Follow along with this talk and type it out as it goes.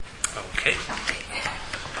Okay.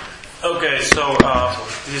 Okay, so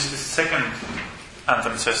this is the second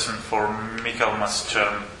anthem session for Michaelmas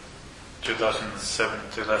term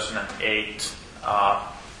 2007-2008.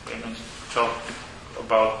 We're going to talk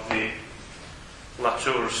about the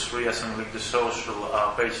Latour's Reassembing the Social,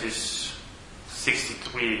 pages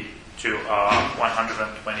 63 to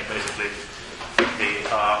 120, basically the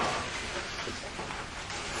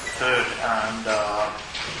third and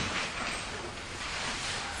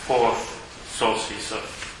fourth sources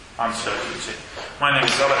of uncertainty. My name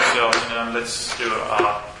is Alex, and let's do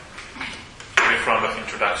a brief round of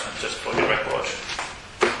introduction just for the record.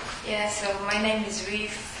 Yeah, so my name is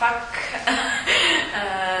Rifak.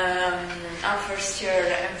 I'm first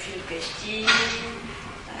year MPhil PhD.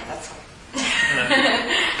 That's all.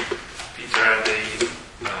 Peter, the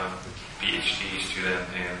PhD student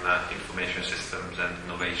in Information Systems and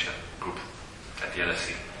Innovation group at the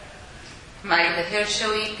LSE. Magda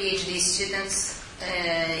Hirscheli, PhD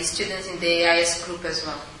student in the IS group as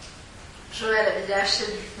well. Joëlle Vidache,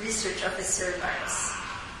 Research Officer Mars.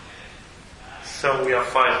 So we are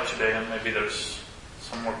five today, and maybe there's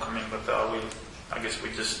some more coming, but I guess we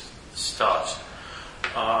just start.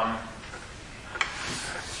 I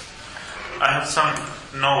have some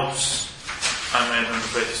notes I made on the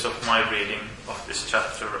basis of my reading of this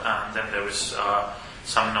chapter, and then there is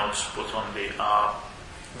some notes put on the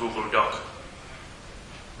Google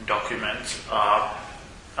document.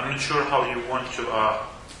 I'm not sure how you want to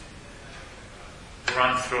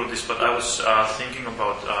run through this, but I was thinking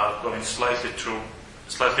about going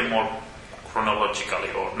slightly more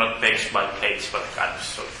chronologically, or not page by page, but kind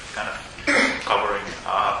of covering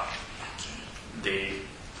the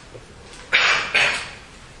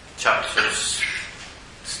chapters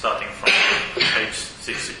starting from page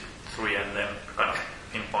 63 and then kind of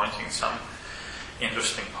pinpointing some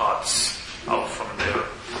interesting parts out from there.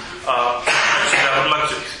 I would like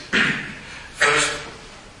to first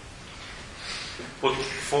put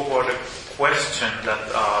forward a question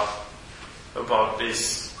that about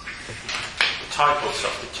these titles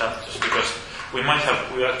of the chapters, because we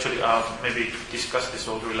actually maybe discussed this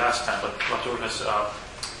already last time, but Latour has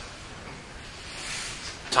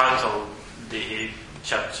titled the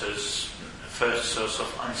chapters first source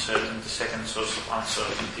of uncertainty, second source of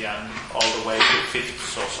uncertainty, and all the way to fifth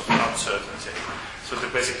source of uncertainty. So the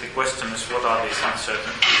basic question is, what are these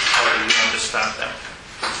uncertainties? How do you understand them?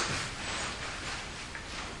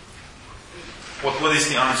 What is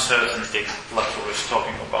the uncertainty Latour is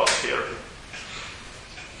talking about here?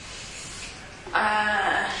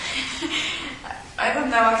 I don't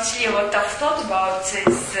know actually what I've thought about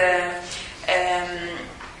is,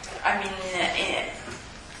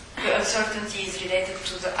 the uncertainty is related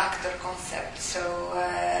to the actor concept. So,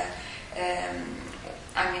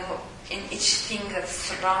 in each thing that's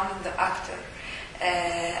surrounding the actor,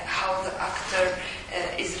 how the actor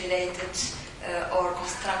is related or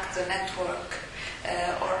construct the network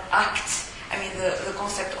or act. The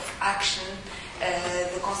concept of action,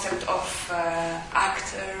 the concept of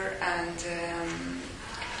actor and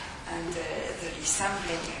the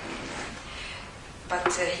reassembling.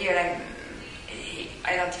 But here he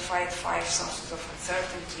identified 5 sources of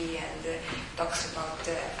uncertainty and talks about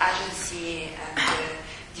the agency and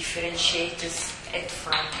differentiates it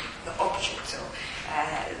from the object. So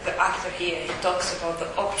the actor here, he talks about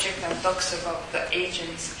the object and talks about the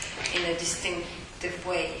agents in a distinctive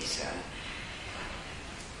way. So,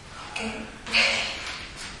 okay.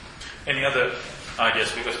 Any other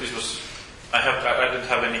ideas? Because this was, I didn't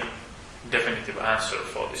have any definitive answer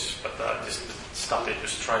for this, but this started to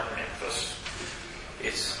strike me because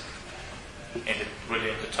it's really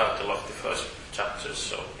in the title of the first chapter,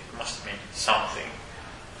 so it must mean something.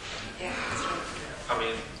 Yeah.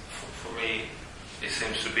 For me, it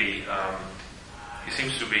seems to be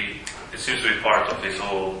part of this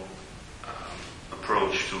whole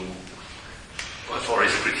approach to, or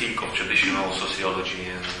his critique of traditional sociology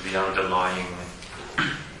and the underlying,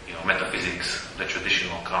 metaphysics, the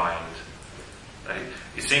traditional kind. Right?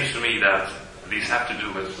 It seems to me that these have to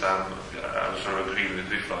do with, I sort of agree with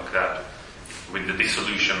Rifak, that with the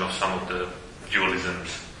dissolution of some of the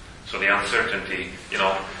dualisms. So the uncertainty,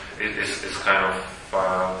 is kind of,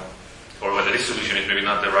 or whether dissolution is maybe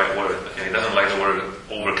not the right word, but he doesn't like the word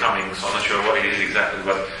overcoming, so I'm not sure what it is exactly,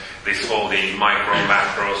 but this whole the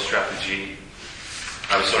micro-macro strategy,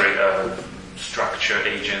 structure,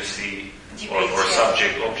 agency, or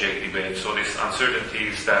subject-object debate. So this uncertainty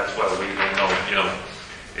is that, we don't know,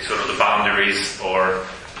 it's sort of the boundaries, or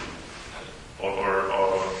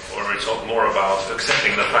it's more about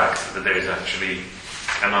accepting the fact that there is actually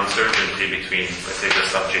an uncertainty between, let's say, the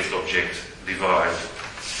subject-object divide.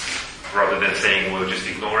 rather than saying we'll just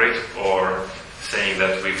ignore it, or saying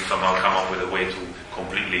that we've somehow come up with a way to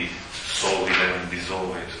completely solve it and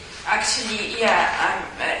dissolve it? Actually, yeah, I'm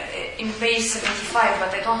in page 75,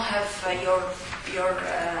 but I don't have your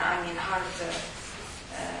hard.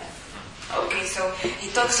 Okay, so he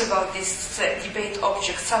talks about this debate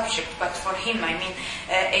object-subject, but for him,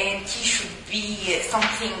 ANT should be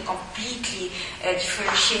something completely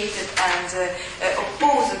differentiated and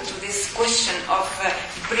opposed to this question of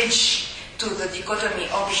bridge to the dichotomy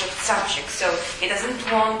object-subject. So he doesn't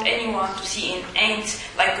want anyone to see in ANT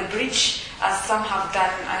like a bridge, as some have done,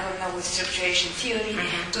 I don't know, with structuration theory,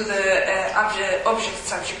 to the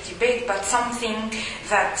object-subject debate, but something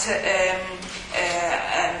that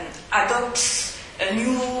adopts a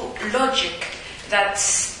new logic that,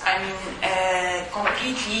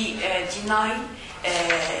 completely deny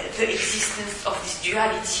the existence of this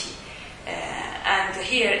duality. And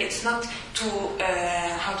here it's not to,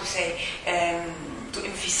 to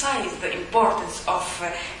emphasize the importance of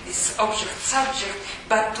this object-subject,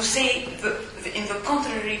 but to say, in the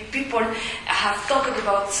contrary, people have talked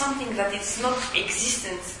about something that is not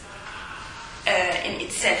existent in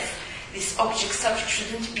itself. This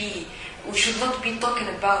object-subject we should not be talking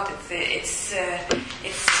about it. It's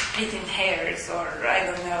split in hairs, or I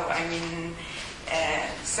don't know.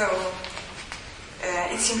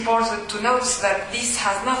 It's important to note that this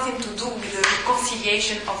has nothing to do with the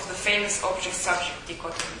reconciliation of the famous object-subject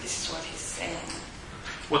dichotomy. This is what he's saying.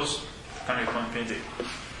 Can you continue?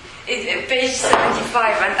 Page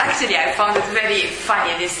 75, and actually I found it very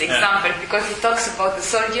funny, this example, because he talks about the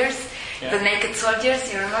soldiers, the naked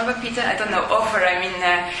soldiers. You remember, Peter? I don't know, Offer,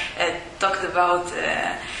 talked about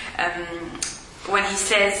when he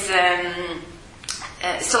says,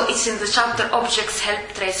 so it's in the chapter, objects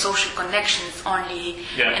help trace social connections, only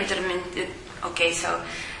intermittent. Okay, so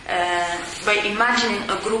by imagining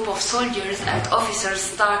a group of soldiers and officers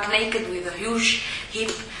stark naked with a huge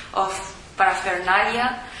heap of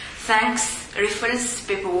paraphernalia, tanks, rifles,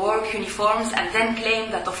 paperwork, uniforms, and then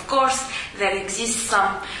claim that, of course, there exists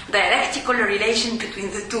some dialectical relation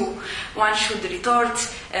between the two. One should retort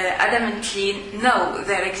adamantly, no,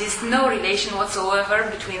 there exists no relation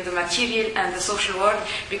whatsoever between the material and the social world,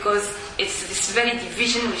 because it's this very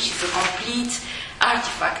division which is a complete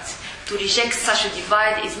artifact. To reject such a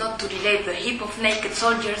divide is not to relate the heap of naked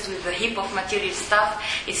soldiers with the heap of material stuff,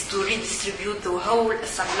 it's to redistribute the whole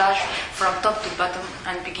assemblage from top to bottom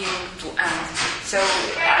and beginning to end. So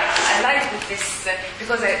I like with this,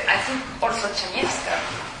 because I think also Chaniewska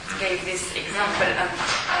gave this example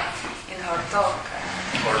in her talk.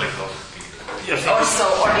 Orlikovsky. Also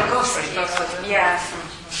Orlikovsky. Yeah.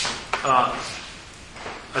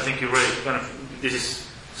 I think you're right. This is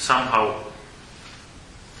somehow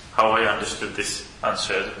how I understood this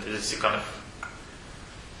uncertainty. It's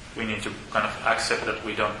we need to accept that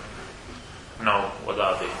we don't know what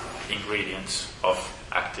are the ingredients of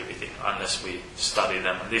activity unless we study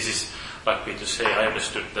them. And this is, like Peter said, I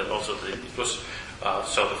understood that also that it was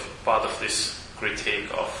sort of part of this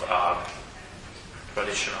critique of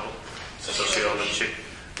traditional sociology,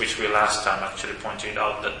 which we last time actually pointed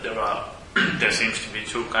out that there seems to be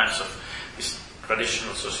two kinds of this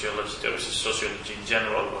traditional sociology. There is sociology in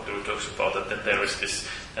general, what we talks about, and then there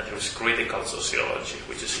is critical sociology,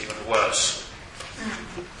 which is even worse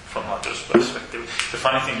from Latour's perspective. The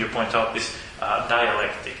funny thing you point out is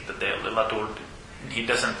dialectic, that Latour, he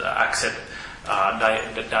doesn't accept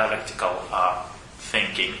the dialectical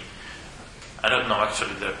thinking. I don't know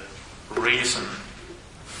actually the reason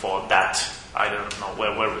for that. I don't know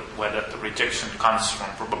where that rejection comes from,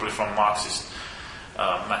 probably from Marxist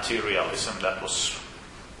materialism that was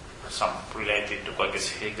some related to, I guess,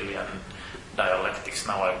 Hegelian dialectics.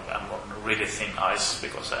 Now I'm on really thin ice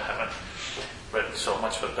because I haven't read so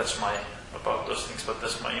much, but about those things, but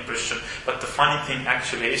that's my impression. But the funny thing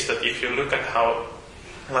actually is that if you look at how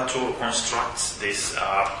Latour constructs this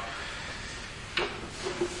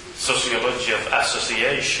sociology of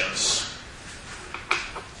associations,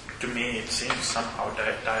 to me it seems somehow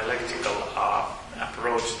dialectical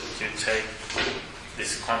approach that you take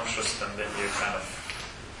this contrast and then you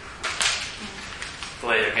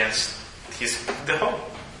play against the whole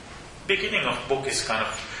beginning of book is kind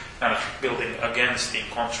of building against, in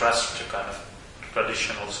contrast to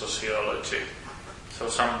traditional sociology. So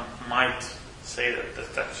some might say that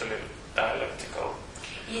that's actually a dialectical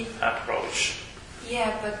approach.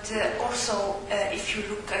 Yeah, but also if you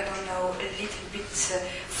look, I don't know, a little bit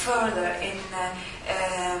further in the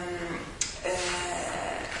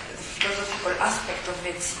philosophical aspect of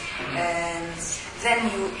it,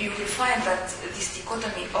 then you will find that this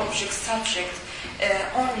dichotomy object-subject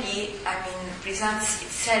only, presents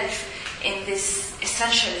itself in this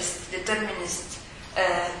essentialist, determinist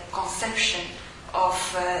conception of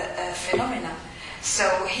phenomena.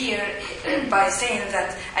 So here, by saying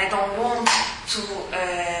that I don't want to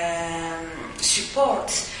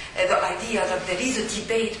support the idea that there is a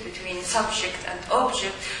debate between subject and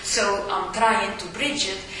object, so I'm trying to bridge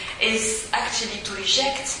it, is actually to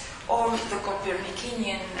reject all the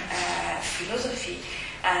Copernicanian philosophy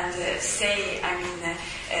and say,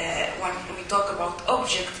 when we talk about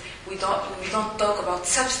object, we don't talk about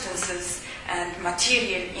substances and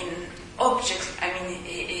material in objects.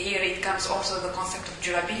 Here it comes also the concept of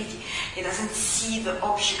durability. He doesn't see the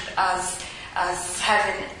object as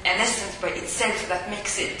having an essence by itself that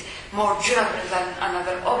makes it more durable than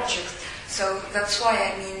another object. So that's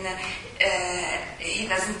why he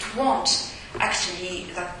doesn't want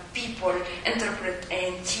actually that people interpret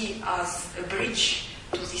ANT as a bridge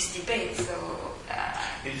to this debate. So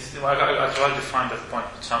I try to find that point.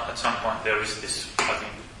 At some point there is this. I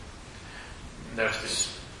think there's this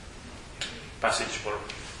passage where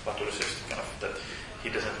Latour says that he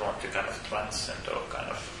doesn't want to transcend or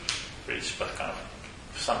bridge, but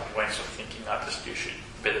some ways of thinking at least you should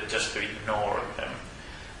better just to ignore them.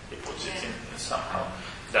 He puts it in somehow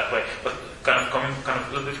that way. But a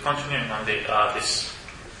little bit continuing on this,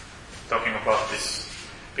 talking about this,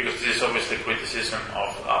 because this is obviously criticism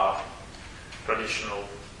of traditional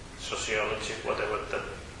sociology, whatever that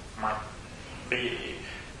might be.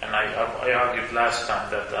 And I argued last time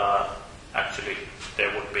that actually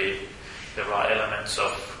there are elements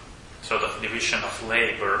of sort of division of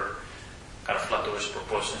labor. Latour is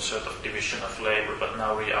proposing sort of division of labor, but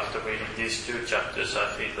now after reading these two chapters, I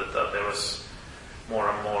feel that there was more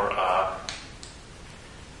and more.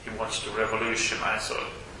 He wants to revolutionize or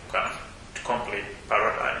complete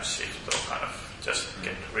paradigm shift, or just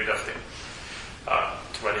get rid of the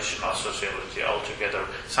traditional sociology altogether.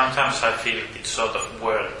 Sometimes I feel it's sort of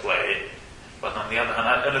wordplay. But on the other hand,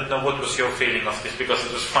 I don't know what was your feeling of this, because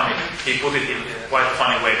it was funny. He put it in quite a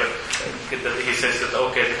funny way, but he says that,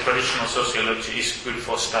 okay, the traditional sociology is good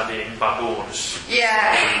for studying baboons.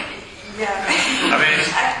 Yeah.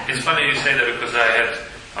 It's funny you say that, because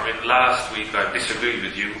last week I disagreed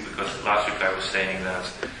with you, because last week I was saying that,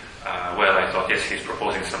 I thought, yes, he's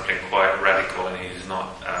proposing something quite radical, and he's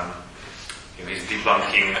not, he's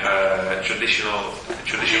debunking traditional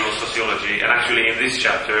sociology, and actually in this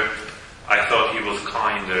chapter, I thought he was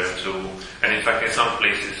kinder to, and in fact in some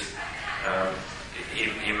places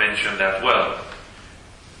he mentioned that,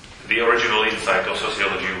 the original insight of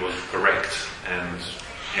sociology was correct, and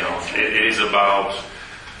it is about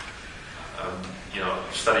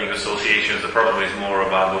studying associations. The problem is more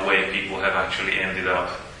about the way people have actually ended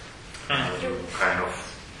up, how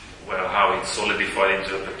it's solidified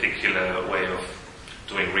into a particular way of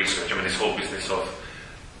doing research. This whole business of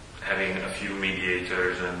having a few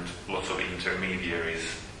mediators and lots of intermediaries.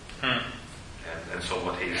 And so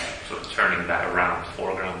what he's sort of turning that around,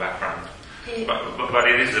 foreground, background. But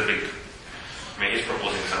it is a big, he's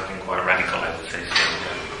proposing something quite radical, I would say.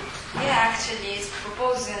 Actually he's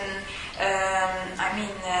proposing,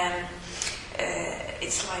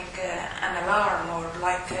 it's like an alarm, or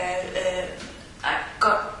like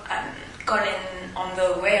calling on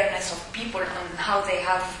the awareness of people on how they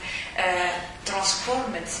have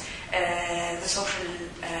transformed the social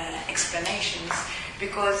explanations,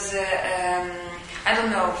 because I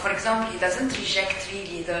don't know, for example, he doesn't reject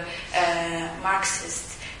really the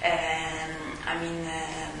Marxist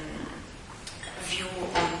view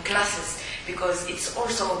on classes, because it's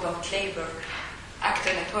also about labor.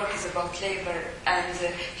 Actor Network is about labor, and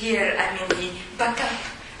here he back up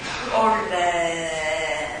all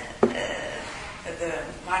the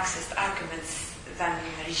Marxist arguments than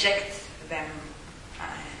reject them.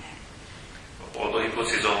 Although he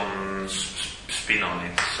puts his own spin on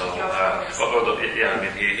it, so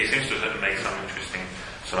he seems to make some interesting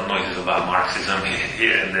sort of noises about Marxism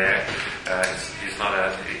here and there. He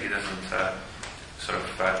doesn't sort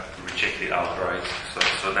of reject it outright.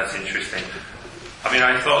 So that's interesting.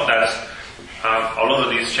 I thought that a lot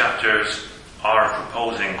of these chapters are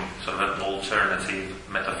proposing sort of an alternative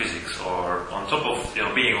metaphysics, or on top of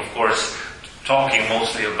being, of course, talking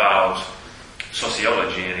mostly about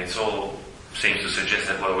sociology, and it's all seems to suggest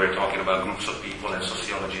that we're talking about groups of people and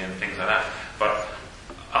sociology and things like that. But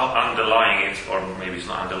underlying it, or maybe it's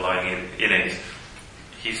not underlying it in it,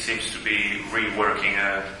 he seems to be reworking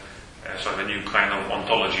a sort of a new kind of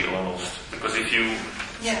ontology almost. Because if you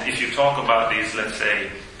talk about these, let's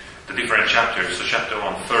say, the different chapters, so chapter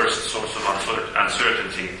 1, first source of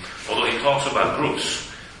uncertainty, although he talks about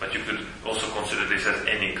groups, but you could also consider this as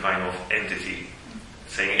any kind of entity.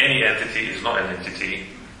 Saying any entity is not an entity,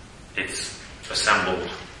 it's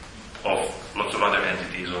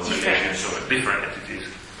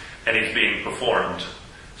performed.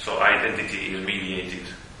 So identity is mediated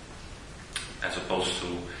as opposed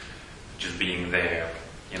to just being there.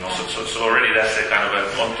 So already that's a kind of an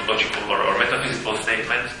ontological or metaphysical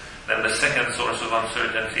statement. Then the second source of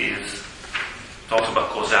uncertainty talks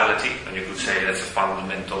about causality, and you could say that's a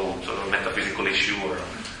fundamental sort of metaphysical issue or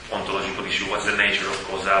ontological issue. What's the nature of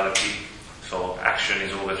causality? So action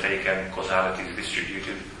is overtaken, causality is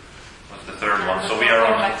distributed. What's the third one? So we are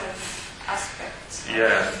on aspects.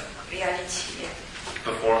 Reality. Yeah.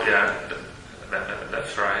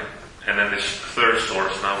 That's right. And then this third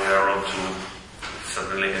source, now we are on to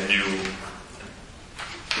suddenly a new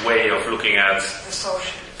way of looking at the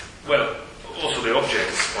social. Well, also the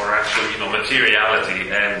objects, or actually, materiality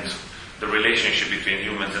and the relationship between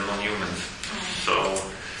humans and non-humans.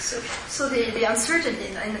 So the uncertainty,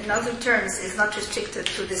 in other terms, is not restricted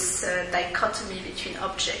to this dichotomy between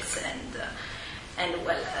objects and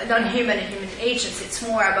non-human and human agents. It's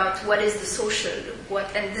more about what is the social,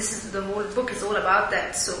 and the whole book is all about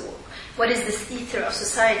that. So, what is this ether of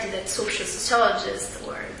society that social sociologists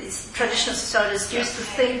or these traditional sociologists used to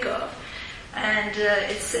think of? And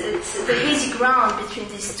it's the hazy ground between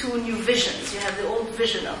these two new visions. You have the old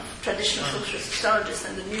vision of traditional social sociologists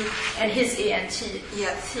and the new, and his ANT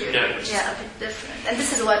theory, which is a bit different. And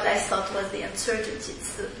this is what I thought was the uncertainty.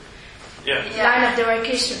 It's the line of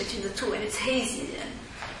demarcation between the two, and it's hazy.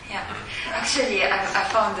 Actually, I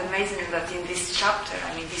found amazing that in this chapter,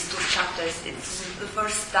 these two chapters, it's the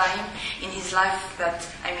first time in his life that,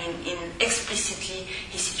 explicitly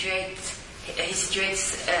he situates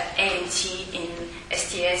ANT in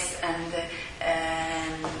STS and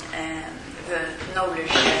the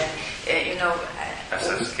knowledge,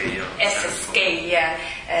 SSK,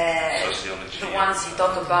 sociology. The ones he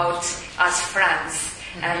talk about as France,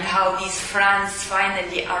 and how these France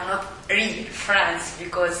finally are not real France,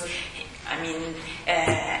 because the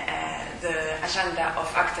agenda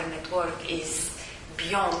of Actor Network is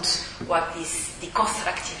beyond what the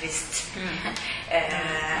constructivists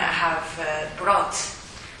have brought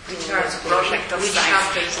to the project of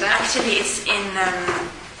science. Actually, it's in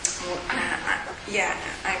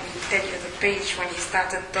I will tell you the page when he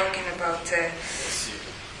started talking about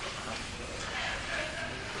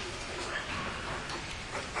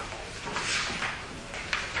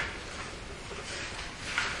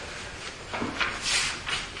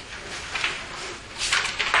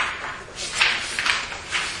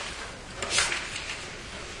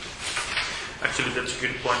Actually, that's a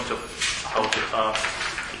good point of how to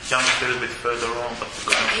jump a little bit further on, but to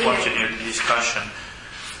continue the discussion.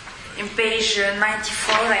 In page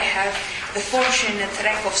 94, I have the fortunate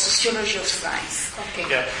rank of sociology of science. Okay.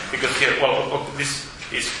 Yeah, because here, this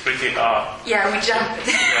is pretty. We jumped.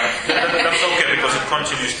 That's okay, because it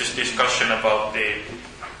continues this discussion about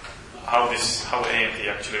how ANT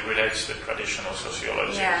actually relates to traditional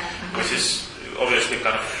sociology, which is obviously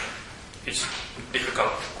it's a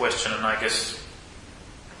difficult question, and I guess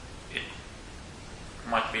it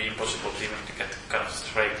might be impossible even to get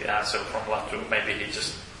straight answer from Latour. Maybe he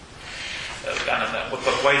just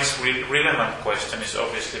but why it's a relevant question is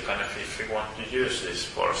obviously if we want to use this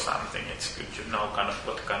for something, it's good to know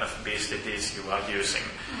what kind of beast it is you are using,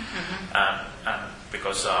 and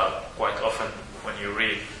because quite often when you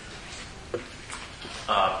read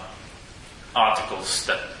articles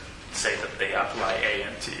that say that they apply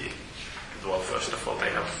ANT, well, first of all, they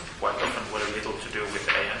have quite often very little to do with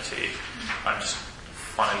ANT. I'm just,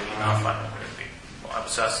 funnily enough, I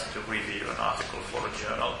was asked to review an article for a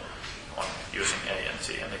journal on using ANT,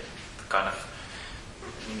 and it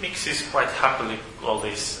mixes quite happily all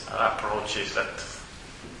these approaches that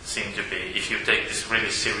seem to be, if you take this really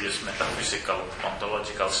serious metaphysical,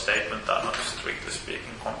 ontological statement, are not strictly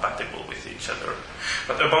speaking compatible with each other.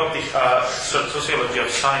 But about the sociology of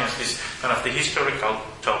science, this the historical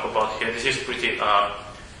talk about here, this is pretty,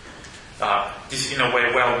 this is in a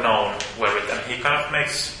way well known, and he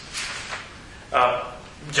makes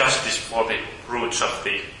justice for the roots of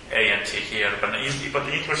the ANT here. But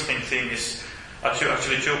the interesting thing is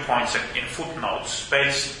actually 2 points in footnotes,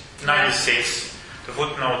 page 96. The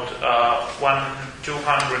footnote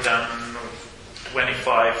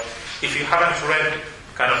 225. If you haven't read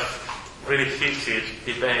really heated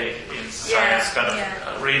debate in science,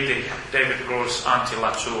 read the David Grohl's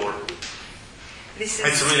Anti-Latour.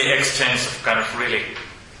 It's really exchange of really.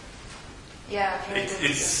 Yeah.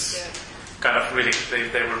 It's really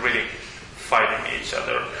they were really fighting each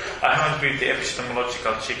other. I haven't read the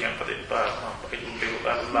epistemological chicken, but it would be,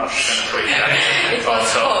 I would love to read that. It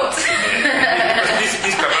was hot.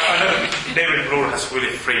 I know David Bloor has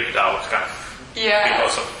really freaked out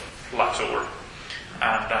because of Latour,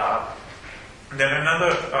 and Then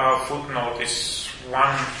another footnote is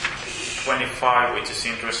 125, which is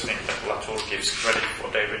interesting that Latour gives credit for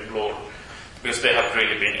David Bloor, because they have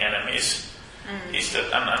really been enemies. Is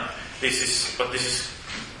that, and this is,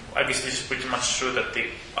 I guess this is pretty much true, that the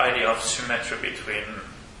idea of symmetry between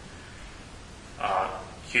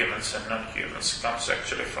humans and non-humans comes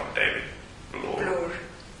actually from David Bloor.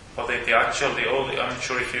 But I'm not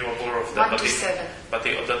sure if you are aware of that. 127. But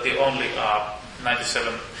the only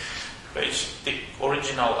 97 page, the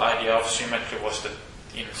original idea of symmetry was that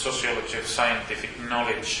in sociology of scientific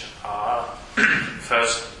knowledge,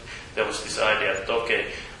 first there was this idea that,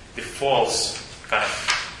 okay, the false kind of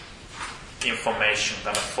information,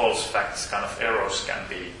 kind of false facts, kind of errors can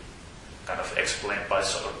be kind of explained by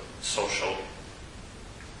sort of social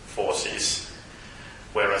forces,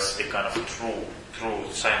 whereas the kind of true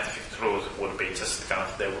scientific truth would be just kind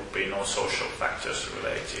of, there would be no social factors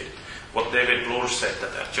related. What David Bloor said,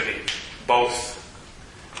 that actually both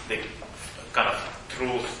the kind of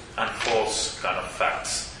truth and false kind of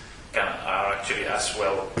facts are actually as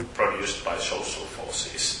well produced by social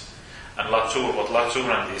forces. And what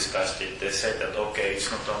Latour and these guys did, they said that, okay,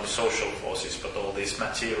 it's not only social forces, but all these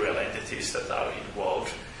material entities that are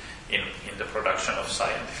involved in the production of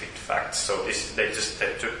scientific facts. So they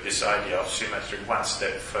took this idea of symmetry one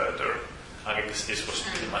step further. I guess this was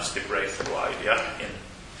pretty much the breakthrough idea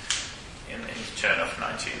in the turn of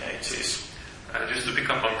 1980s. Just to pick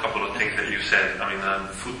up on a couple of things that you said, I mean,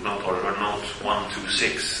 footnote or note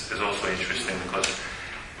 126 is also interesting, because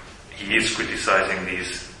he is criticizing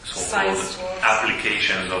these so-called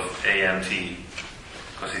applications of ANT,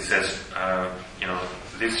 because he says,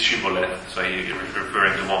 this shibboleth, so he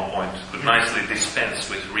referring to one point, could nicely dispense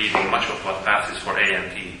with reading much of what passes for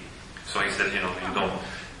ANT. So he says,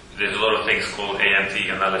 there's a lot of things called ANT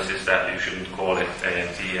analysis that you shouldn't call it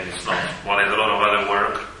ANT, and it's not. Well, there's a lot of other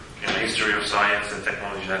work in the history of science and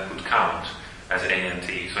technology that could count as ANT.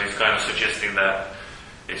 So he's kind of suggesting that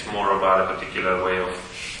it's more about a particular way of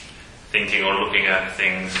thinking or looking at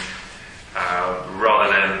things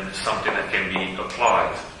rather than something that can be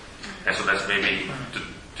applied. And so that's maybe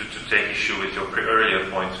to take issue with your earlier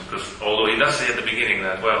point, because although he does say at the beginning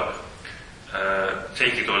that, well,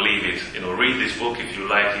 take it or leave it, read this book, if you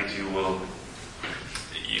like it, you will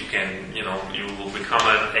become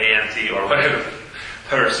an ANT or whatever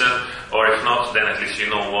person, or if not, then at least you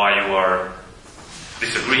know why you are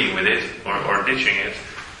disagreeing with it or ditching it.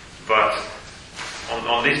 But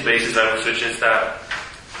on this basis, I would suggest that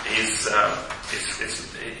he's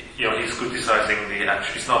criticizing the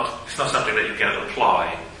action. It's not something that you can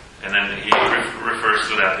apply. And then he refers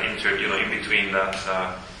to that in between that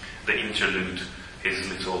the interlude, his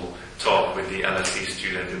little talk with the LSE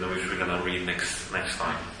student, which we're going to read next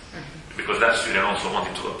time. Because that student also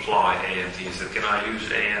wanted to apply ANT. He said, can I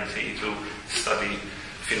use ANT to study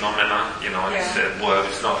phenomena? And he said, well,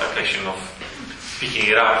 it's not a question of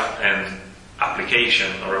picking it up and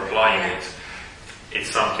application or applying it.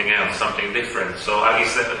 It's something else, something different. So I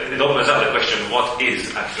guess it opens up the question, what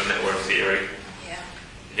is actual network theory?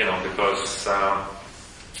 Because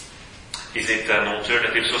is it an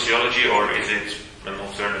alternative sociology, or is it an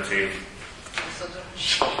alternative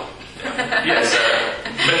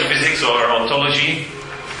metaphysics or ontology?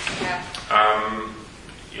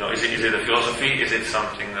 Is it a philosophy? Is it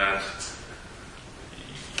something that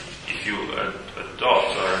if you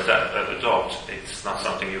adopt, it's not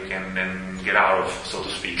something you can then get out of, so to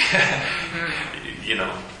speak?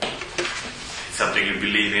 It's something you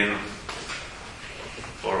believe in,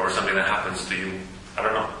 or something that happens to you. I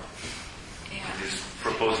don't know. He's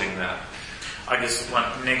proposing that. I guess one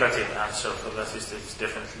negative answer for that is that it's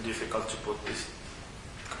definitely difficult to put this,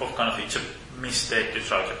 it's a mistake to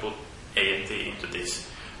try to put ANT into these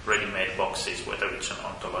ready-made boxes, whether it's an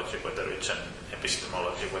ontology, whether it's an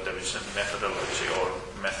epistemology, whether it's a methodology or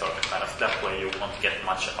method, that way you won't get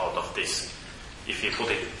much out of this. If you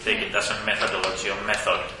take it as a methodology or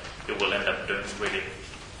method, you will end up doing really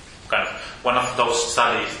one of those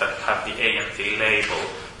studies that have the ANT label,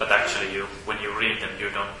 but actually when you read them,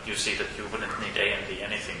 you see that you wouldn't need ANT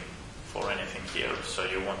for anything here, so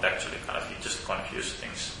you won't actually you just confuse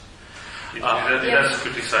things. He does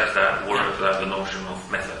criticize that word, the notion of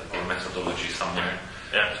method or methodology somewhere.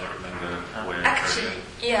 Yeah, so I remember where. Actually,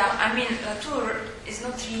 Latour is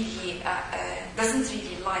not really doesn't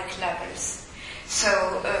really like labels. So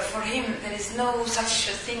for him, there is no such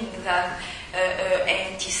a thing than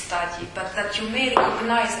ANT study, but that you may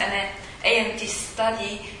recognize an ANT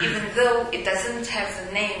study even though it doesn't have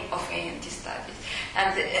the name of ANT studies.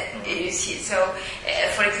 And you see, so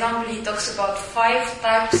for example, he talks about 5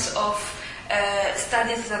 types of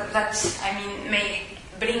studies that may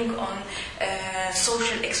bring on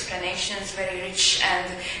social explanations, very rich,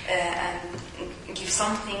 and give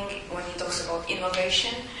something when he talks about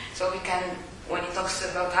innovation. So when he talks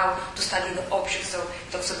about how to study the object, so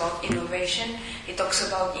he talks about innovation. He talks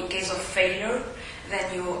about in case of failure, then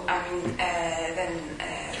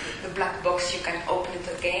the black box, you can open it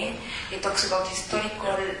again. He talks about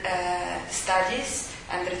historical studies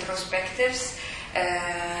and retrospectives.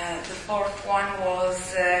 The fourth one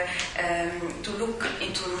was to look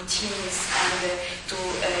into routines and to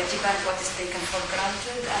defend what is taken for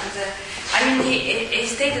granted. And he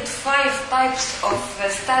stated 5 types of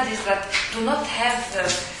studies that do not have the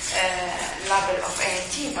label of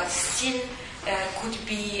ANT, but still could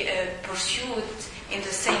be pursued in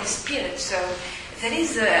the same spirit. So there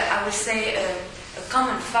is, I would say, a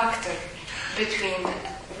common factor between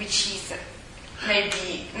which is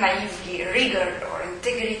maybe naively rigor or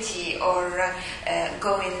integrity, or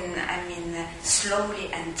going, slowly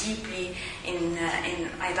and deeply in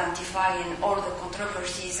identifying all the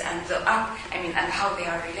controversies and and how they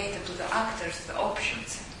are related to the actors, the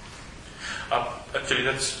options. Actually,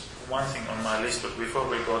 that's one thing on my list. But before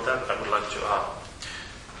we go that, I would like to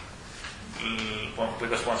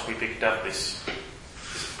because once we picked up this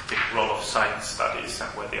big role of science studies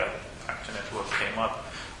and where the actor network came up,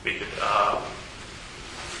 we could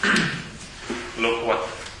look what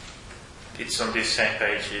it's on these same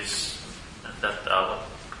pages that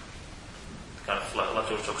kind of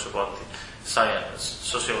Latour talks about the science,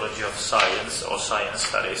 sociology of science or science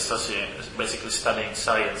studies, basically studying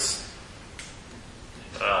science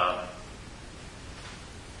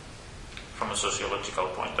from a sociological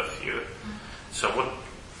point of view. So what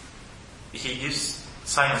he gives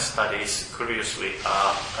science studies, curiously,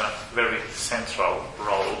 kind of very central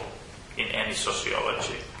role in any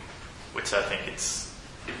sociology, which I think it's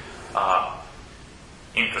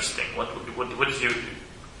interesting. What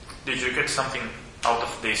did you get something out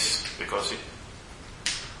of this? Because it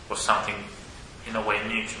was something in a way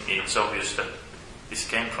new to me. It's obvious that this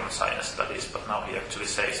came from science studies, but now he actually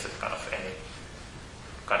says that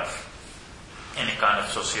any kind of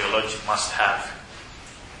sociology must have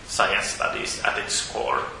science studies at its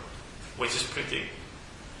core, which is pretty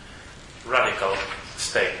radical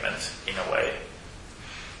statement in a way.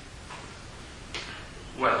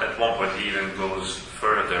 Well, at one point he even goes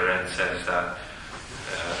further and says that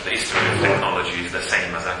the history of technology is the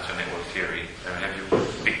same as actor network theory. Have you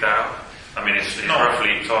picked that up? It's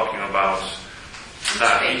roughly talking about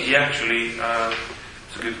that. He actually,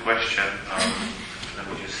 it's a good question. Let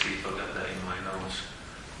me just see if I've got that in my notes.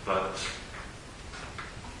 But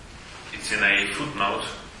it's in a footnote.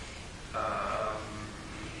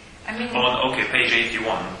 On page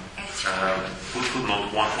 81.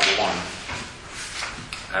 Footnote 101.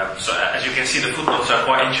 So as you can see, the footnotes are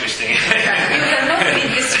quite interesting. You cannot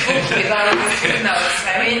read this book without the footnotes.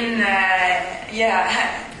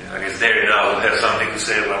 I guess Derrida would have something to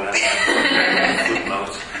say about that.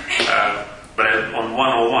 Footnotes. But on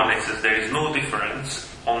 101 it says there is no difference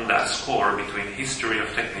on that score between history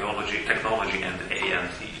of technology and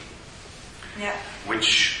ANT. Yeah.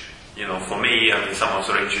 Which, for me, someone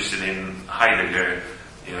sort of interested in Heidegger,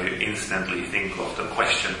 you instantly think of the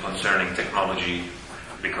question concerning technology,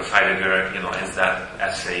 because Heidegger, ends that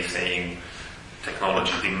essay saying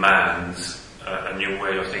technology demands a new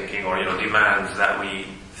way of thinking, or demands that we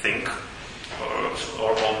think,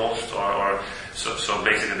 or almost, so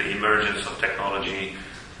basically the emergence of technology,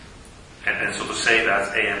 and so to say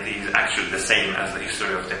that ANT is actually the same as the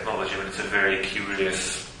history of technology, it's a very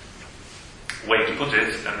curious way to put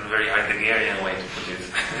it, and a very Heideggerian way to put it.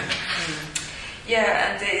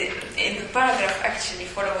 Yeah, and in the paragraph actually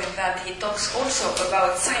following that, he talks also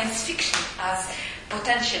about science fiction as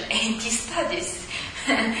potential ANT studies.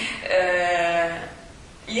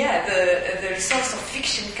 The resource of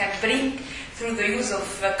fiction can bring, through the use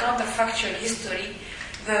of counterfactual history,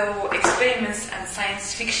 though experiments and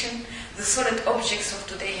science fiction, the solid objects of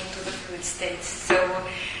today into the fluid state. So,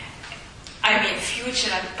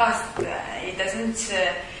 future and past, it doesn't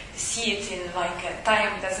see it in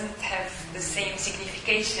time doesn't have the same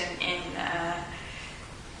signification in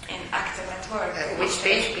actor network. Which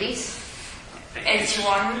page, please?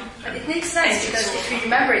 81. But it makes sense because if you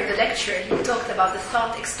remember in the lecture, he talked about the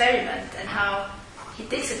thought experiment and how he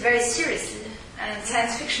takes it very seriously. And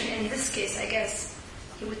science fiction, in this case, I guess,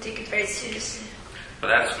 he would take it very seriously. But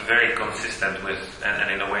that's very consistent with,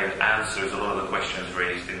 and in a way it answers a lot of the questions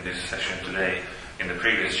raised in this session today, in the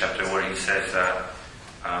previous chapter, where he says that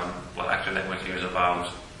actor network theory is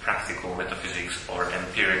about practical metaphysics or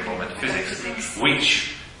empirical metaphysics,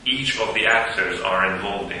 which each of the actors are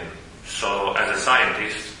involved in. So as a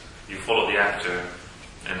scientist, you follow the actor,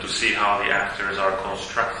 and to see how the actors are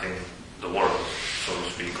constructing the world, so to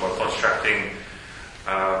speak, or constructing,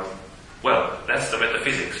 that's the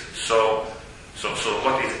metaphysics. So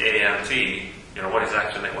what is ANT? What is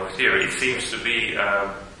action network theory? It seems to be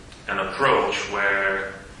an approach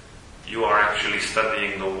where you are actually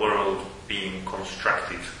studying the world being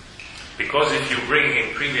constructed. Because if you bring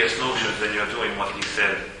in previous notions, then you're doing what he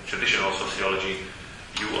said, traditional sociology,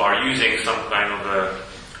 you are using some kind of a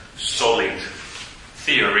solid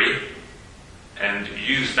theory and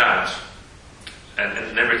use that,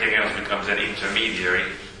 and everything else becomes an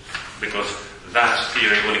intermediary, because that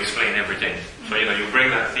theory will explain everything. So, you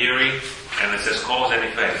bring that theory and it says cause and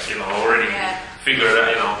effect, already figure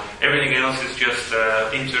that, everything else is just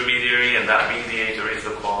intermediary, and that mediator is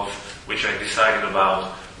the cause, which I decided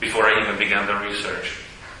about before I even began the research.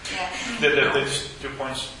 Yeah. These 2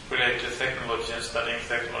 points relate to technology and studying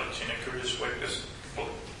technology in a curious way, because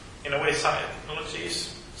in a way technology is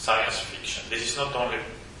science fiction. This is not only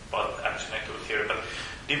about action network theory, but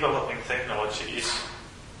developing technology is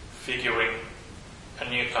figuring a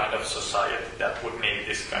new kind of society that would need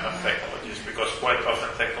this kind of technologies, because quite often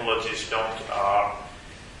technologies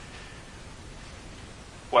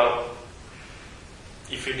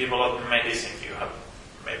if you develop medicine, you have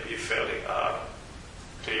maybe a fairly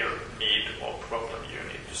clear need or problem you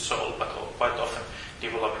need to solve, but quite often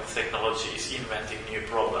developing technology is inventing new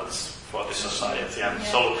problems for the society and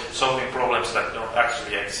solving problems that don't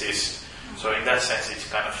actually exist. So in that sense, it's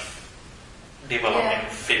kind of developing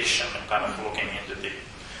fiction and kind of looking into the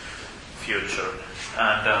future.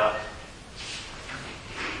 And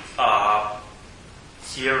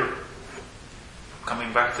here,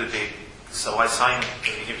 coming back to he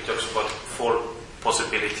talks about 4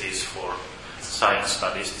 possibilities for science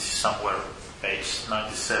studies. This is somewhere page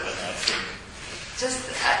 97, I think.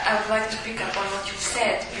 I would like to pick up on what you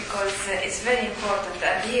said, because it's very important.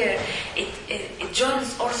 And here it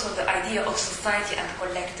joins also the idea of society and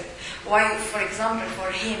collective. Why, for example,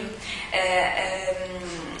 for him,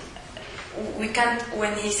 we can't,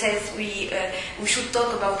 when he says we should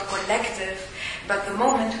talk about collective, but the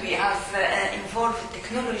moment we have involved with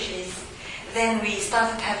technologies, then we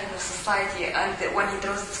started having a society. And when he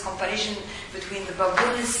draws this comparison between the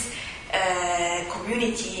baboons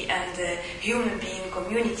community and human being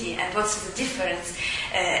community, and what's the difference,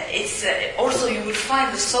 it's also you will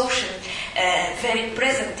find the social very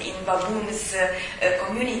present in baboons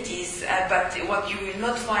communities, but what you will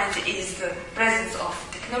not find is the presence of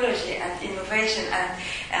technology and innovation. And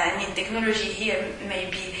I mean, technology here may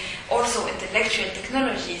be also intellectual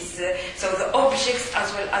technologies, so the objects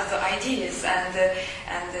as well as the ideas. And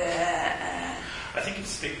I think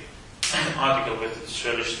it's the article with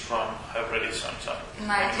Shirley Strom. I've read it sometime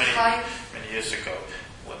 95 many years ago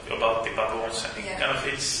about the baboons. And kind of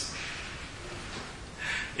it's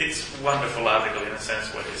a wonderful article in a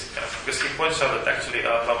sense, where it's kind of, because he points out that actually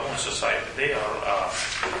baboon society,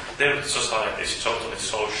 their society is totally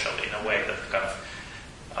social in a way that kind of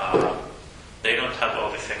they don't have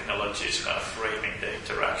all the technologies kind of framing the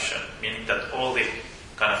interaction, meaning that all the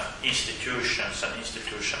kind of institutions and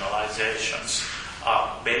institutionalizations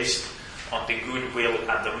are based on the goodwill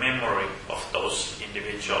and the memory of those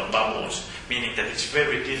individual baboons, meaning that it's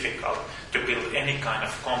very difficult to build any kind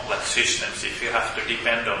of complex systems if you have to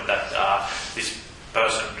depend on that this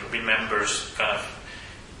person remembers kind of,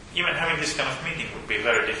 even having this kind of meeting would be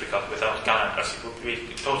very difficult without calendars. It would be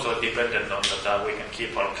totally dependent on that we can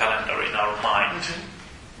keep our calendar in our mind.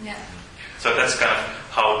 Mm-hmm. Yeah. So that's kind of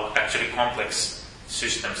how actually complex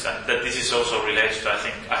systems, and that this is also related to, I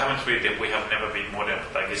think, I haven't read it, we have never been modern,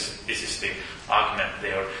 but I guess this is the argument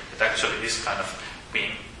there, that actually this kind of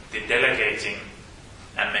being the delegating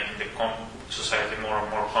and making the society more and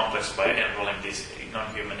more complex by enrolling these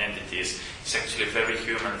non-human entities is actually a very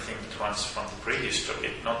human thing that runs from the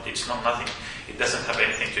prehistory. It's not nothing, it doesn't have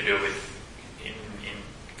anything to do with in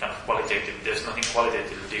kind of qualitative, there's nothing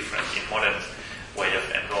qualitatively different in modern way of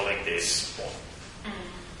enrolling these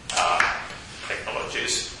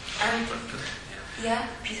technologies.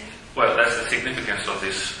 Peter. Well, that's the significance of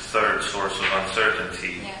this third source of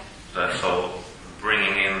uncertainty. Yeah. So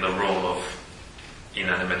bringing in the role of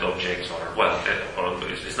inanimate objects, or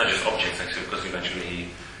it's not just objects actually, because eventually he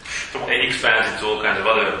expands into all kinds of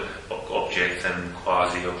other objects and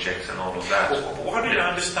quasi-objects and all of that. How do you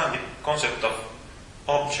understand the concept of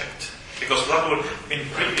object? Because that would, in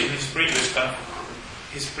his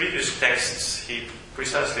previous texts, he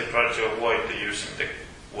precisely tried to avoid using the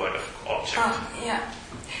word of object.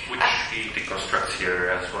 Which he deconstructs here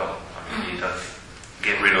as well. I mean, he does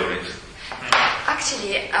get rid of it.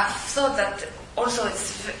 Actually, I've thought that also,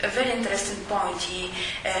 it's a very interesting point. He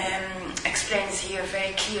explains here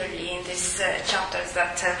very clearly in this chapter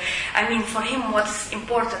that, for him, what's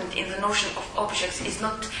important in the notion of objects is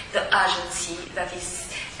not the agency that is,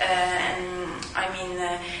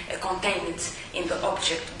 contained in the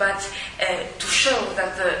object, but to show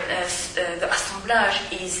that the assemblage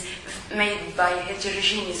is made by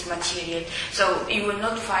heterogeneous material. So you will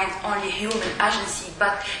not find only human agency,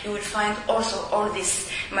 but you will find also all this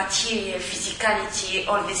material, physicality,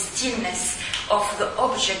 all this stillness of the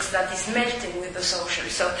objects that is melting with the social.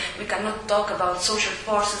 So we cannot talk about social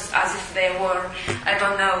forces as if they were,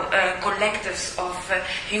 collectives of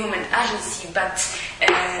human agency, but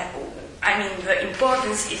the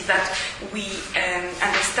importance is that we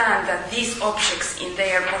understand that these objects in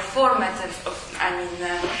their performative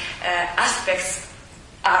aspects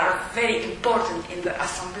are very important in the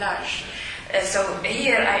assemblage. So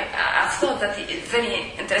here I thought that it's a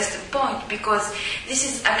very interesting point, because this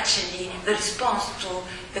is actually the response to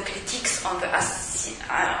the critiques on the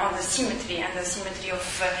symmetry and the symmetry of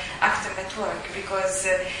ANTHEM network, because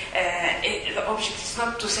the object is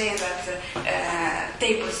not to say that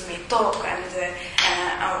tables may talk and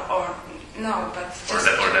or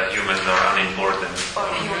that humans are unimportant. Or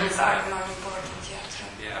humans are unimportant.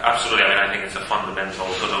 Absolutely. I think it's a fundamental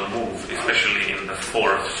sort of move, especially in the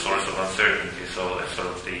fourth source of uncertainty. So that's sort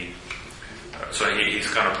of he's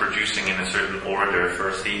kind of producing in a certain order.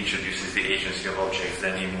 First, he introduces the agency of objects,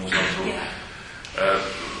 then he moves on to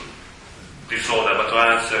dissolve that. But to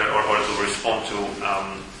answer or to respond to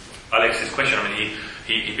Alex's question,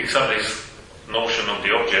 he picks up this notion of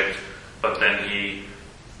the object, but then he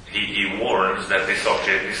warns that this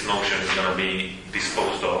notion is going to be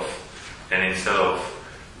disposed of, and instead of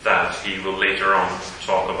that, he will later on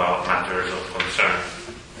talk about matters of concern.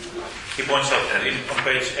 He points out that on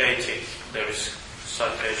page 80 there is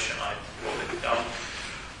citation, I wrote it down,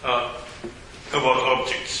 about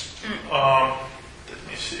objects. Let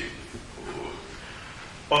me see.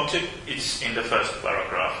 Object is in the first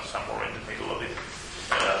paragraph, somewhere in the middle of it.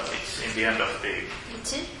 It's in the end of the...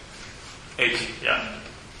 80, yeah.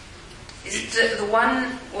 Is it the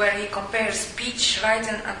one where he compares speech,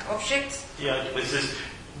 writing, and objects? Yeah, this is...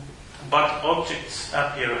 But objects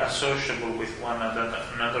appear associable with one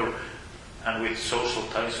another and with social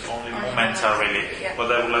ties only momentarily. Yeah.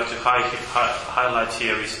 What I would like to highlight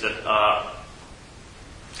here is that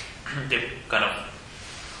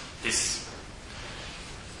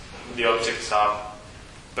the objects are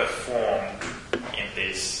performed in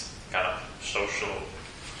these kind of social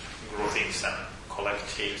groupings and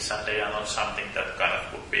collectives, and they are not something that kind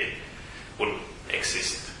of would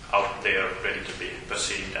exist out there ready to be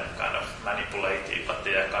perceived and kind of manipulated, but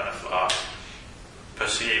they are kind of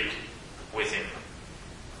perceived within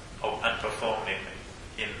and performed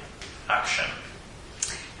in action.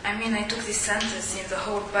 I took this sentence in the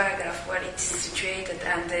whole paragraph where it is situated,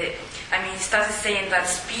 and he started saying that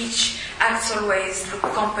speech acts always look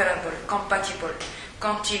comparable, compatible,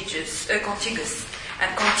 contiguous,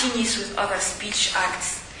 and continues with other speech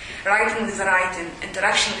acts. Writing with writing,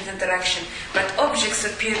 interaction with interaction, but objects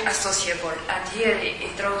appear associable. And here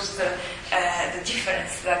it draws the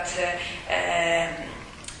difference that,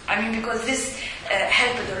 because this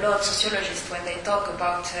helped a lot sociologists when they talk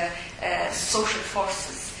about social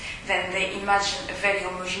forces. Then they imagine a very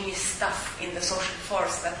homogeneous stuff in the social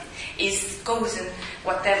force that is causing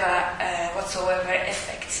whatsoever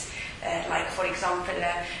effects. Like, for example,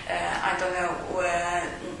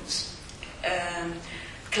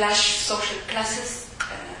 social classes,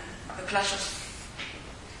 the clash of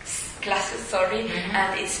classes,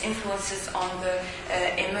 and its influences on the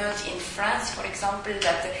emerge in France, for example,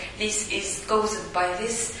 that this is caused by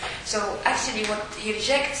this. So actually what he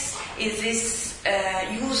rejects is this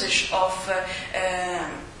usage of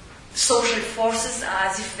social forces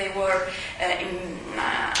as if they were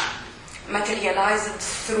materialized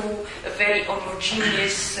through a very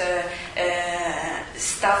homogeneous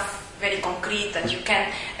stuff, very concrete, that you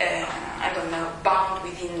can, bound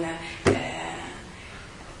within,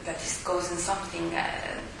 that is causing something.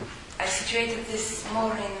 I situated this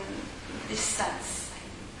more in this sense.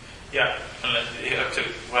 Yeah, and you have to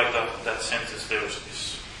write up that sentence. There was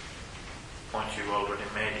this point you already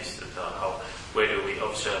made, is that where do we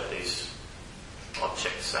observe these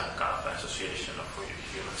objects and kind of association of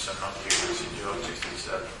humans and non-humans into objects, is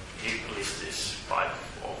that he lists these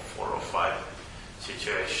 4 or 5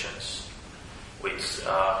 situations which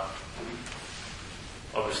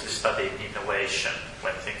obviously studied innovation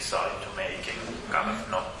when things are into making, kind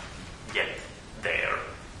of not yet there.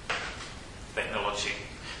 Technology.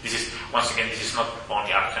 This is, once again, this is not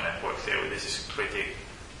only ANTHEM network theory, this is pretty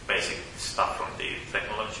basic stuff from the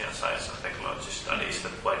technology and science and technology studies,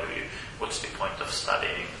 that what's the point of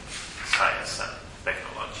studying science and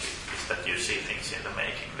technology, is that you see things in the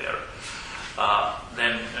making there.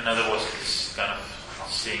 Then another was this kind of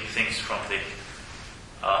seeing things from the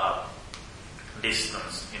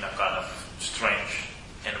distance in a kind of strange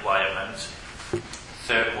environment.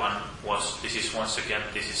 Third one was, this is once again,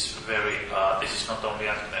 this is not only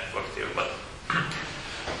at the network theory, but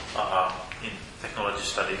in technology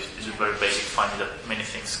studies, this is very basic finding that many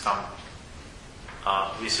things come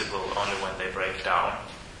visible only when they break down.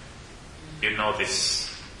 You notice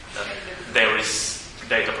that there is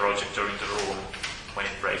data projector in the room when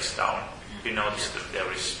it breaks down. You notice that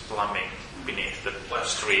there is plumbing beneath the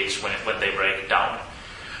streets when they break down.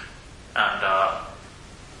 And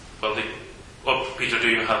Peter, do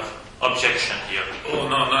you have objection here? Oh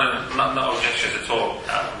no, not objections at all.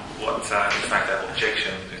 In fact, I have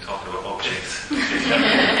objection to talk about objects. we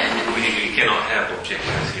cannot have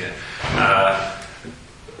objections here.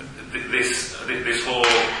 This whole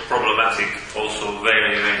problematic also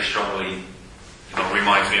very, very strongly,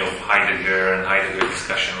 reminds me of Heidegger and Heidegger's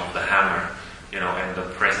discussion of the hammer, and the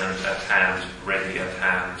present at hand, ready at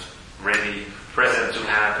hand, ready, present to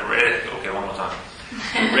hand, ready. Okay, one more time.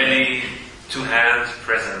 Ready to hand,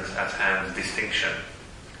 present at hand distinction.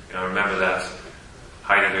 Remember that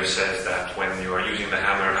Heidegger says that when you are using the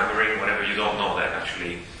hammer, hammering, whenever you don't know that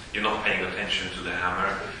actually you're not paying attention to the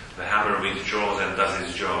hammer withdraws and does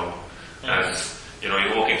its job. As you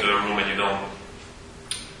walk into a room and you don't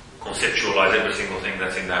conceptualize every single thing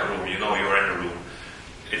that's in that room. You're in the room.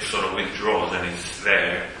 It sort of withdraws and it's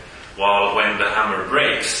there. While when the hammer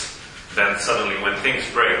breaks, then suddenly when things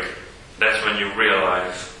break, that's when you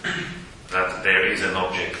realize that there is an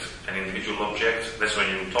object, an individual object. That's when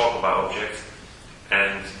you talk about objects.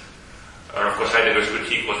 And of course Heidegger's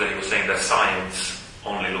critique was that he was saying that science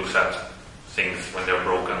only looks at things when they're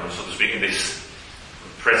broken, or so to speak, in this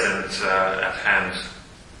present at hand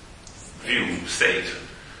view state.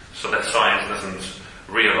 So that science doesn't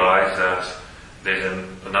realize that there's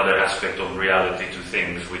another aspect of reality to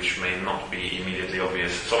things which may not be immediately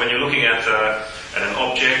obvious. So when you're looking at an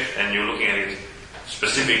object and you're looking at it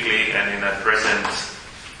specifically and in a present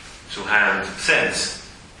to hand sense,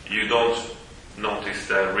 you don't notice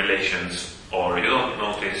the relations, or you don't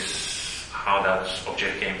notice how that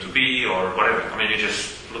object came to be or whatever. I mean, you're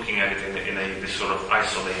just looking at it in this sort of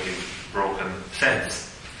isolated, broken sense.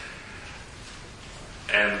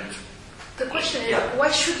 And the question is, why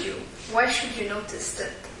should you notice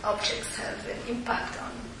that objects have an impact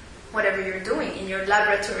on whatever you're doing in your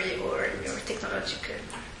laboratory or in your technological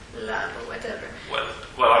lab or whatever? Well,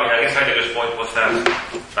 I mean, I guess Heidegger's point was that,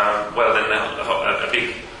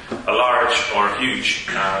 a large or huge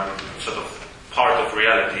sort of part of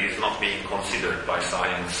reality is not being considered by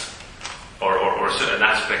science, or a certain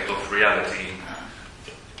aspect of reality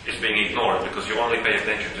is being ignored because you only pay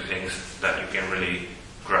attention to things that you can really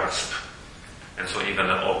grasp. And so even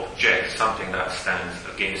an object, something that stands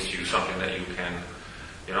against you, something that you can,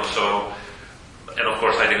 so, and of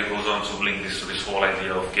course Heidegger goes on to link this to this whole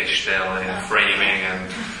idea of Gestell and framing, and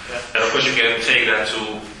of course you can take that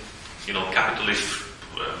to, capitalist,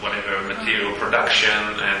 whatever, material production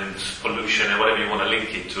and pollution and whatever you want to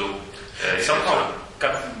link it to. Somehow,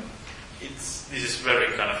 this is very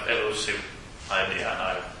kind of elusive idea,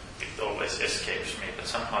 and it always escapes me, but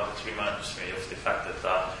somehow it reminds me of the fact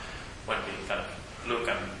that when we kind of look,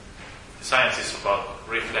 and science is about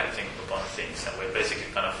reflecting upon things, and we're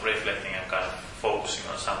basically kind of reflecting and kind of focusing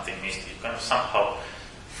on something mystic. You kind of somehow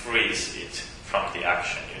freeze it from the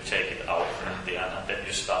action. You take it out from the end, and then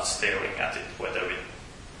you start staring at it, whatever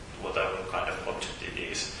kind of object it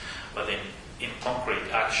is. But in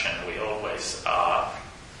concrete action, we always,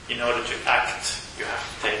 in order to act, you have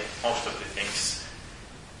to take most of the things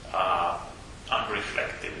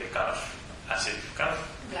unreflectively, kind of as if kind of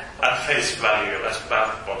at face value, as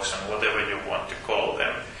black box and whatever you want to call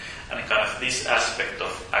them. And kind of this aspect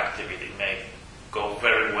of activity may go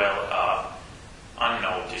very well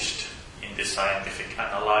unnoticed in the scientific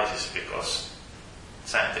analysis, because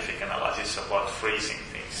scientific analysis is about freezing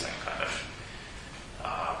things and kind of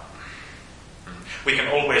we can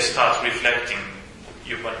always start reflecting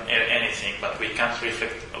upon anything, but we can't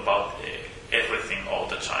reflect about everything all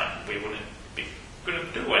the time. We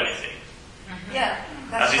couldn't do anything. Yeah,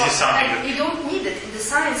 that's this is something and you don't need it in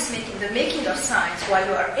the making of science while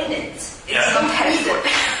you are in it. You Yeah. don't need it.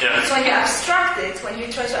 Yeah. It's when you abstract it, when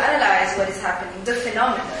you try to analyze what is happening, the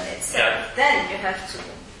phenomenon itself, then you have to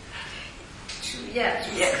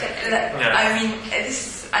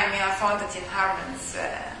I mean, I found that in Harman's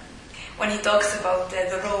when he talks about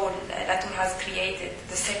the role Latour has created,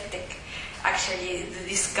 the sceptic, actually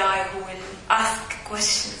this guy who will ask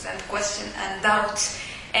questions and doubt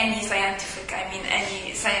any scientific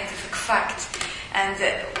fact. And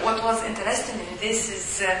what was interesting in this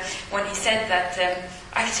is when he said that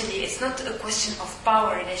actually it's not a question of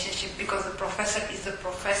power relationship, because the professor is the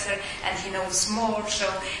professor and he knows more, so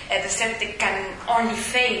the sceptic can only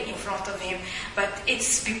fail in front of him. But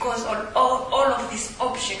it's because all of these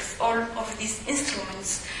objects, all of these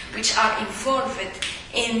instruments which are involved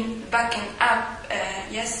in backing up,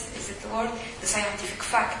 yes, is it the word? The scientific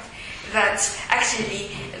fact, that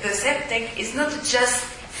actually the sceptic is not just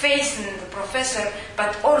facing the professor,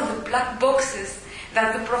 but all the black boxes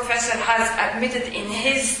that the professor has admitted in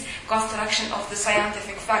his construction of the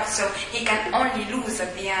scientific fact. So he can only lose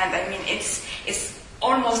at the end. I mean, it's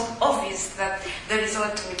almost obvious that the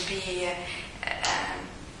result will be,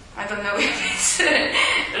 I don't know if it's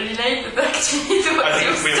related actually to what I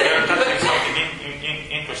you think we said. are touching something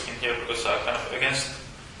interesting here, because kind of against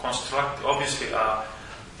construct, obviously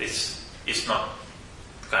this is not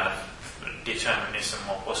kind of determinism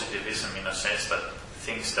or positivism in a sense that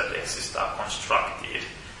things that exist are constructed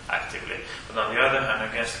actively. But on the other hand,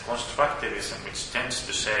 against constructivism, which tends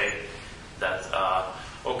to say that,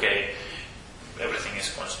 okay, everything is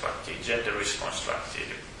constructed, gender is constructed,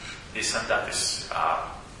 this and that is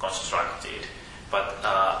constructed, but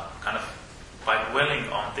kind of by dwelling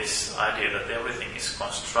on this idea that everything is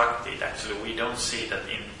constructed, actually we don't see that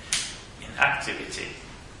in activity,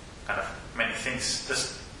 kind of many things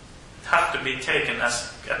just have to be taken as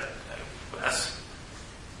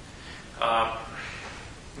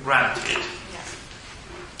granted. Yes.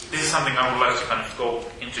 This is something I would like to kind of go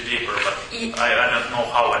into deeper, but I don't know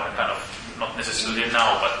how, and kind of not necessarily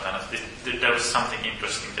now, but kind of there is something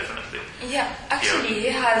interesting definitely. Yeah, actually he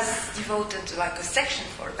has devoted like a section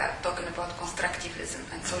for that, talking about constructivism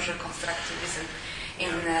and social constructivism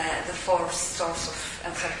in the fourth source of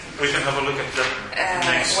uncertainty. We can have a look at that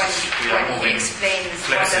next. When he explains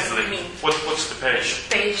what does it mean. What's the page?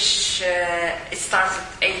 Page, it starts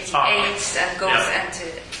at 88 and goes into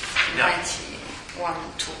 91,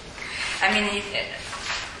 2. I mean,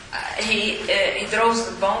 he draws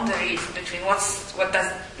the boundaries between what does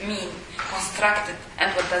it mean constructed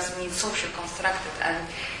and what does it mean social constructed. And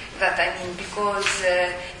that, I mean, because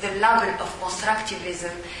the level of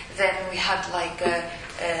constructivism, then we had like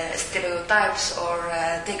stereotypes or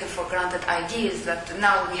taken for granted ideas that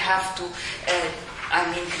now we have to,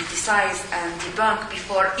 criticize and debunk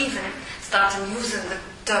before even starting using the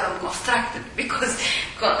term constructed, because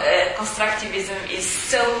constructivism is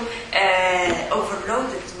so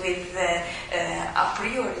overloaded with a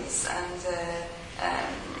prioris and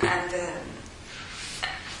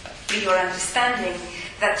prior understanding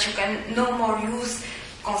that you can no more use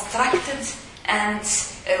constructed and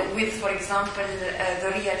with, for example,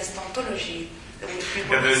 the realist ontology.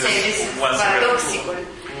 People say this is paradoxical.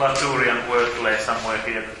 Latourian wordplay somewhere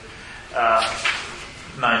here.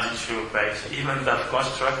 92 page. Even that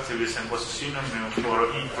constructivism was a synonym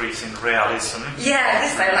for increase in realism.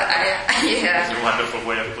 Yes, yeah. It's a wonderful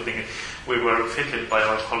way of putting it. We were fitted by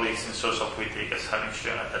our colleagues in social critique as having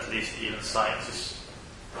shown at least even science is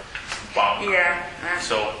bound. Yeah.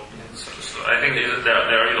 So I think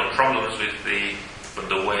there are problems with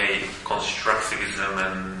the way constructivism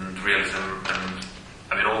and realism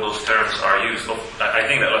and all those terms are used. I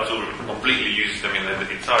think that Latour completely uses them in an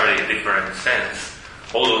entirely different sense.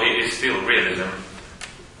 Although it is still realism,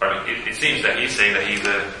 it seems that he's saying that he's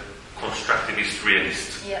a constructivist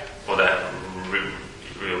realist. Yeah. For that,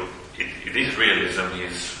 it is realism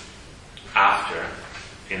he's after,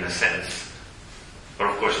 in a sense. But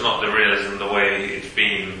of course not the realism the way it's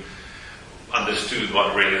being understood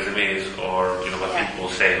what realism is, or what people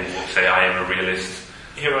say who will say I am a realist.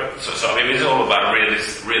 So it's all about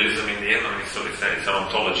realism in the end. So it's an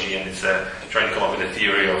ontology, and it's trying to come up with a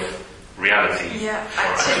theory of reality. Yeah,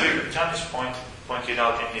 actually, Janis pointed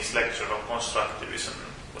out in his lecture on constructivism,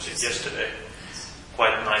 was it yesterday?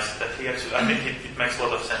 Quite nice that he actually, I think it makes a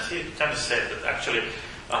lot of sense. Janis said that actually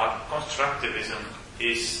constructivism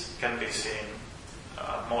can be seen,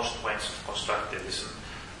 most ways of constructivism,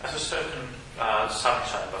 as a certain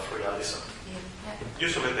subtype of realism. Yeah.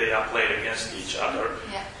 Usually they are played against each other,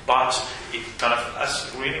 but it kind of,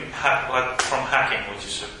 as reading like from Hacking, which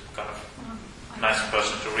is a kind of nice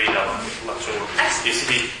person to read along with Latour,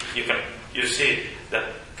 you see that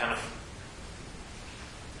kind of,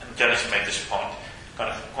 and Janis made this point, kind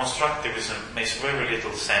of constructivism makes very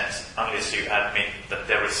little sense unless you admit that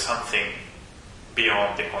there is something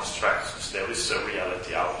beyond the constructions. There is a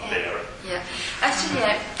reality out there. Yeah. Actually,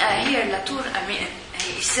 here Latour, he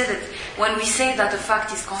he said that when we say that a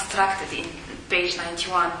fact is constructed in page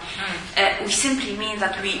 91, we simply mean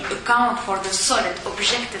that we account for the solid,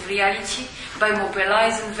 objective reality by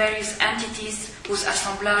mobilizing various entities whose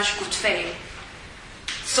assemblage could fail.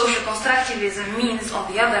 Social constructivism means, on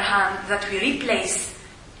the other hand, that we replace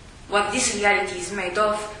what this reality is made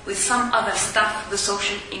of with some other stuff, the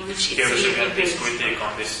social in which it's really again this built. critique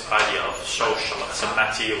on this idea of social as a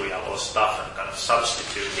material or stuff and kind of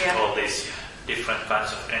substitute all these different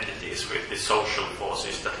kinds of entities with the social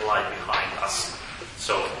forces that lie behind us.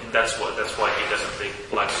 So that's why he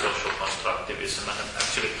doesn't like social constructivism. And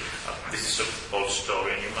actually, this is an old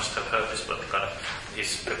story, and you must have heard this, but kind of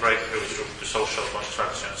his breakthrough to social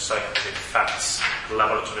construction, scientific facts,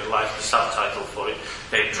 laboratory life, the subtitle for it.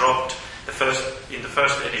 They dropped in the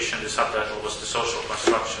first edition. The subtitle was the social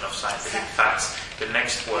construction of scientific facts. The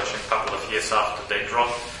next version, a couple of years after, they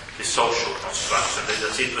dropped the social construction.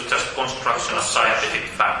 It was just construction of scientific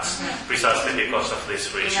facts, precisely because of this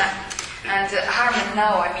reason. And Harman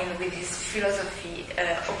now, with his philosophy,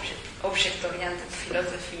 object-oriented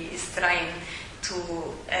philosophy, is trying to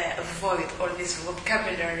avoid all this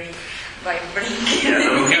vocabulary by bringing... Yeah,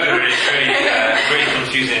 the vocabulary is very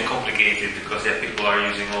confusing and complicated because people are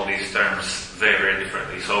using all these terms very, very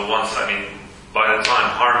differently. So by the time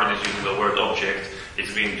Harman is using the word object,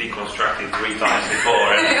 it's been deconstructed 3 times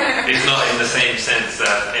before, and it's not in the same sense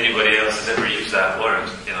that anybody else has ever used that word,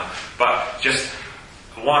 But just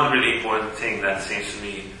one really important thing that seems to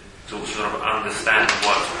me to sort of understand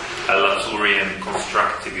what a Latourian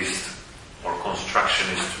constructivist or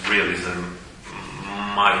constructionist realism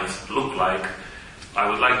might look like, I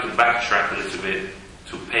would like to backtrack a little bit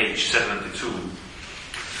to page 72.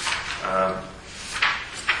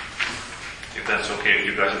 If that's okay with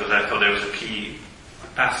you guys, because I thought there was a key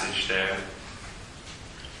passage there.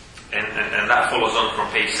 And that follows on from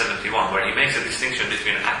page 71, where he makes a distinction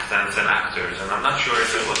between actants and actors. And I'm not sure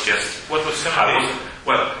if it was just... What was 71?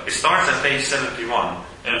 Well, it starts at page 71,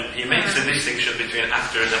 and he makes a distinction between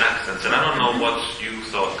actors and actants. And I don't know what you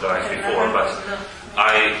thought, guys, before, but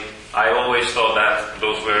I always thought that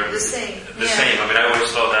those were the same. I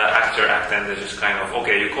always thought that actor, actant is just kind of,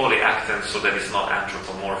 okay, you call it actant so that it's not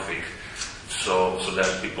anthropomorphic, so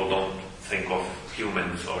that people don't think of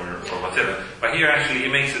humans or whatever. But here actually he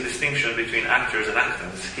makes a distinction between actors and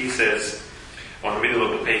actants. He says, on the middle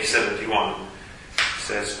of the page 71,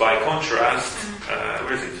 says, by contrast,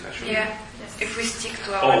 where is it actually? Yeah, if we stick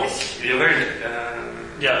to our decision. You're very...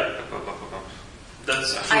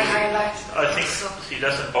 That's I highlighted. I think so. He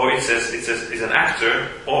doesn't... it says is an actor,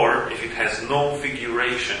 or if it has no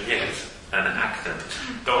figuration yet, an actant.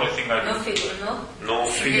 The only thing I No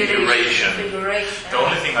figuration. The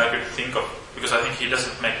only thing I could think of, because I think he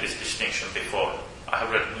doesn't make this distinction before. I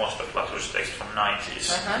have read most of Latour's text from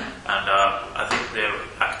 90s, and I think they're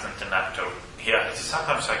actant and actor. Yeah,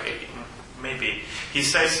 sometimes maybe he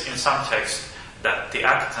says in some text that the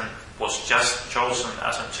actant was just chosen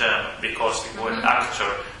as a term because the word actor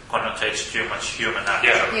connotates too much human actor.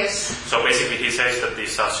 Yeah. Yes. So basically he says that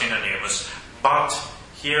these are synonymous, but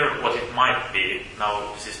here what it might be,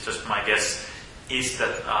 now this is just my guess, is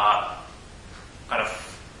that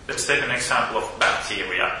let's take an example of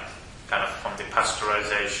bacteria, kind of from the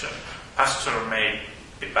pasteurization. Pasteur made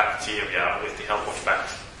the bacteria with the help of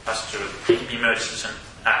Pasteur emerged as an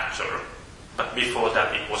actor, but before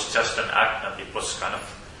that it was just an actant. It was kind of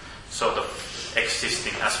sort of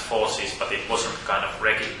existing as forces, but it wasn't kind of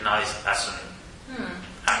recognized as an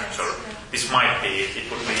actor. This might be it.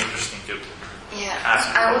 It would be interesting to ask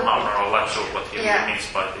Harman or Latour what he really means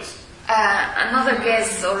by this. Another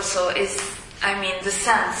guess also is, the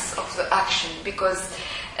sense of the action, because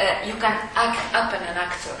you can act up an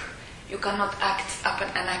actor. You cannot act up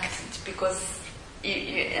an actant, because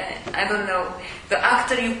I don't know. The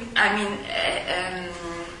actor,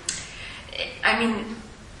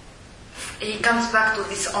 he comes back to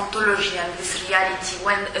this ontology and this reality,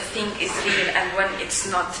 when a thing is real and when it's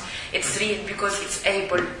not. It's real because it's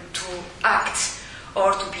able to act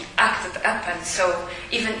or to be acted upon. So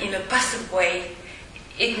even in a passive way,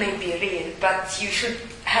 it may be real, but you should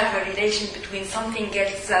have a relation between something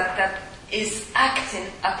else that is acting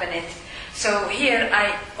upon it. So here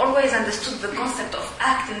I always understood the concept of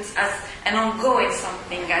actants as an ongoing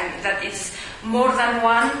something, and that it's more than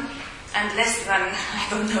one and less than,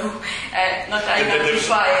 not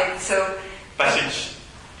identified. So passage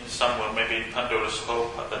in somewhere, maybe in Pandora's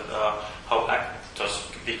Hope, that how actors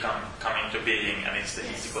come into being, and it's the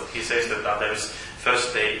easy. But he says that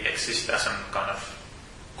first they exist as some kind of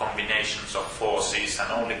combinations of forces,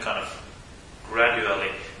 and only kind of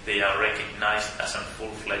gradually they are recognized as a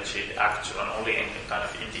full-fledged actor, and only in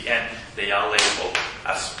the end they are labeled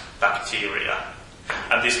as bacteria.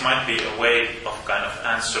 And this might be a way of kind of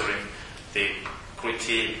answering the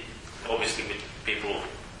critique, obviously with people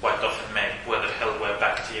quite often make where the hell were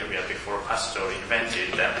bacteria before Pasteur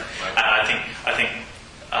invented them. And I think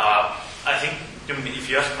if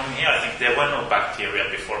you ask from here, I think there were no bacteria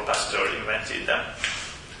before Pasteur invented them.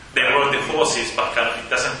 There were the horses, but kind of it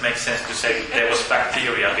doesn't make sense to say there was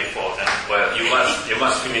bacteria before then. Well, you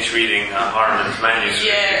must finish reading Harman's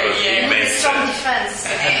manuscript because he makes strong defense.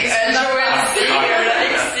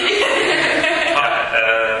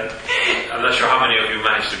 I'm not sure how many of you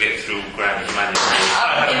managed to get through Graham's manuscript.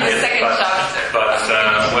 In the second chapter. But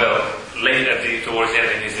later towards the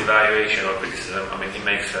end in his evaluation or criticism, I mean, he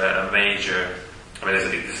makes a major. I mean,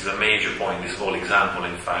 this is a major point. This whole example,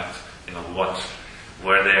 in fact,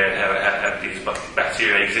 where there have these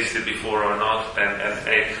bacteria existed before or not,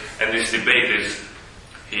 and this debate is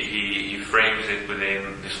he frames it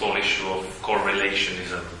within this whole issue of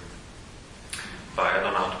correlationism. By I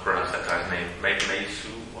don't know how to pronounce that guy's name,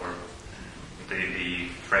 Meillassoux, or the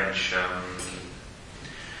French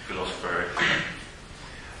philosopher.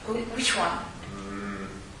 Which one?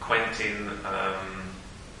 Quentin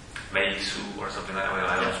Meillassoux or something like that. Well,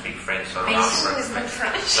 I don't speak French, so I don't Meillassoux is not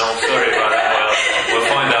French. No, sorry about that. Well, we'll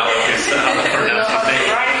find out how to pronounce his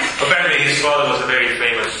name. Apparently his father was a very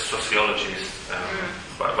famous sociologist.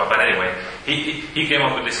 But anyway, he came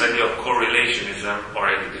up with this idea of correlationism, or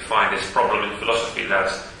he defined this problem in philosophy that,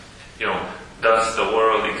 does the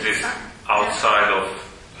world exist outside of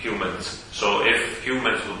humans? So if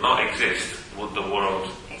humans would not exist, would the world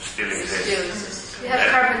still exist? We have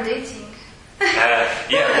carbon dating.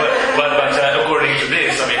 But according to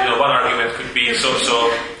this, I mean, one argument could be so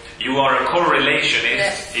you are a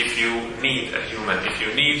correlationist if you need a human. If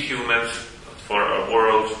you need humans for a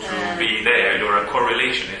world to be there, you're a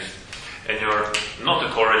correlationist. And you're not a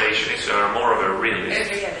correlationist, you're more of a realist.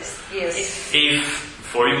 A realist, yes. If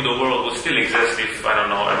for you the world would still exist if, I don't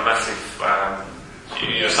know, a massive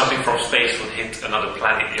something from space would hit another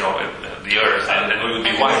planet, the Earth, and then we would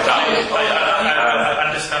be wiped out. I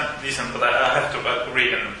understand this, but I have to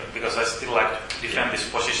read, because I still like to defend this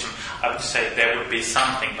position. I would say there would be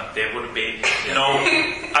something, but there would be no.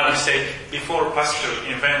 I would say before Pasteur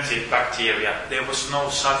invented bacteria, there was no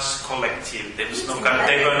such collective. There was no kind of.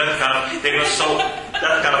 They were not kind of. They were so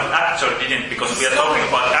that kind of actor didn't, because we are talking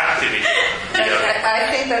about activity. I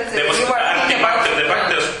think that there was the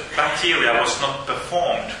bacteria was not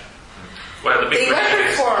performed. Well, they were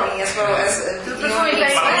performing as well as they did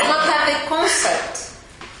not have the concept.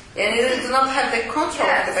 And it did not have the control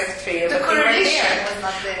of the bacteria. The correlation was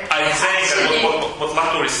not there. I'm saying that what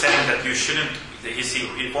Latour is saying, that you shouldn't.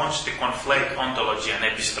 He wants to conflate ontology and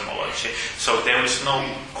epistemology. So there is no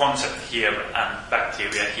concept here and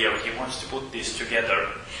bacteria here. He wants to put these together.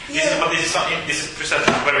 This is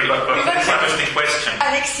precisely a very interesting question.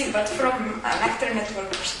 Alexi, but from an actor network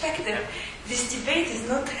perspective, this debate is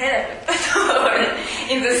not relevant at all.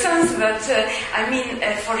 In the sense that,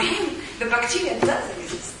 for him, the bacteria does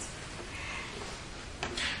exist.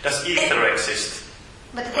 Does ether exist?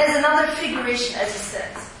 But it has another figuration, as you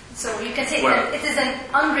said. So you can say that it is an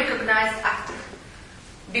unrecognized actor.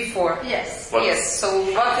 Before. Yes. Yes. So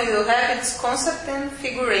what you have is concept and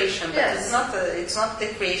figuration, but yes. It's not the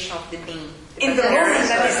creation of the being. In the moment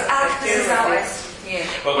that is act is ours. Yeah.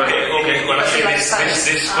 Okay. Well, actually,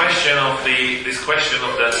 this question of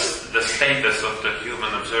the status of the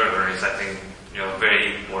human observer is, I think,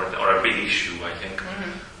 very important, or a big issue, I think,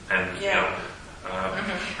 and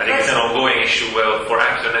I think it's an ongoing issue. Well, for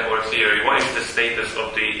actor network theory, what is the status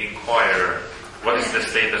of the inquirer? What is the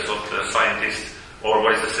status of the scientist? Or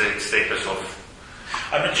what is the status of...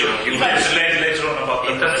 I'm not sure. You mentioned later on about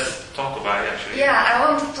that. Let's talk about it, actually. Yeah, I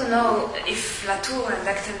wanted to know if Latour and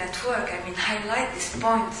Actor Network, highlight this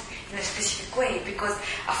point in a specific way, because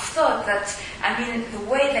I've thought that, the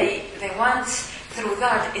way they want through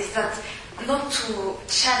that is that not to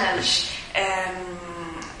challenge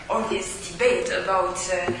all this debate about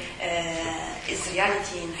is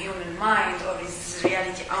reality in human mind or is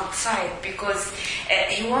reality outside, because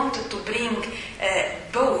he wanted to bring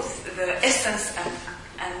both the essence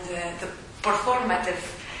and the performative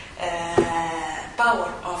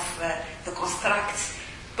power of the constructs,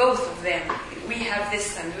 both of them. We have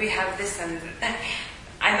this and we have this, and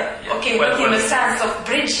not in the sense of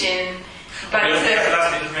bridging, but...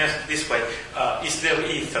 Let me ask this way. Is there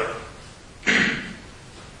ether?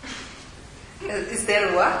 Is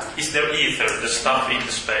there what? Is there ether, the stuff in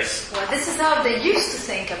the space? Well, this is how they used to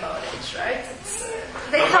think about it, right?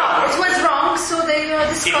 They thought it was wrong, so they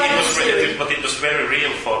but it was very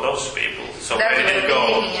real for those people. So where did it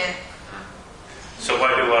go? So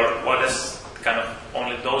why does kind of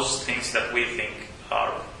only those things that we think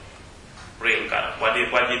are real kind of? Why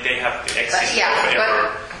did they have to exist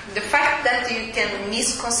forever? But the fact that you can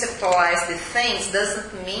misconceptualize the things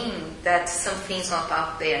doesn't mean that something's not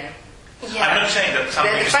out there. Yeah. I'm not saying that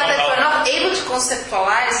something The is fact not that out we're not able to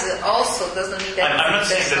conceptualize also doesn't mean that I'm not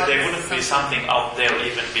saying that there not wouldn't be something out there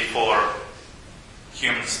even before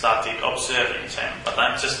humans started observing them, but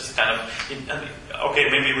I'm just kind of... okay,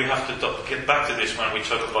 maybe we have to get back to this when we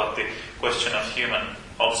talk about the question of human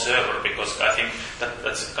observer, because I think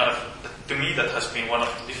that's kind of... To me, that has been one of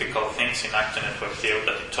the difficult things in actor network theory,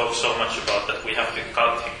 that it talks so much about that we have to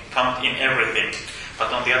count in everything.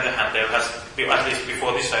 But on the other hand, there has, at least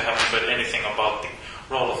before this, I haven't read anything about the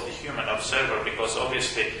role of the human observer, because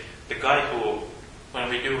obviously the guy who, when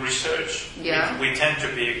we do research, we tend to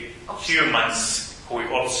be humans who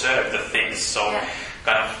observe the things, so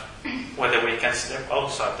kind of whether we can step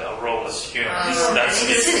outside our role as humans.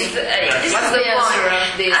 This is the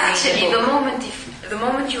point. Actually, the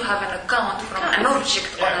moment you have an account from an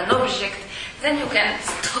object on an object, then you can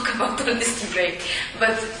talk about all this debate.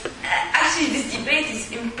 But actually, this debate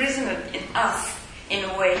is imprisoned in us in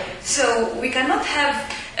a way. So we cannot have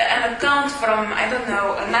an account from, I don't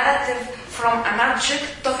know, a narrative from an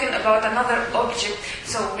object talking about another object,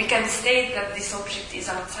 so we can state that this object is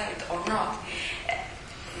outside or not.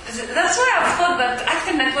 That's why I thought that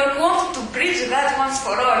Actor Network wanted to bridge that once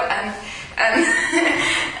for all, and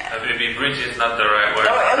maybe bridge is not the right word.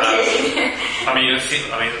 Oh, okay.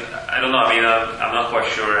 I don't know. I'm not quite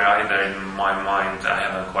sure either. In my mind, I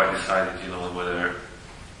haven't quite decided, whether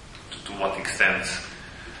to what extent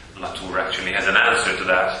Latour actually has an answer to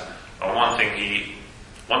that. Or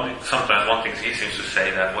sometimes one thing he seems to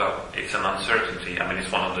say that, well, it's an uncertainty.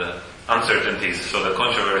 It's one of the uncertainties, so the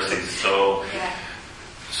controversies.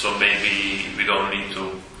 So maybe we don't need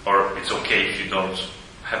to, or it's okay if you don't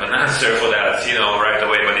have an answer for that, right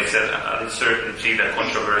away. But it's an uncertainty, that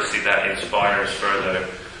controversy that inspires further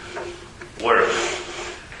work.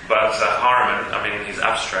 But Harman, in his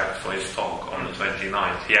abstract for his talk on the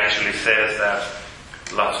 29th, he actually says that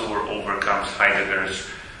Latour overcomes Heidegger's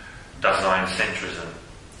Dasein centrism.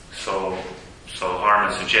 So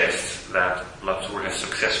Harman suggests that Latour has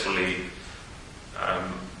successfully,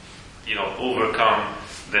 overcome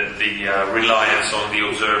the reliance on the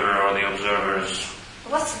observer or the observers.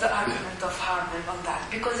 What's the argument of Harman on that?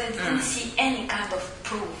 Because I didn't see any kind of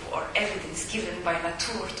proof or evidence given by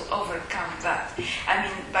Latour to overcome that.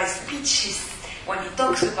 By speech, when he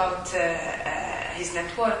talks about his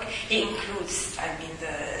network, he includes,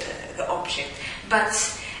 the object. But,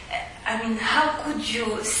 how could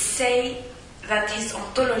you say that his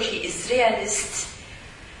ontology is realist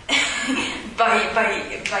by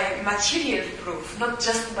material proof, not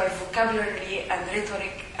just by vocabulary and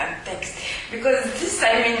rhetoric and text? Because this,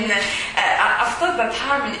 I've thought that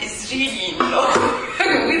Harman is really in love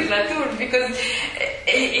with Latour, because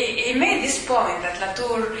he made this point that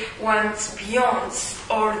Latour went beyond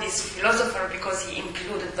all this philosopher because he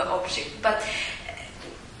included the object. But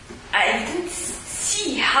I didn't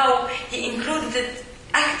see how he included it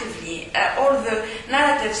actively. All the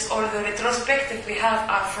narratives or the retrospective we have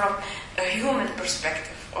are from a human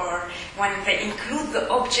perspective, or when they include the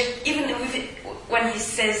object, even when he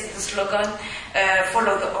says the slogan,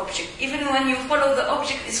 follow the object. Even when you follow the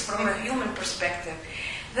object is from a human perspective.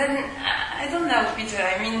 Then, I don't know, Peter,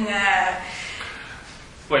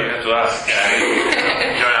 Well, you have to ask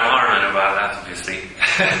Joanna Harman about that, obviously,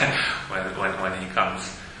 when he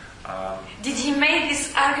comes. Did he make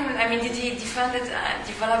this argument? Did he defend it and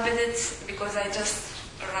develop it? Because I just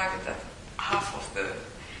arrived at half of the...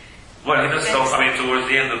 Well, he does talk, towards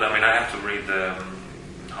the end of them, I have to read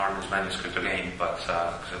Harman's manuscript again, but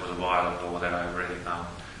because it was a while ago that I read it now.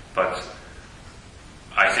 But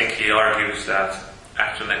I think he argues that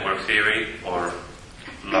actor network theory, or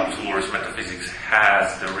Latour's metaphysics,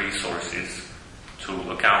 has the resources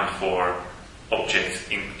to account for objects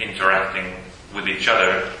interacting with each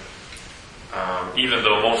other. Even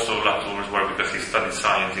though most of Latour's work, because he studied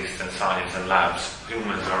scientists and science and labs,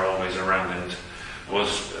 humans are always around, and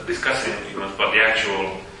was discussing humans, but the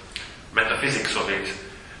actual metaphysics of it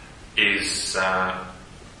is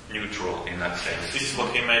neutral in that sense. This is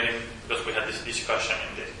what he made because we had this discussion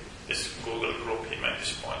in this Google group, he made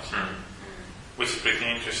this point, which is pretty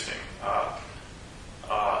interesting.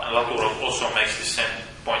 And Latour also makes the same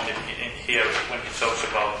point in here when he talks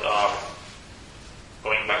about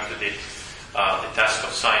going back to the task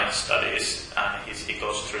of science studies, and he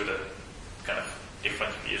goes through the kind of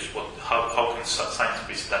different views. How can science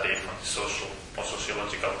be studied from the social or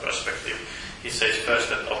sociological perspective? He says first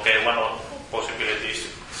that, okay, one of the possibilities to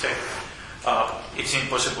say it's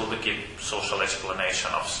impossible to give social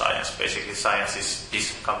explanation of science. Basically, science is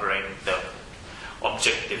discovering the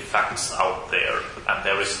objective facts out there, and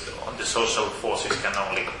there is the social forces can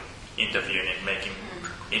only intervene in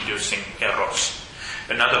inducing errors.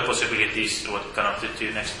 Another possibility is what kind of the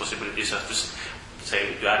two next possibilities are to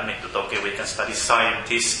say to admit that okay, we can study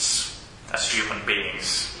scientists as human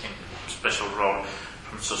beings in special role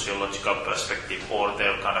from sociological perspective, or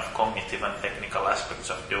their kind of cognitive and technical aspects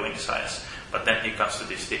of doing science. But then he comes to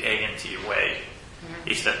this, the ANT way,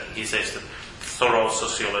 is that he says that thorough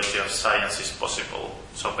sociology of science is possible.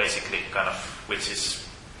 So basically, kind of, which is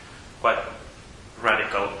quite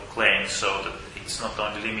radical claim, so that it's not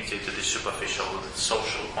only limited to the superficial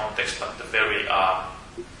social context, but the very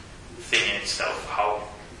thing in itself,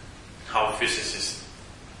 how physicists,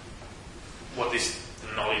 what is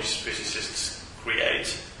the knowledge physicists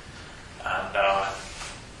create, and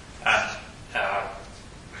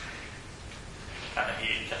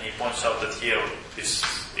he points out that here the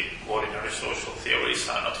ordinary social theories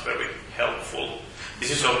are not very helpful. This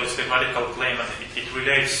is obviously a radical claim, and it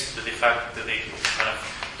relates to the fact that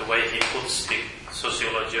the way he puts the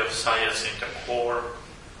sociology of science in the core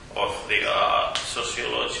of the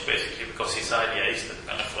sociology, basically, because his idea is that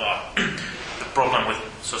kind of the problem with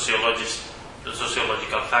the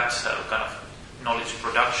sociological facts, kind of knowledge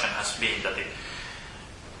production, has been that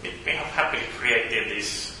we have happily created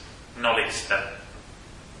this knowledge that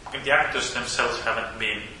the actors themselves haven't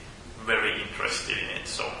been very interested in it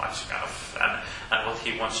so much, kind of, and what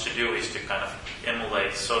he wants to do is to kind of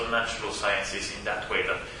emulate sort of natural sciences in that way,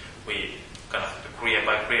 that we kind of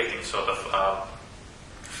by creating sort of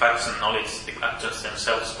facts and knowledge, the actors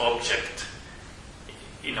themselves object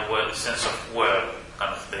in a word, sense of word,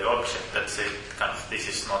 kind of the object that say kind of this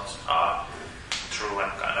is not true,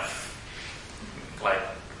 and kind of like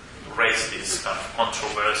raise these kind of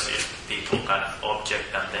controversies, people kind of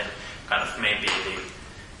object, and then kind of maybe the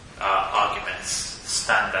arguments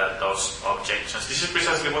stand at those objections. This is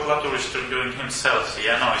precisely what Latour is doing himself. He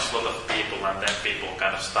annoys a lot of people, and then people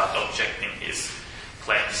kind of start objecting his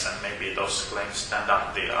claims, and maybe those claims stand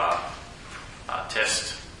up the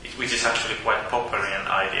test, which is actually quite Popperian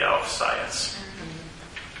idea of science.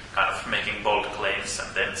 Kind of making bold claims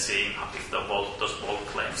and then seeing if those bold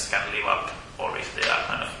claims can live up, or if they are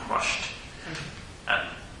kind of crushed.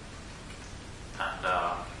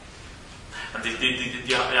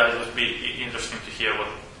 It would be interesting to hear what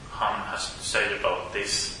Han has to say about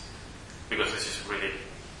this, because this is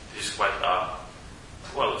quite a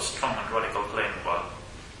strong and radical claim about,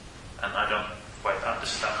 and I don't quite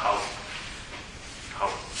understand how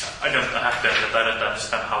I have to admit that I don't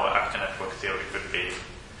understand how actor network theory could be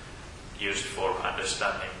used for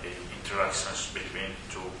understanding the interactions between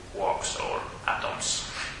two quarks or atoms.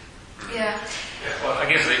 Yeah. Well, I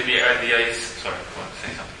guess the idea is. Sorry, I want to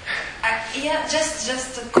say something.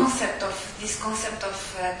 Just the concept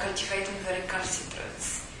of cultivating the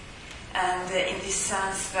recalcitrance, and in this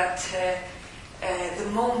sense that the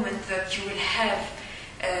moment that you will have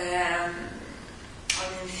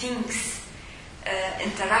things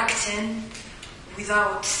interacting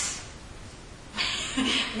without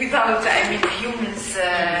humans'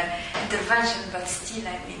 intervention, but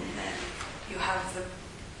still, you have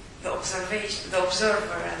the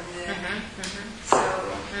observer, and so.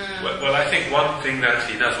 Well, I think one thing that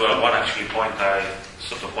he does well, one actually point I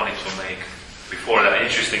sort of wanted to make before, that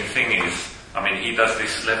interesting thing is, he does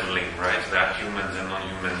this leveling, right? That humans and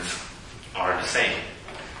non-humans are the same.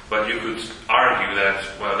 But you could argue that,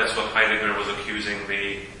 well, that's what Heidegger was accusing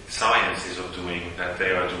the sciences of doing, that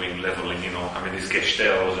they are doing leveling, this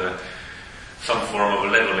Gestell was some form of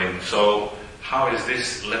leveling. So how is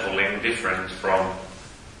this leveling different from,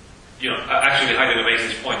 actually Heidegger makes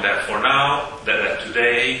this point that for now, that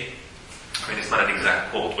today, it's not an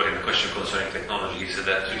exact quote, but in the question concerning technology, he said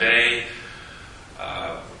that today,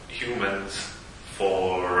 humans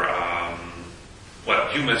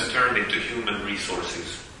turned into human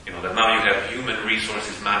resources. That now you have human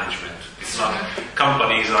resources management. It's not,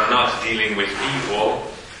 companies are not dealing with people,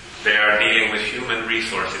 they are dealing with human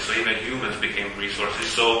resources. So even humans became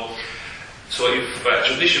resources. So if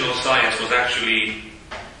traditional science was actually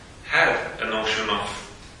had a notion of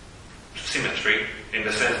symmetry, in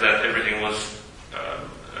the sense that everything was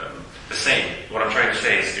the same. What I'm trying to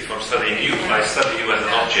say is, if I'm studying you, I study you as an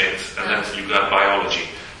object, and then you got biology,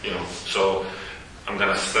 So I'm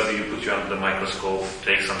going to study you, put you under the microscope,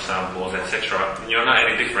 take some samples, etc. You're not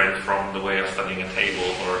any different from the way of studying a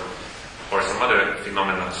table or some other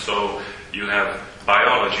phenomena. So you have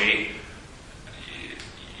biology,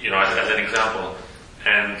 as an example.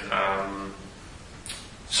 And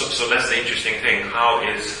so that's the interesting thing. How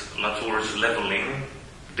is Latour's leveling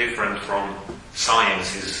different from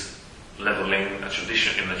science's leveling in a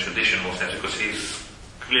traditional sense? Because he's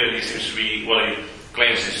clearly seems to be, he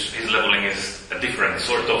claims his leveling is a different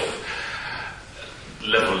sort of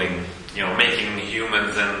leveling, making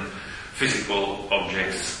humans and physical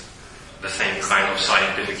objects the same kind of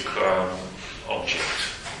scientific object.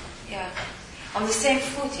 Yeah, on the same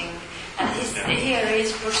footing. And here he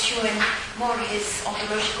is pursuing more his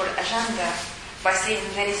ontological agenda by saying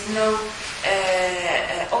there is no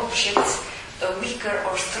object weaker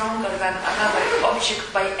or stronger than another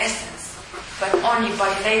object by essence, but only by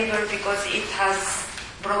labor because it has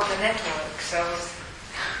brought the network. So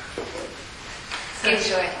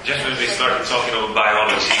enjoy. Just when we started talking about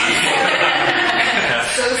biology.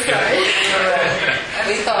 So sorry.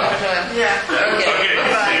 We thought, Yeah. Okay.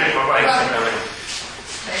 Bye-bye.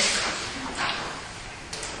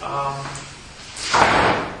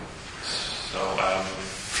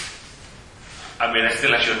 I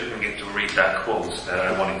still actually didn't get to read that quote that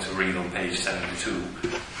I wanted to read on page 72.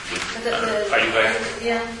 Are you guys?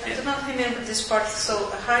 Yeah, I do not remember this part. So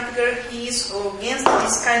Heidegger, he is against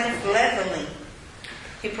this kind of leveling.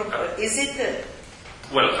 Is it?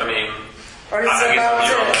 Well, or it's I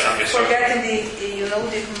about guess forgetting the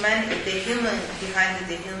humanity, the human behind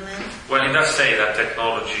the human. Well, he does say that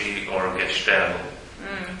technology or Gestalt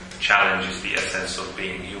challenges the essence of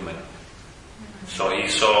being human. So he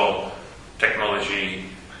saw technology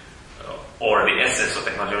or the essence of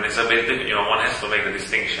technology. And it's a bit, one has to make the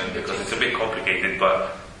distinction because it's a bit complicated.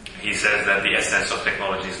 But he says that the essence of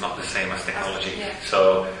technology is not the same as technology. Yeah.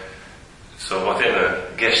 So whatever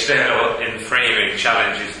Gestalt in framing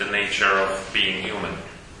challenges the nature of being human,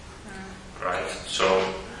 right?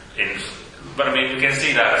 But you can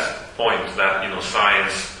see that point that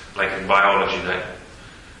science, like in biology, that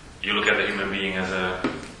you look at the human being as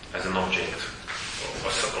an object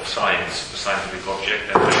of science, a scientific object,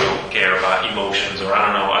 and you don't care about emotions or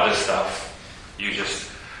other stuff. You just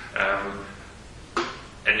I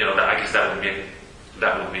guess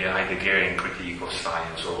that would be a Heideggerian critique of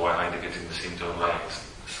science, or why Heidegger didn't seem to have liked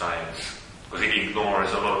science, because he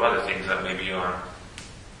ignores a lot of other things that maybe are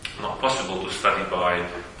not possible to study by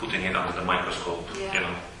putting it under the microscope,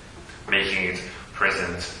 making it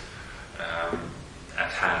present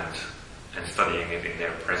at hand and studying it in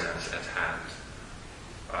their presence at hand.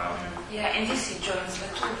 And this he joins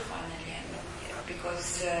Latour finally,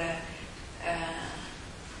 because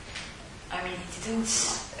he didn't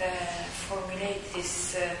formulate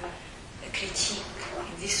this critique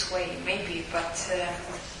in this way, maybe, but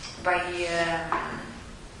by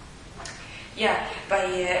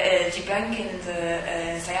debunking the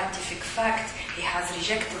scientific fact, he has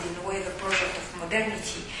rejected in a way the project of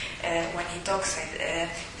modernity when he talks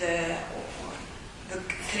the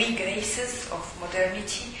three graces of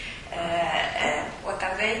modernity. What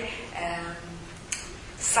are they?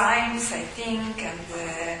 Science, I think, and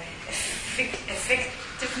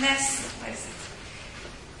effectiveness. What is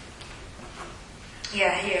it?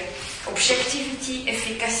 Yeah, here. Objectivity,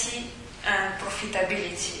 efficacy, and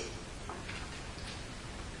profitability.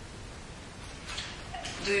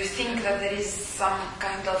 Do you think that there is some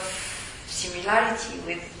kind of similarity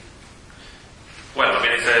with? Well,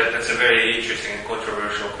 that's a very interesting and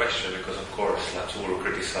controversial question, because of course Latour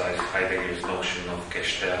criticized Heidegger's notion of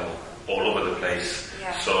Gestalt all over the place.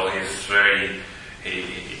 Yeah. So he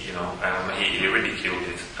ridiculed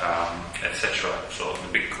it, etc. So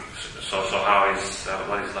what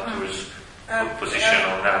is Latour's position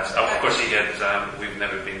on that? Of course, he had We've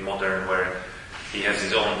Never Been Modern, where he has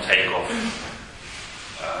his own take of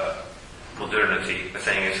modernity. The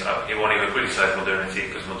thing is, he won't even criticize modernity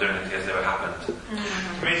because modernity has never happened. To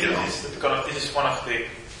me, this is one of the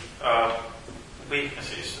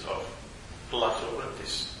weaknesses of Latour.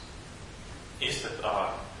 Is that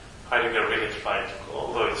Heidegger really tried to go,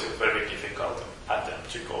 although it's a very difficult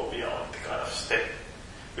attempt to go beyond the kind of step,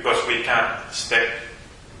 because we can't step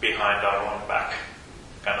behind our own back,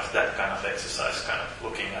 kind of that kind of exercise, kind of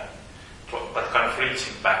looking at, but kind of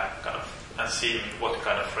reaching back, kind of, and seeing what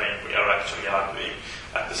kind of frame we are actually arguing,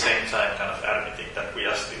 at the same time kind of admitting that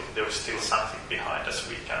there is still something behind us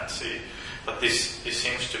we can't see. But this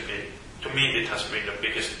seems to be, to me, it has been the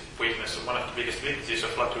biggest weakness, one of the biggest weaknesses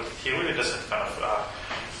of Latour. He really doesn't kind of,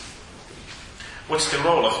 what's the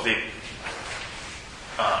role of the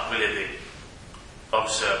really the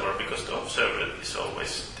observer, because the observer is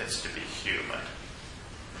always tends to be human.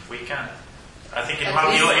 We can I think in At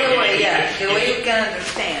one least the way you can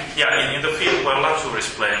understand. Yeah, in the field where Latour is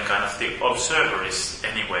playing, kind of the observer is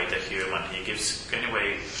anyway the human. He gives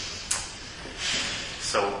anyway.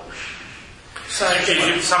 So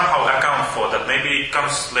you somehow account for that. Maybe it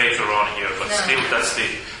comes later on here, but still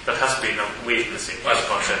that has been a weakness in this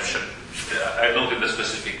conception. I noted the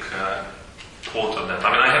specific quote on that. I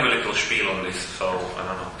mean, I have a little spiel on this, so I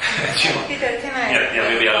don't know. Peter, can I? Yeah,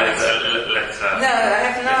 maybe I'll let. No,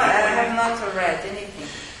 I have not read anything.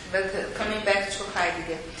 But coming back to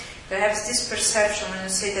Heidegger, perhaps this perception when you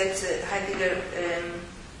say that Heidegger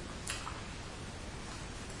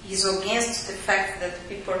is against the fact that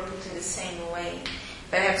people are put in the same way,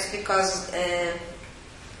 perhaps because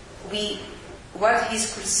what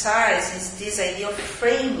he's criticized is this idea of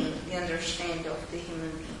framing the understanding of the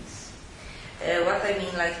human beings. What I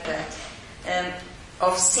mean like that,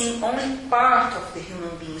 of seeing only part of the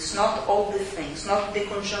human beings, not all the things, not the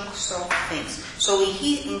conjunction of things. So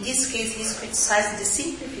in this case, he's criticizing the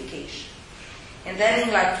simplification. And then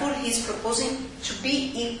in Latour, he's proposing to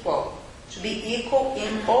be equal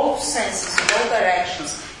in all senses, in all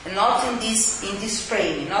directions, and not in this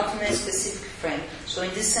frame, not in a specific frame. So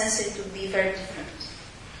in this sense, it would be very different.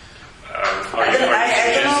 I don't know if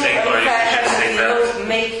I have to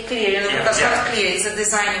make clear, because it's not clear, it's a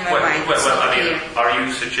design in my mind. Are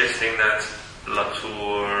you suggesting that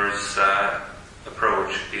Latour's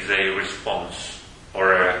approach is a response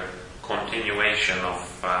or a continuation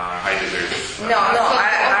of Heidegger's?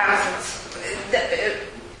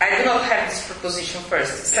 I do not have this proposition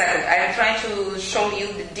first. Second, I am trying to show you,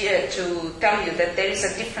 to tell you that there is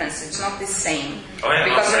a difference. It's not the same.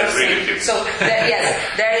 Because I agree with you. So,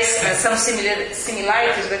 there is some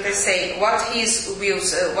similarities, but they say what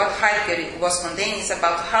Heidegger was condemning is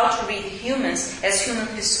about how to read humans as human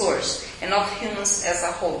resource and not humans as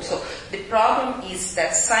a whole. So, the problem is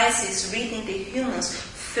that science is reading the humans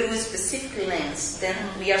through a specific lens. Then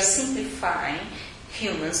we are simplifying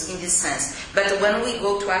humans in this sense. But when we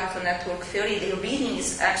go to actor network theory, the reading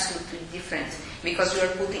is absolutely different because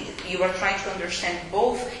you are trying to understand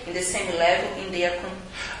both in the same level in their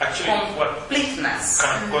completeness.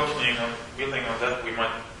 Kind of continuing on, building on that, we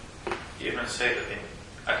might even say that in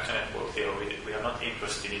actor network theory, we are not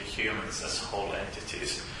interested in humans as whole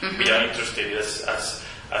entities. Mm-hmm. We are interested as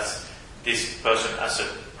this person as a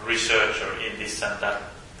researcher in this and that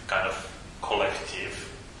kind of collective,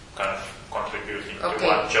 kind of contributing to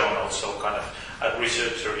one journal, so kind of a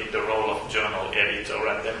researcher in the role of journal editor,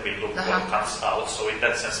 and then we look what comes out. So in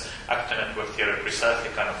that sense, actor network theory precisely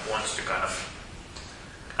kind of wants to kind of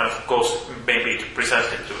goes maybe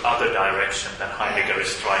precisely to other direction than Heidegger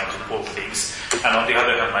is trying to pull things. And on the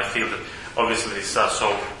other hand, I feel that obviously these are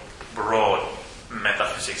so broad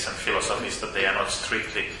metaphysics and philosophies that they are not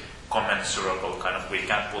strictly commensurable. Kind of we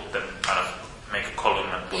can't put them kind of make a column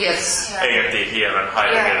and put ANT here and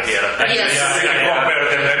Heidegger here and compare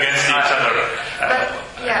them against each other.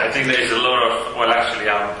 I think there is a lot of,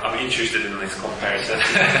 I'm interested in this comparison.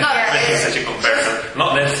 Making such a comparison.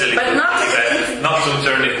 Not necessarily not to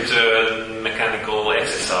turn it into a mechanical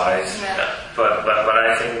exercise, but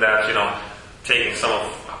I think that, taking some of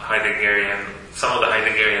the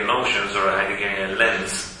Heideggerian notions or a Heideggerian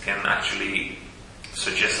lens can actually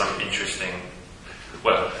suggest some interesting,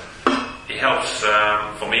 it helps,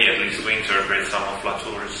 for me at least, to interpret some of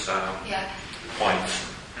Latour's points.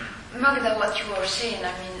 Magda, what you were saying,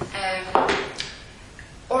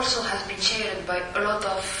 also has been shared by a lot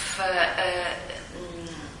of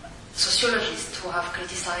sociologists who have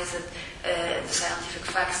criticized the scientific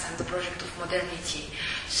facts and the project of modernity.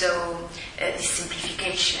 So, this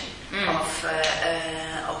simplification of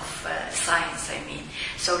science,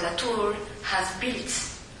 So Latour has built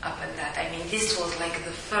upon that. This was like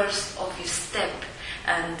the first obvious step,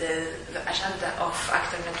 and the agenda of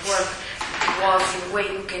Actor Network was in a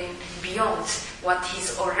way looking beyond what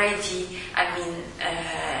is already,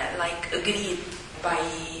 agreed by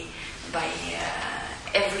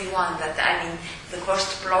everyone. That the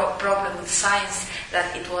first problem with science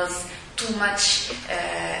that it was too much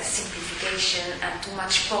simplification and too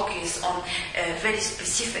much focus on a very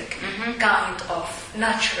specific kind of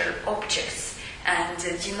natural objects, and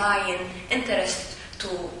denying interest to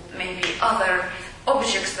maybe other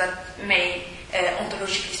objects that may,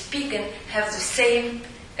 ontologically speaking, have the same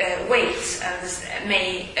weight and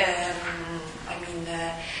may,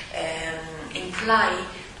 imply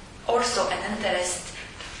also an interest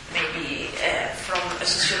maybe from a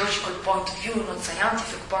sociological point of view, not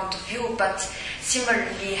scientific point of view, but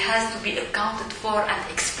similarly has to be accounted for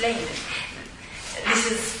and explained.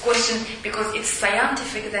 This is question because it's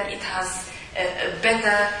scientific, then it has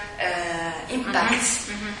better impacts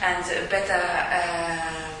and better,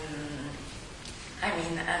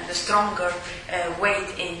 and a stronger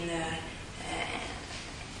weight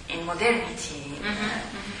in modernity.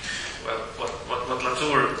 Well, what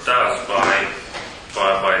Latour does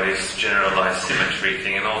by this generalized symmetry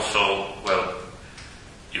thing, and also, well,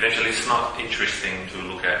 eventually it's not interesting to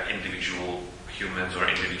look at individual humans or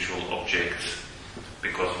individual objects,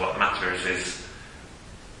 because what matters is,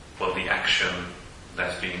 well, the action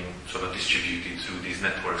that's being sort of distributed through these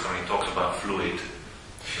networks. I mean, he talks about fluid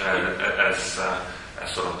as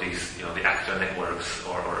sort of these, the actor networks,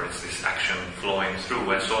 or it's this action flowing through,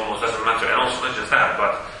 and so almost doesn't matter. And also not just that,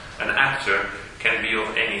 but an actor can be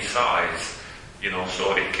of any size,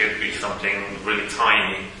 so it could be something really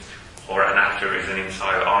tiny, or an actor is an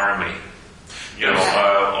entire army,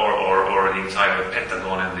 or the entire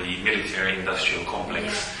Pentagon and the military-industrial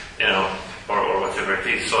complex, or whatever it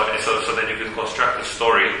is. So then you can construct a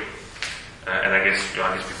story, and I guess people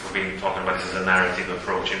have been talking about this as a narrative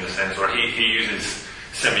approach in the sense where he uses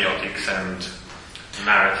semiotics and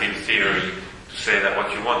narrative theory to say that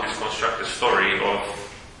what you want is construct a story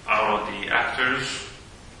out of the actors,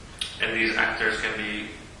 and these actors can be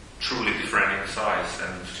truly different in size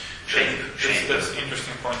and shape. That's an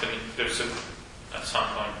interesting point. I mean, there's at some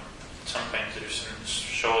point, some painters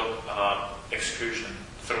showed excursion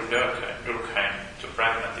through Durkheim to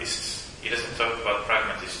pragmatists. He doesn't talk about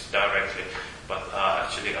pragmatists directly, but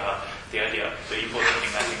actually the important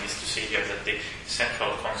thing I think is to see here that the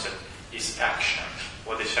central concept is action.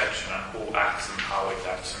 What is action and who acts and how it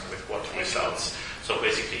acts and with what results. So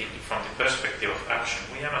basically, from the perspective of action,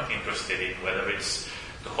 we are not interested in whether it's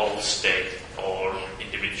the whole state or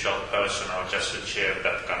individual person or just a chair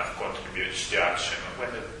that kind of contributes to action.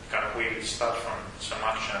 When we start from some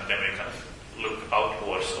action and then we kind of look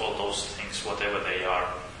outwards, all those things, whatever they are,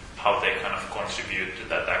 how they kind of contribute to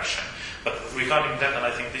that action. But regarding that, and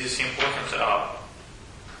I think this is important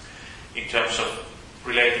in terms of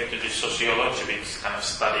relating to the sociology kind of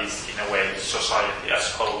studies, in a way, society as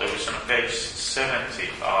a whole. There is on page 70,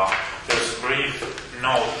 there's a brief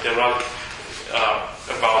note about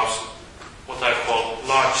what I call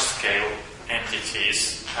large-scale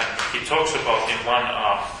entities. And he talks about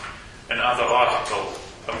in another article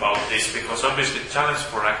about this, because obviously the challenge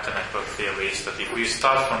for actor network theory is that if we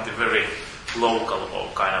start from the very local or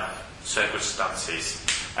kind of circumstances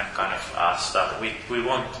and kind of start, we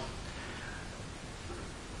want,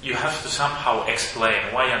 you have to somehow explain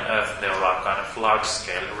why on earth there are kind of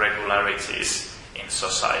large-scale irregularities in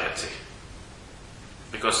society.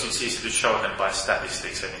 Because it's easy to show them by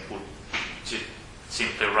statistics, and it would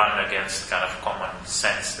simply run against kind of common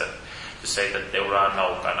sense to say that there are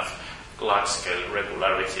no kind of large-scale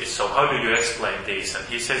irregularities. So how do you explain this? And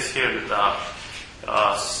he says here that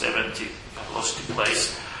 70, I lost the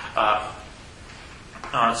place,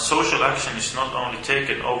 social action is not only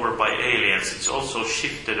taken over by aliens, it's also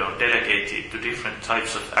shifted or delegated to different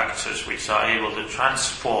types of actors which are able to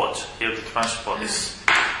transport, here the transport is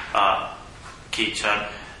key term,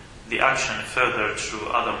 the action further through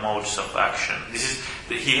other modes of action.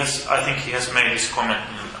 I think he has made this comment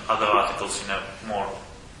in other articles in a more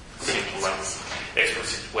simple and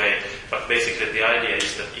explicit way, but basically the idea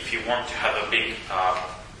is that if you want to have a big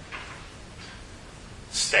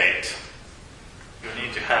state, you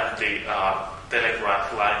need to have the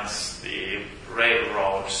telegraph lines, the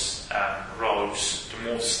railroads and roads to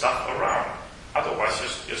move stuff around. Otherwise,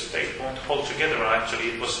 your state won't hold together.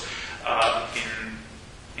 Actually, it was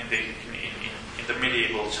in the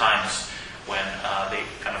medieval times when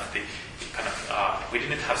we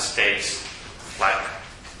didn't have states like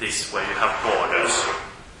this where you have borders.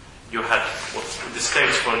 You had the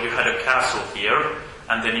states where you had a castle here,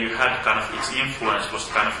 and then you had kind of its influence was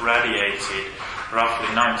kind of radiated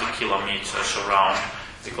roughly 90 kilometers around,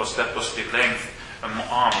 because that was the length an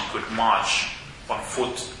army could march on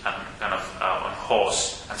foot and kind of on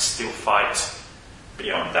horse and still fight.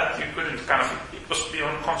 Beyond that, you couldn't it was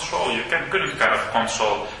beyond control. You couldn't kind of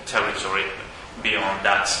control territory beyond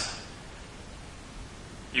that.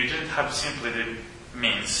 You didn't have simply the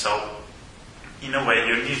means. So, in a way,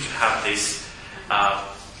 you need to have this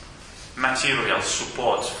material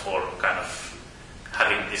support for kind of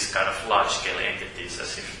having this kind of large-scale entities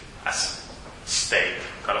as state,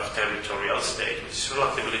 kind of territorial state, which is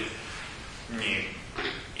relatively new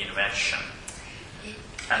invention.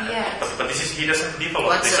 And yes. but he doesn't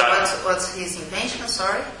develop this. What's his invention?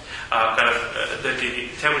 Sorry. The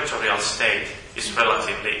territorial state is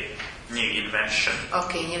relatively new invention.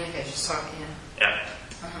 Okay, new invention. Sorry. Yeah.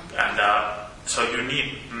 Uh-huh. And so you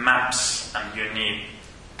need maps and you need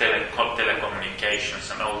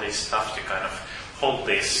telecommunications and all this stuff to kind of hold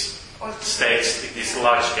these states, these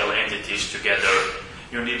large-scale entities together.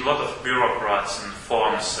 You need a lot of bureaucrats and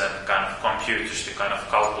forms and kind of computers to kind of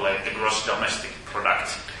calculate the gross domestic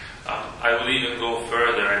product. I would even go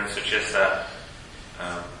further and suggest that,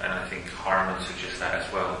 and I think Harman suggests that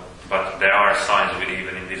as well, but there are signs of it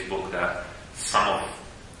even in this book that some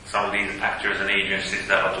of these actors and agencies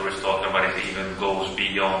that Latour is talking about, it even goes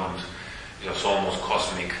beyond, it's almost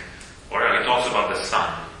cosmic. Or it talks about the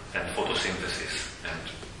sun and photosynthesis,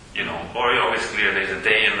 and or it's clear there's a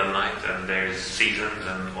day and a night, and there's seasons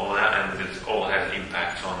and all that, and it all has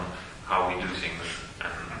impact on how we do things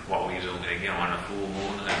and what we do on a full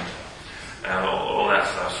moon and all that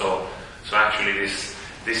stuff. So actually, this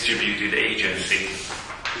distributed agency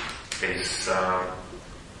is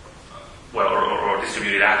or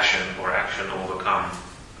distributed action or action overcome.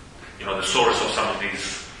 The source of some of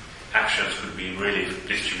these actions could be really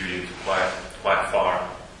distributed quite far.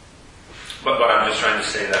 But I'm just trying to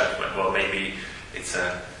say that, well, maybe it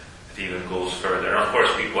even goes further. And of course,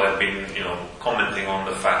 people have been, commenting on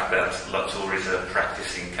the fact that Latour is a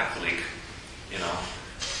practicing Catholic,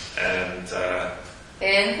 and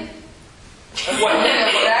well,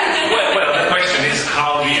 the question is,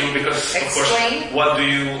 how do you? Because of course, how do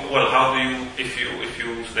you? If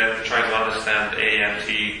you then try to understand ANT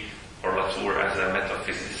or Latour as a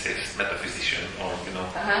metaphysician, or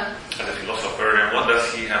as a philosopher, and what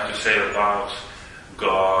does he have to say about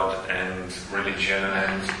God and religion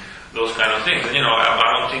and those kind of things? And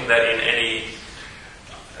I don't think that in any,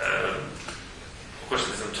 of course,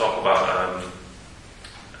 it doesn't talk about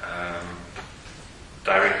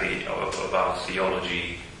directly about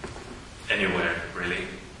theology anywhere, really,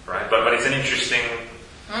 right? But it's an interesting.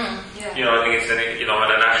 I think it's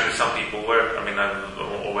and actually some people were. I'm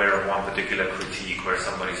aware of one particular critique where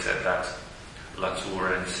somebody said that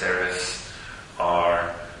Latour and Serres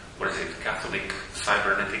are, Catholic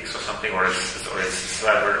cybernetics or something, or it's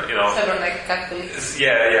cyber, Cybernetic Catholics.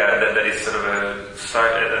 That it's sort of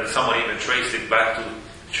and someone even traced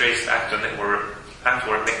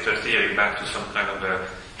Antwerp nectar theory back to some kind of a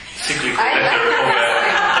cyclical letter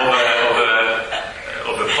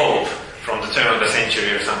of a pope from the turn of the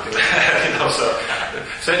century or something like that,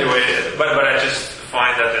 So anyway, but I just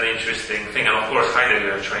find that an interesting thing. And of course,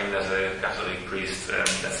 Heidegger trained as a Catholic priest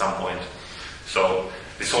at some point. So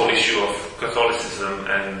this whole issue of Catholicism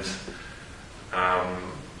and,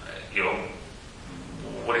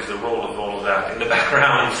 what is the role of all of that in the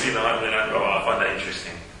background, I find that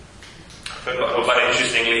interesting. But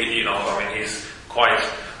interestingly, Latour is quite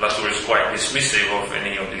dismissive of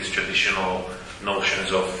any of these traditional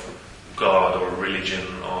notions of God or religion,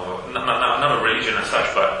 or not a religion as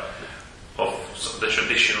such, but of the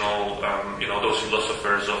traditional, those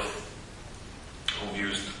philosophers who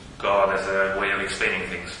used God as a way of explaining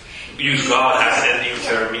things. Use God as an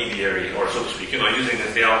intermediary, or so to speak, using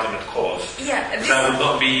as the ultimate cause. That would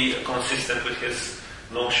not be consistent with his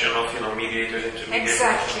notion of, mediators, intermediaries.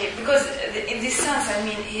 Exactly, because in this sense,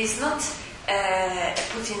 he's not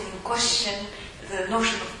putting in question the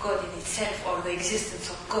notion of God in itself or the existence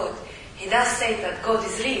of God. He does say that God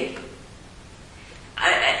is real.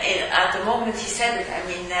 At the moment he said it,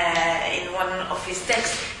 in one of his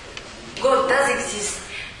texts, God does exist,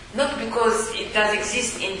 not because it does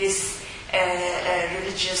exist in this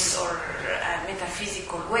religious or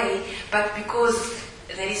metaphysical way, but because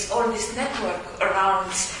there is all this network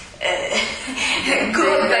around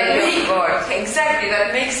God exactly,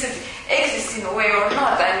 that makes it exist in a way or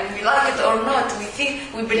not. We like it or not, we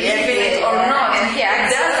think we believe in it or not. And he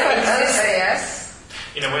does exist. Yes.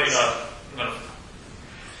 In a way,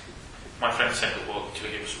 my friend sent a book to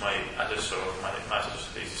him, my assessor of my master's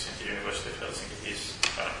thesis in the University of Helsinki. He's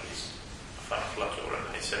a fan of Latour,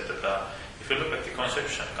 and he said that if you look at the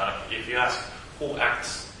conception, if you ask who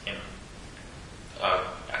acts in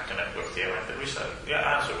actor network theory, the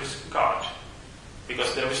answer is God.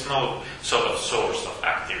 Because there is no sort of source of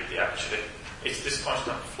activity actually. It's this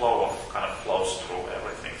constant flow of flows through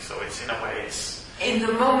everything. So it's in a way in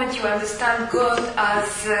the moment you understand God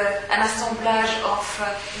as an assemblage of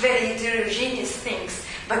very heterogeneous things,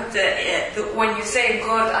 but when you say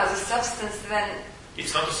God as a substance, then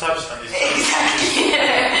it's not a substance. It's exactly.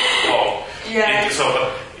 Flow. Yeah.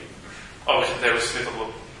 So obviously there is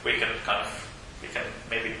little. We can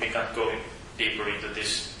go deeper into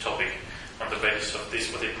this topic on the basis of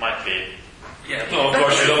this, but it might be. Yeah, no, of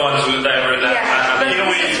course, you don't want to divert that. But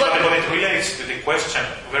it relates to the question,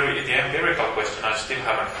 the empirical question. I still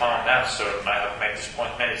haven't found an answer, and I have made this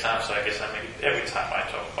point many times, so I guess I make it every time I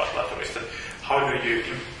talk about Latour, is that how do you,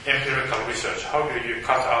 empirical research, how do you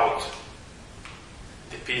cut out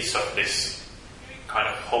the piece of this kind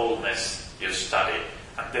of wholeness you study,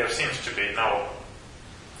 and there seems to be no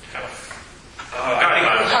kind of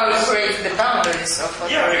How to create the boundaries of what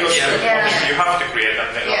because Yeah. you have to create them.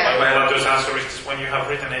 Yeah. Well, those answer is when you have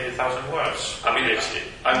written 80,000 words. I mean,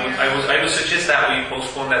 I would suggest that we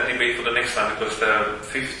postpone that debate for the next time, because the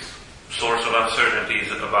fifth source of uncertainty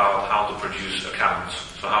is about how to produce accounts.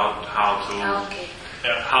 So how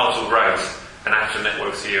to write an actor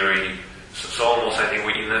network theory. So almost, I think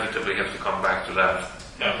we inevitably have to come back to that,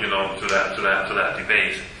 to that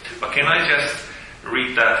debate. But can I just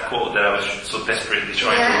read that quote that I was so desperately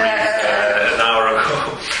trying to read an hour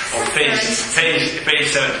ago on page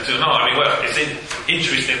 72? No, I mean, well, it's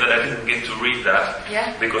interesting that I didn't get to read that,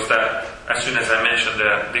 because that, as soon as I mentioned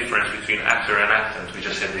the difference between actor and actant, we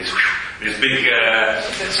just had this big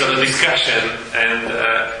sort of discussion, and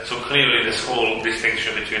so clearly this whole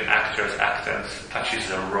distinction between actors, actants touches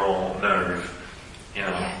a raw nerve,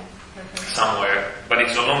 somewhere, but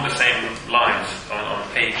it's along the same lines on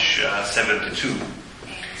page 72.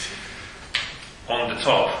 On the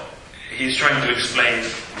top, he's trying to explain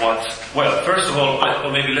first of all,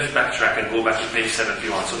 or maybe let's backtrack and go back to page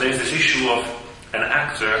 71. So there's this issue of an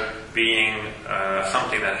actor being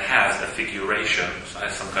something that has a figuration, so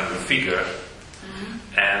has some kind of a figure,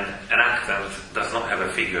 and an actant does not have a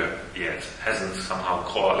figure yet, hasn't somehow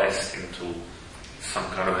coalesced into some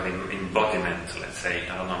kind of an embodiment, let's say.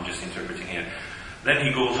 I don't know, I'm just interpreting here. Then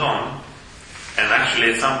he goes on, and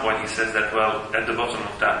actually at some point he says that, at the bottom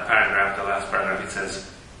of that paragraph, the last paragraph, it says,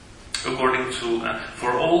 according to,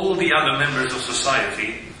 for all the other members of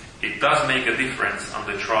society, it does make a difference on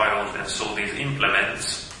the trials, and so these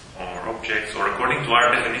implements, or objects, or according to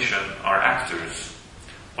our definition, are actors,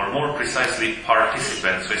 or more precisely,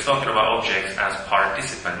 participants. So he's talking about objects as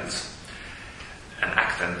participants, an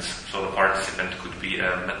actant, so the participant could be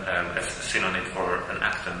a synonym for an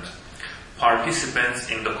actant.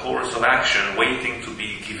 Participants in the course of action waiting to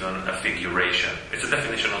be given a figuration. It's a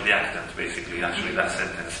definition of the actant, basically, actually, that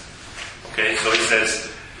sentence. Okay, so it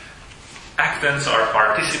says, actants are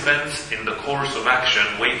participants in the course of action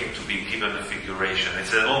waiting to be given a figuration.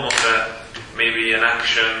 It's almost maybe an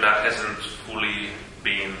action that hasn't fully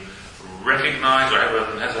been recognized, or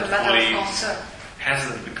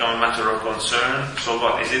hasn't become a matter of concern. So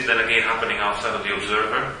what is it then again happening outside of the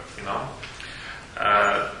observer?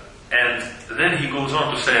 And then he goes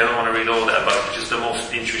on to say, I don't want to read all that, but just the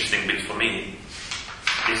most interesting bit for me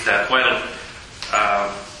is that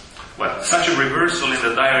such a reversal in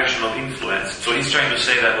the direction of influence. So he's trying to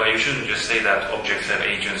say that you shouldn't just say that objects have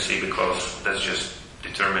agency, because that's just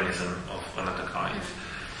determinism of another kind.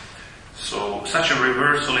 So such a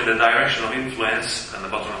reversal in the direction of influence, at the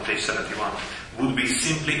bottom of page 71, would be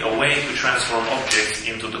simply a way to transform objects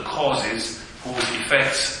into the causes whose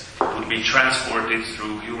effects would be transported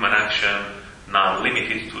through human action, now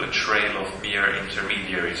limited to a trail of mere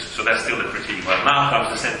intermediaries. So that's still the critique. But now comes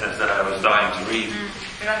the sentence that I was dying to read.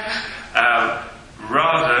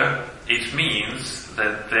 Rather, it means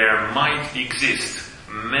that there might exist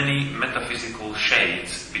many metaphysical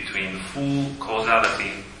shades between full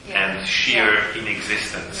causality and sheer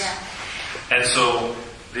inexistence. And so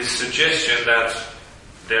this suggestion that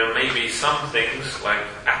there may be some things like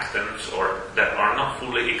actants or that are not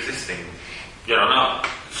fully existing,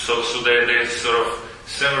 so there's sort of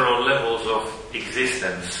several levels of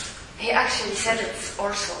existence. He actually said it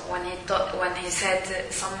also when he said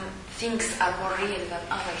some things are more real than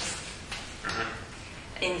others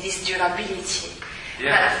in this durability.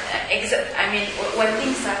 Yeah. When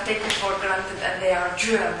things are taken for granted and they are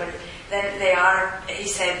durable, then they are, he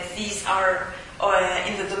said, these are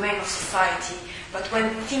in the domain of society. But when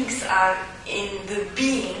things are in the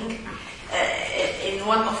being, in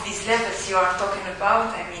one of these levels you are talking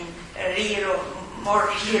about, real or more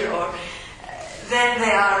real, or then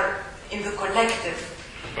they are in the collective.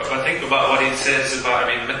 But I think about what it says about,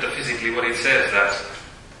 metaphysically what it says that,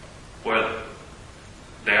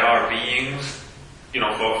 there are beings,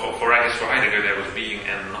 for Heidegger there was being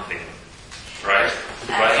and nothing, right?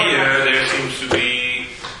 But here there seems to be,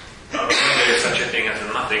 I don't think there is such a thing as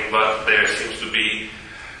a nothing, but there seems to be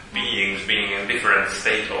beings being in different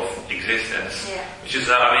state of existence. Which is, it's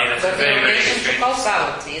a very, very strange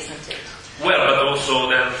causality, isn't it? Well, but also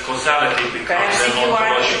then causality becomes an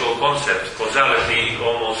ontological concept. Causality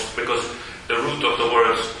almost, because the root of the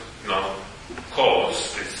word,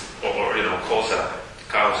 cause is,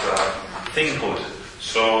 causa, thinghood.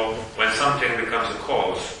 So when something becomes a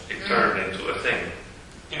cause, it turns into a thing.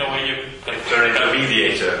 In a way, you could turn into a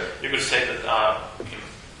mediator. You could say that in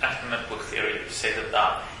ANTHEM network theory, you could say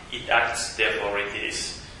that it acts, therefore it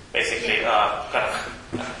is. Basically,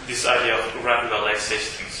 this idea of gradual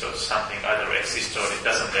existing, so something either exists or it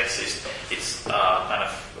doesn't exist, it's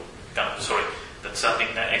that something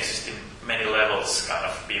can exist in many levels, kind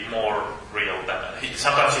of be more real than.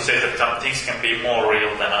 Sometimes he says that some things can be more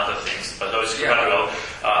real than other things, but those gradual.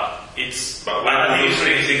 It's. But when these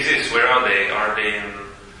things exist, where are they? Are they in?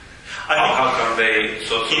 How come they?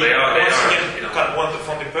 So they are. They are. You know,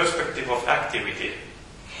 from the perspective of activity,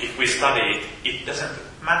 if we study it, it doesn't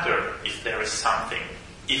matter if there is something.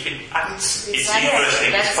 If it acts, it's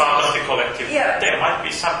interesting, it's part of the collective. Yeah. There might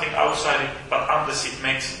be something outside it, but unless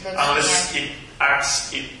it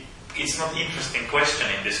acts, it's not interesting question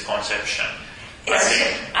in this conception.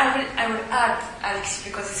 I will add, Alex,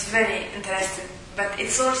 because it's very interesting, but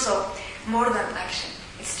it's also more than action.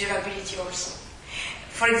 It's durability also.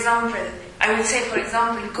 For example, I would say,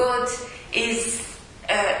 God is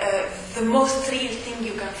the most real thing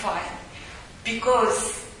you can find,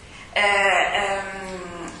 because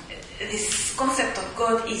this concept of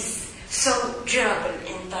God is so durable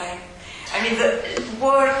in time. I mean, the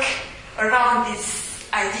work around this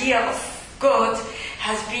idea of God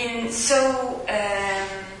has been so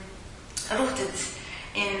rooted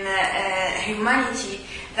in humanity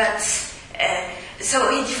that so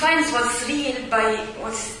he defines what's real by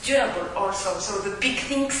what's durable also. So the big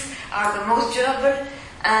things are the most durable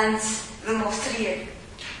and the most real.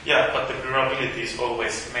 Yeah, but the durability is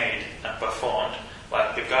always made and performed.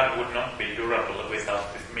 Like the God would not be durable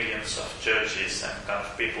without the millions of churches and kind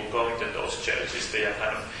of people going to those churches. They are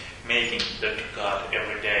kind of making the God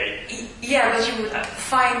every day. Yeah, but you would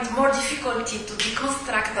find more difficulty to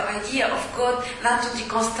deconstruct the idea of God than to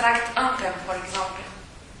deconstruct ANTHEM, for example.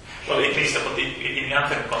 Well, it means that in the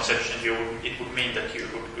ANTHEM conception, it would mean that you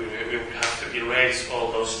would have to erase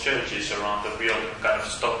all those churches around the world and kind of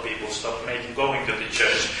stop people, going to the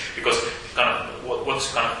church, because kind of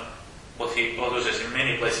what he also says in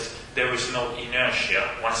many places, there is no inertia.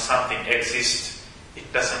 Once something exists, it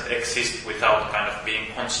doesn't exist without kind of being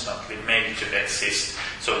constantly made to exist.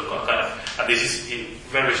 So kind of, and this is, he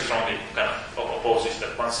very strongly kind of opposes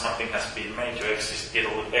that once something has been made to exist, it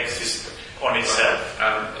will exist on itself.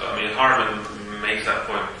 I mean, Harman makes that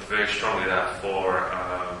point very strongly that for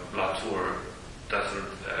Latour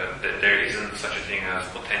there isn't such a thing as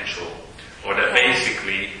potential, or that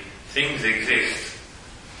basically things exist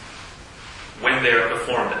when they are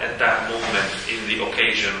performed at that moment in the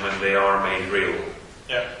occasion when they are made real.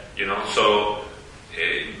 Yeah. You know, so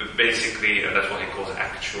basically that's what he calls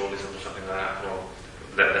actualism or something like that. Well,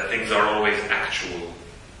 that things are always actual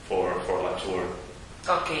for Latour.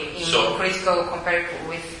 Okay, critical compared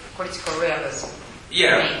with critical realism.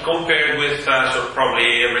 Yeah, compared with sort of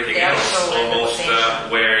probably everything else, almost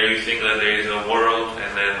where you think that there is a world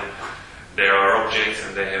and then there are objects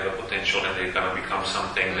and they have a potential and they kind of become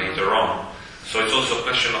something later on. So it's also a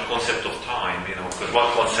question of concept of time, you know, because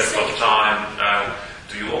what concept of time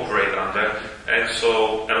do you operate under? And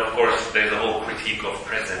of course there's a whole critique of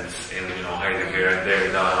presence in, you know, Heidegger and Derrida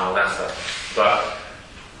and all that stuff. But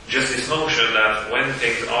just this notion that when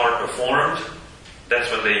things are performed, that's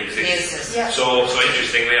when they exist. Yes. Yeah. So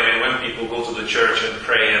interestingly, I mean, when people go to the church and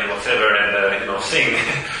pray and whatever and you know, sing,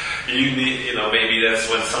 you know, maybe that's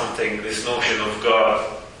when something, this notion of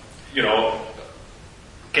God, you know,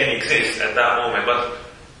 can exist at that moment, but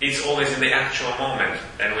it's always in the actual moment,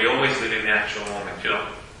 and we always live in the actual moment, you know.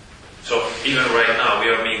 So even right now, we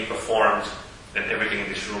are being performed, and everything in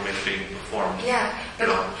this room is being performed. Yeah, but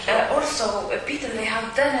you know, also, Peter, they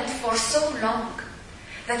have done it for so long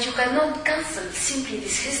that you cannot cancel simply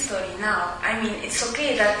this history now. I mean, it's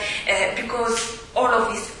okay that because all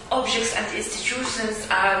of these objects and institutions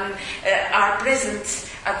are present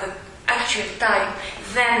at the actual time,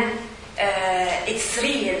 then it's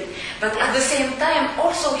real. But at the same time,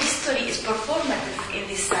 also history is performative in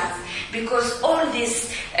this sense, because all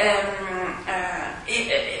this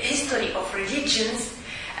history of religions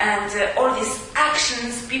and all these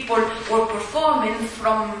actions people were performing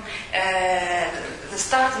from the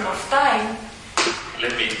starting of time.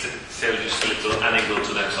 Let me tell you just a little anecdote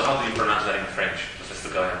to that. So how do you pronounce that in French? Because that's the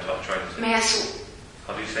guy I'm trying to say. Measu.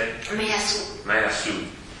 How do you say it? Measu. Measu.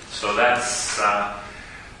 So that's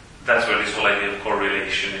where this whole idea of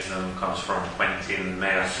correlationism comes from, Quentin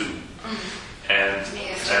Measu. Mm-hmm.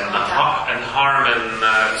 And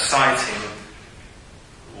Harman cites him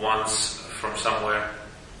once from somewhere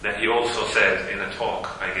that he also said in a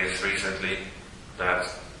talk, I guess recently, that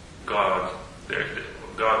God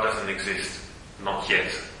doesn't exist, not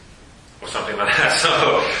yet, or something like that.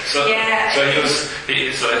 So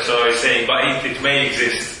he's saying, but it may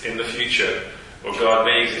exist in the future, or God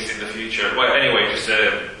may exist in the future. Well, anyway, it's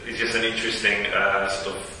just an interesting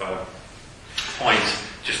sort of point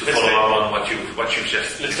Just to follow up on what you've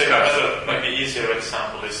just Let's take another maybe easier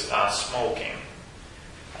example is smoking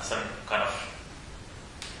as a kind of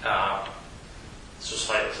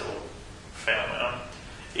societal phenomenon.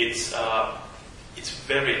 It's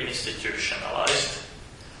very institutionalized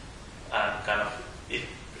and kind of it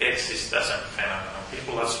exists as a phenomenon.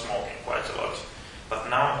 People are smoking quite a lot. But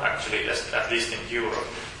now actually, at least in Europe,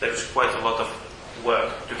 there is quite a lot of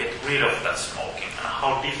work to get rid of that smoking and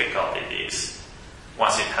how difficult it is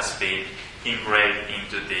once it has been engraved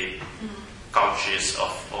into the couches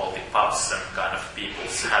of all the pubs and kind of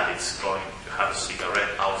people's habits going to have a cigarette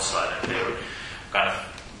outside and their kind of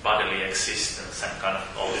bodily existence and kind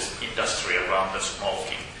of all this industry around the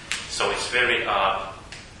smoking. So it's very,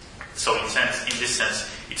 so in this sense,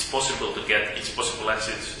 it's possible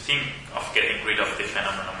actually to think of getting rid of the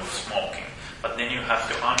phenomenon of smoking, but then you have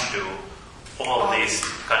to undo all these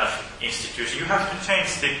kind of institutions. You have to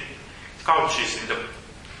change the couches in the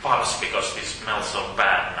pubs because they smell so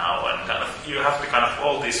bad now, and kind of you have to kind of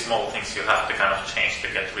all these small things you have to kind of change to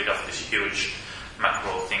get rid of this huge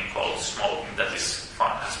macro thing called smoking that has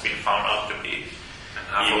been found out to be. And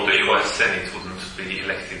half of the US Senate wouldn't be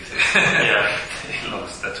elected. Yeah, he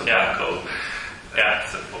lost the tobacco. Yeah.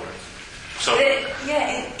 Support. So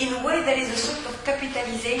in a way there is a sort of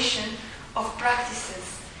capitalization of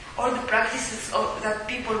practices, all the practices that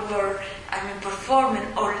people were, performing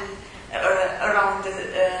all around,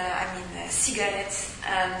 cigarettes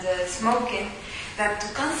and smoking. That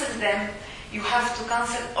to cancel them, you have to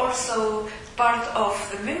cancel also part of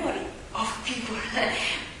the memory of people.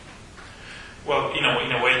 Well, in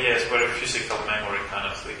a way, yes, very physical memory,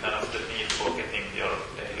 the need for getting your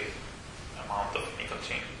daily amount of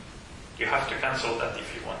nicotine. You have to cancel that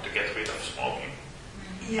if you want to get rid of smoking,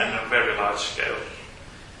 and on a very large scale.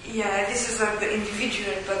 Yeah, this is of the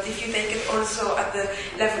individual, but if you take it also at the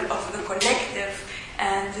level of the collective,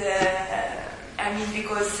 and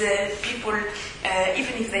because people,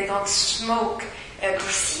 even if they don't smoke,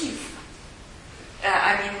 perceive,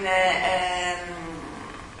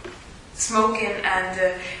 smoking and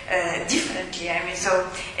differently. So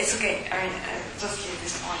it's okay. Just leave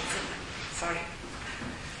this point. Sorry.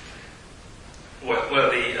 Well,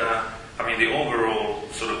 the overall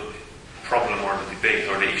sort of problem or the debate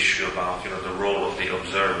or the issue about the role of the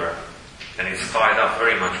observer, and it's tied up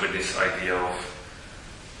very much with this idea of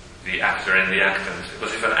the actor and the actant.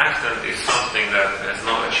 Because if an actant is something that has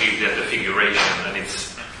not achieved yet the figuration, and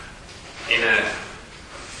it's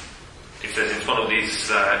one of these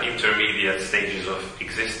intermediate stages of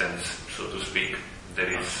existence, so to speak, that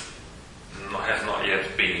has not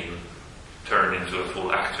yet been turned into a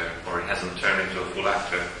full actor, or it hasn't turned into a full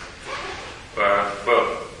actor.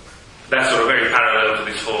 Well, that's sort of very parallel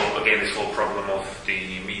to this whole problem of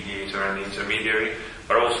the mediator and the intermediary,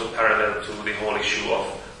 but also parallel to the whole issue of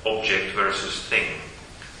object versus thing,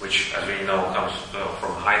 which, as we know, comes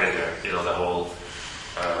from Heidegger. The whole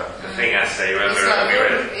the thing essay.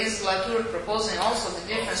 Is Latour proposing also the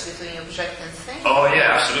difference between object and thing? Oh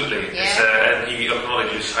yeah, absolutely. Yeah. And he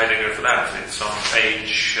acknowledges Heidegger for that. It's on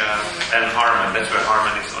page and Harman. That's where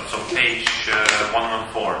Harman is. It's on page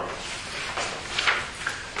 114.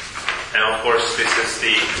 And of course, this is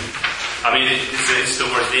it's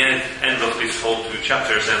towards the end of these whole two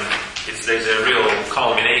chapters, and there's a real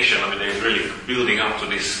culmination. They're really building up to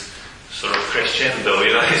this sort of crescendo,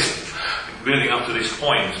 it's building up to this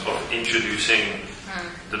point of introducing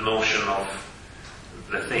the notion of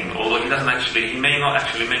the thing. Although he may not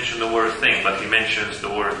actually mention the word thing, but he mentions the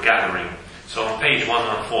word gathering. So on page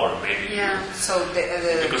 114, maybe. Yeah.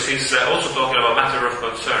 Because he's also talking about matter of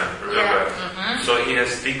concern, remember? Yeah. So he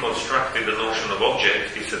has deconstructed the notion of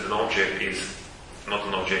object. He said an object is not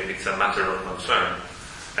an object, it's a matter of concern.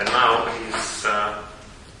 And now he's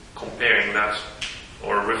comparing that,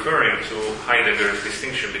 or referring to Heidegger's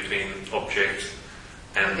distinction between object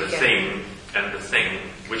and the thing,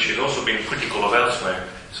 which he's also been critical of elsewhere.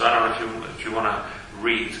 So I don't know if you want to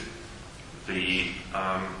read the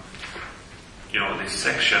this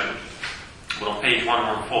section. Well, on page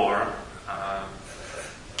 114,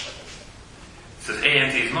 it says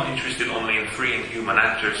ANT is not interested only in freeing human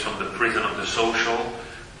actors from the prison of the social,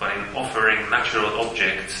 but in offering natural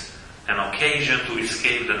objects an occasion to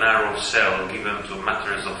escape the narrow cell given to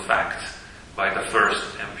matters of fact by the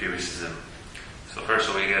first empiricism. So first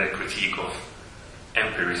of all, we get a critique of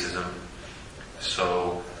empiricism.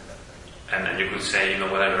 So, and then you could say,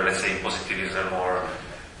 whatever, let's say positivism, or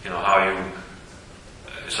how you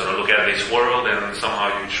sort of look at this world, and somehow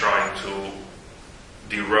you try to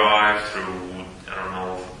derive through,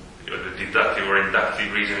 the deductive or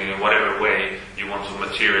inductive reasoning, in whatever way you want to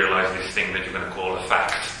materialize this thing that you're going to call a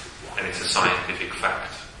fact. and it's a scientific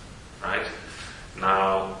fact, right?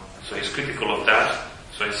 Now, so he's critical of that.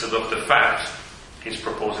 So instead of the fact, he's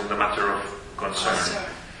proposing the matter of concern.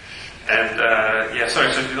 And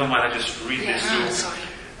sorry, so if you don't mind, I just read this too. Sorry.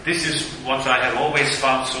 This is what I have always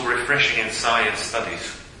found so refreshing in science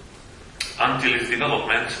studies. Until its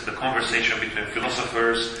development, the conversation between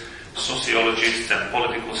philosophers, sociologists and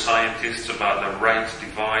political scientists about the right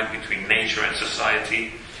divide between nature and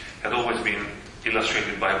society had always been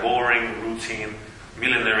illustrated by boring, routine,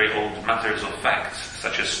 millenary-old matters of facts,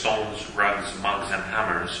 such as stones, rugs, mugs and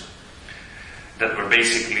hammers, that were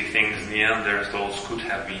basically things Neanderthals could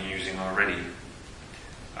have been using already.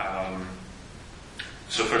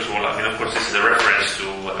 So first of all, I mean, of course, this is a reference to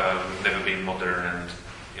never being modern and,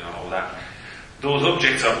 all that. Those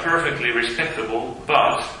objects are perfectly respectable,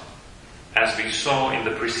 but as we saw in the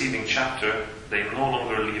preceding chapter, they no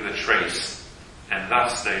longer leave a trace, and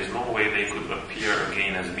thus there is no way they could appear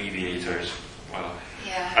again as mediators. Well,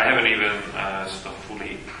 I haven't even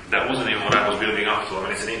fully, that wasn't even what I was building up to. I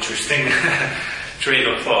mean, it's an interesting train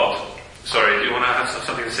of thought. Sorry, do you want to have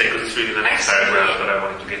something to say? Because it's really the next paragraph that I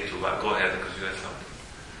wanted to get to, but go ahead, because you had something.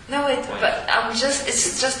 No, it's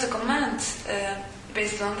just a comment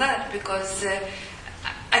based on that, because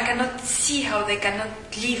I cannot see how they cannot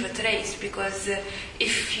leave a trace, because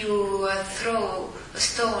if you throw a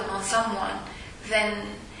stone on someone,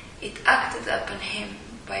 then it acted upon him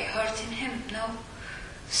by hurting him, no?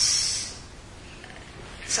 So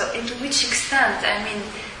to which extent,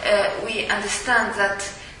 we understand that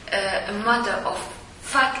a matter of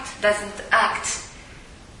fact doesn't act.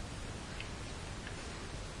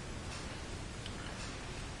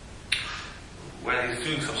 Well, he's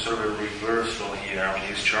doing some sort of a reversal here. I mean,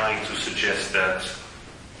 he's trying to suggest that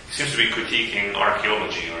he seems to be critiquing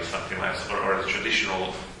archaeology or something like that, or the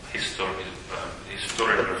traditional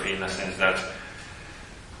historiography, in the sense that,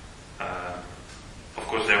 of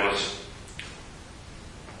course, there was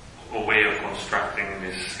a way of constructing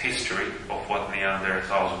this history of what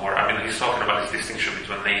Neanderthals were. I mean, he's talking about this distinction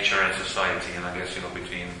between nature and society, and I guess,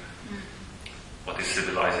 between what is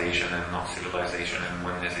civilization and not civilization, and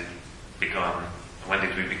when has it begun, when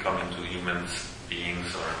did we become into humans,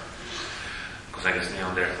 beings, or, because I guess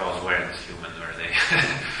Neanderthals weren't human, were they?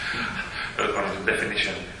 According to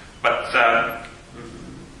definition. But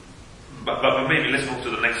maybe let's move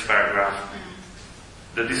to the next paragraph.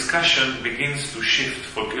 The discussion begins to shift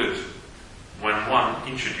for good when one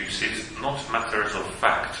introduces not matters of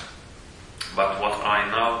fact, but what I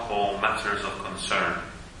now call matters of concern.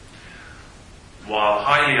 While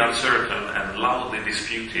highly uncertain and loudly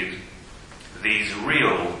disputed, these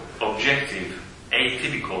real, objective,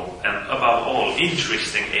 atypical, and above all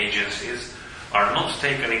interesting agencies are not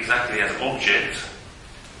taken exactly as objects,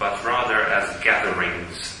 but rather as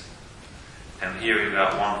gatherings. And here you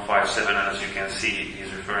got 157, and as you can see,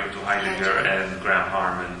 he's referring to Heidegger and Graham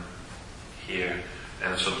Harman here.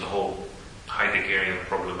 And so the whole Heideggerian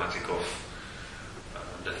problematic of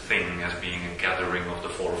the thing as being a gathering of the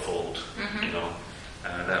fourfold,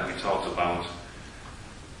 that we talked about.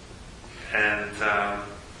 And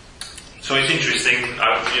so it's interesting,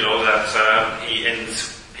 that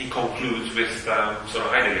he concludes with sort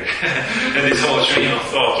of Heidegger and this whole train of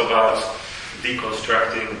thought about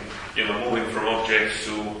deconstructing, moving from objects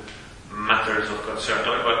to matters of concern.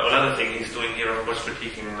 But another thing he's doing here, of course,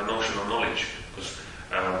 critiquing the notion of knowledge, because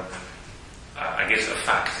I guess a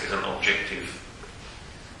fact is an objectified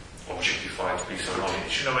piece of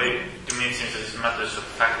knowledge. In a way, to me it seems that it's matters of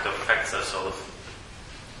fact, or facts are sort of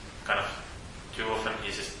kind of too often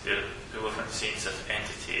seen as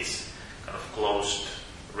entities, kind of closed,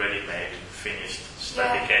 ready-made, finished,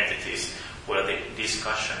 static entities, where the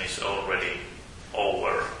discussion is already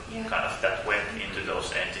over, kind of that went into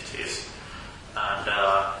those entities. And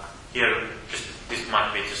here, this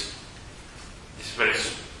might be just this very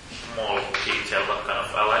small detail, but kind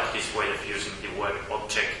of I like this way of using the word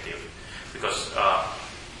objective, because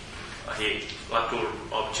Latour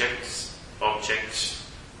objects,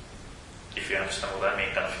 if you understand what I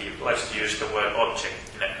mean, kind of he likes to use the word object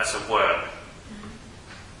as a word.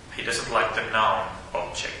 He doesn't like the noun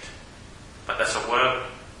object, but as a word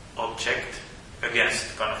object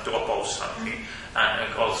against, kind of to oppose something,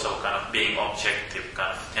 and also kind of being objective,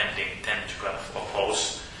 kind of tend to kind of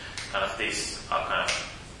oppose, kind of these are kind of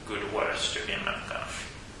good words to him and kind of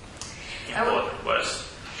important words.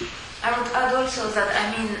 I would add also that,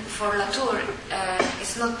 for Latour,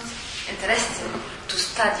 it's not interesting to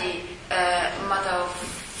study matter of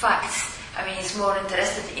facts. He's more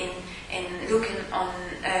interested in looking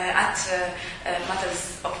at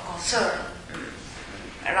matters of concern.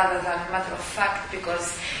 rather than matter of fact,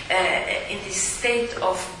 because in this state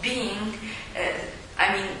of being,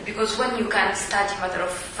 because when you can study matter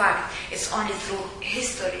of fact, it's only through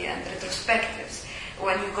history and retrospectives.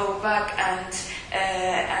 When you go back and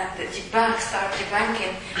start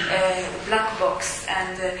debunking black box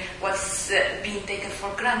and what's being taken for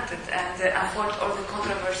granted, and unfold all the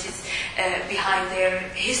controversies behind their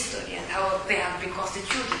history and how they have been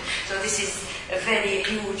constituted. So this is a very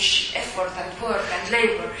huge effort and work and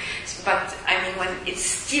labor. But when it's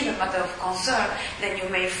still a matter of concern, then you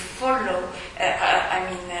may follow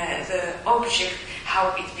the object,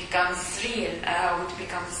 how it becomes real, how it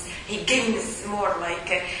becomes, he gains more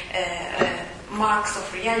like marks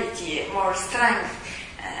of reality, more strength.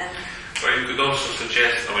 Well, you could also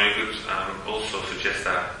suggest,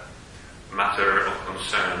 that matter of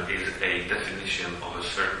concern is a definition of a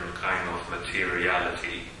certain kind of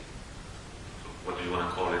materiality. What do you want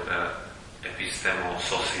to call it? Epistemo,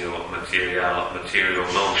 socio, material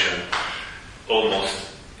notion,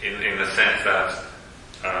 almost in the sense that,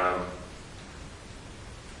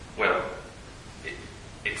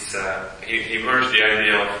 he merged the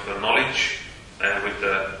idea of knowledge with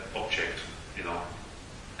the object,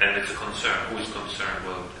 and it's a concern. Who is concerned?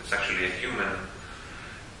 Well, it's actually a human.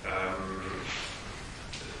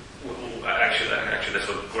 Actually, that's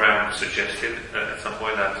what Graham suggested at some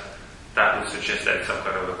point, that would suggest that it's some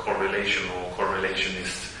kind of a correlation or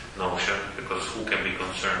correlationist notion, because who can be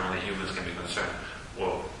concerned? Only humans can be concerned.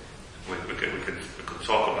 Well, we could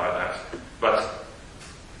talk about that, but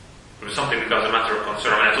when something becomes a matter of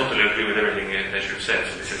concern, I totally agree with everything that you said.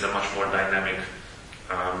 So this is a much more dynamic,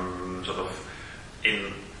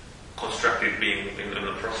 in constructed being, in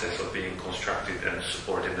the process of being constructed and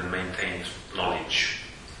supported and maintained knowledge.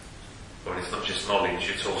 But it's not just knowledge;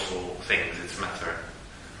 it's also things. It's matter.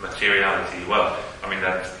 Materiality,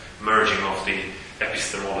 that merging of the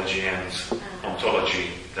epistemology and ontology,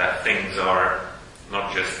 that things are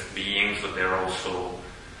not just beings, but they're also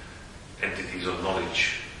entities of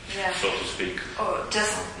knowledge, so to speak. Or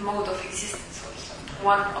just mode of existence also.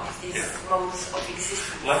 One of these modes of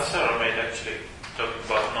existence. Lazaro made actually talking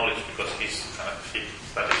about knowledge because he's that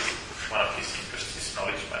is one of his interests is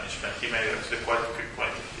knowledge management. He made actually quite a good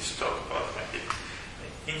point in his talk about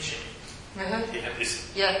engineering. He had this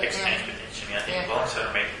exchange with engineering. I think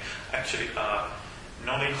Lazaro made actually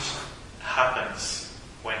knowledge happens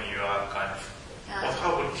when you are kind of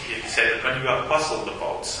how would he say it? When you are puzzled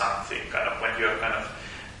about something, when you are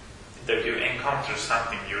that you encounter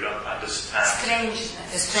something you don't understand.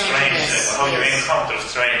 Strangeness. How you encounter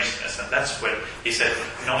strangeness, and that's when he said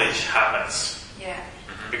knowledge happens. Yeah.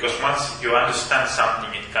 Because once you understand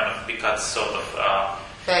something, it becomes sort of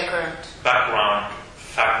background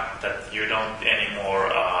fact that you don't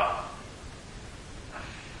anymore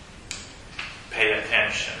pay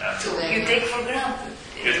attention. And you take for granted.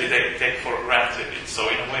 You take for granted it. So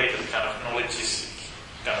in a way, that knowledge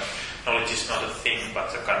is not a thing,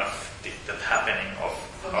 but a that happening of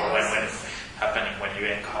when happening when you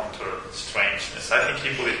encounter strangeness. I think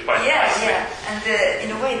he put it quite nicely. Yeah, and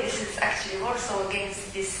in a way, this is actually also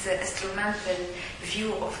against this instrumental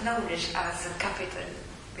view of knowledge as a capital,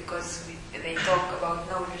 because they talk about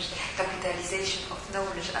knowledge, capitalization of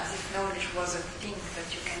knowledge, as if knowledge was a thing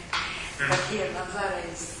that you can. But here, Lazaro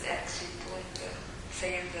is actually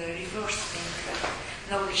saying the reverse thing, that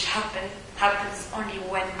knowledge happens only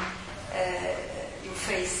when you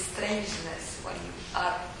face strangeness, when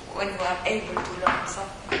you are able to learn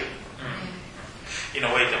something. In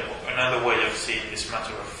a way, another way of seeing this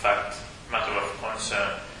matter of fact, matter of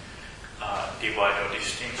concern, divide or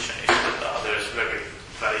distinction is that there is very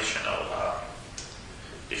traditional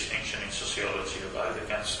distinction in sociology about you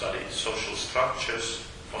can study social structures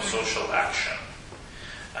or social action,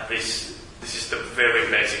 and this is the very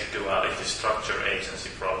basic duality, structure agency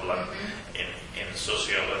problem in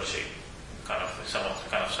sociology. Some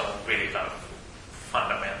really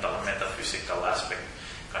fundamental metaphysical aspect,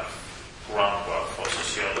 groundwork for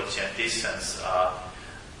sociology. And in this sense,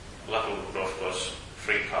 Lacan would of course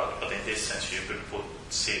freak out, but in this sense you could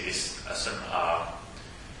see this as an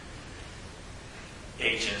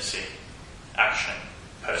agency, action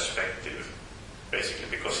perspective, basically,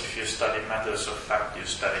 because if you study matters of fact, you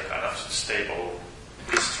study stable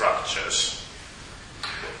structures.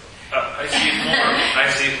 I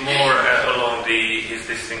see it more along his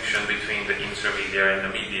distinction between the intermediary and the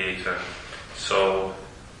mediator. So,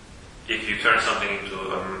 if you turn something into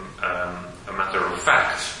a matter of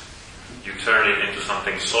fact, you turn it into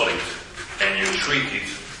something solid, and you treat it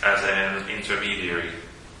as an intermediary.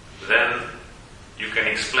 Then you can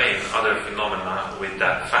explain other phenomena with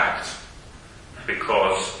that fact.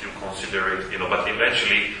 because you consider it, but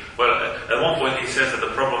eventually, well, at one point he says that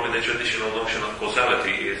the problem with the traditional notion of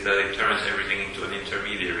causality is that it turns everything into an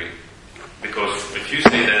intermediary. Because if you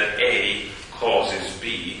say that A causes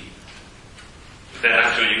B, then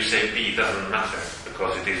actually you say B doesn't matter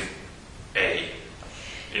because it is A.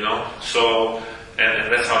 So,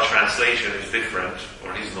 and that's how translation is different,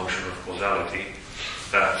 or his notion of causality,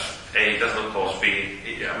 that A does not cause B.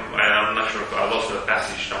 I'm not sure if I lost the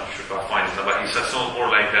passage, not sure if I'll find it, but he says something more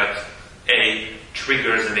like that A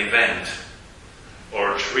triggers an event,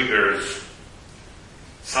 or triggers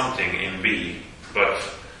something in B, but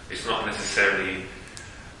it's not necessarily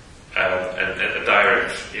a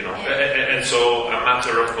direct, and so a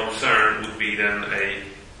matter of concern would be then a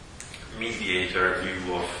mediator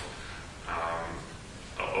view of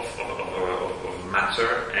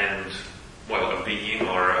matter and, well, a being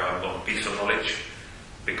or a piece of knowledge,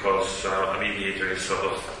 because a mediator is sort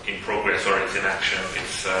of in progress or it's in action.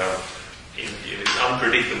 It's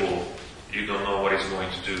unpredictable. You don't know what it's going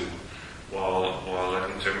to do, while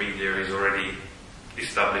an intermediary is already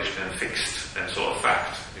established and fixed, and so a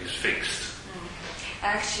fact is fixed.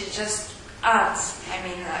 Actually, just adds,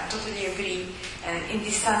 I totally agree. And in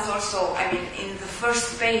this sense also, in the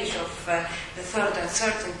first page of the third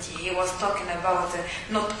uncertainty, he was talking about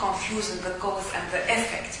not confusing the cause and the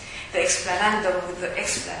effect, the explanandum with the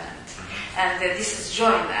explanand. And this is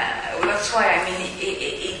joined. That's why,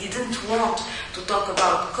 he didn't want to talk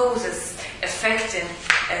about causes affecting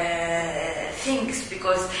things,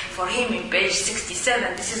 because for him in page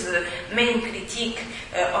 67, this is the main critique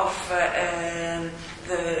of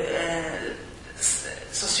the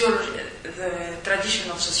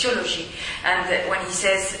tradition of sociology. And when he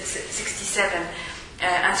says 67,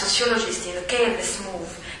 and sociologists in a careless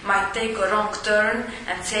move might take a wrong turn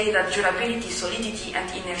and say that durability, solidity and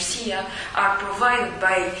inertia are provided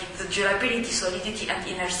by the durability, solidity and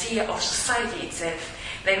inertia of society itself.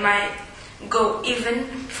 They might go even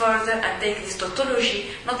further and take this tautology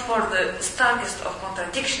not for the starkest of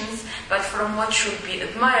contradictions, but from what should be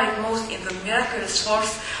admired most in the miraculous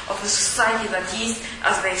force of the society that is,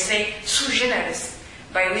 as they say, sui generis,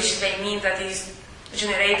 by which they mean that it is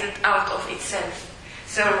generated out of itself.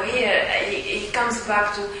 So here he comes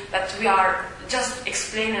back to that we are just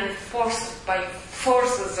explaining force by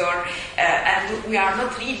forces, and we are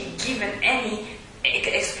not really given any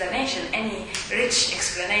explanation, any rich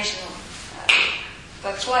explanation.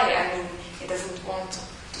 That's why he doesn't want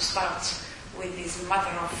to start with this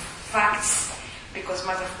matter of facts, because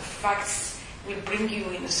matter of facts will bring you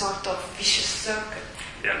in a sort of vicious circle.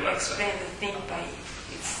 Yeah, you explain the thing by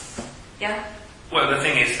its Well, the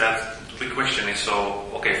thing is that the big question is,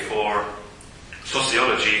 for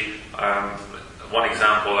sociology, one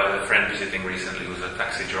example, I had a friend visiting recently who's a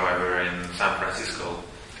taxi driver in San Francisco,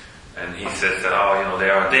 and he says that,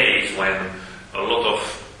 there are days when a lot of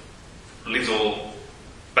little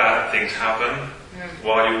bad things happen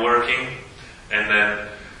while you're working, and then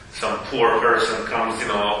some poor person comes,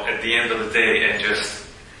 at the end of the day and just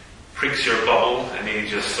pricks your bubble, and he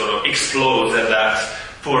just sort of explodes at that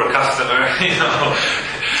poor customer,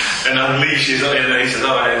 and unleashes, and he says,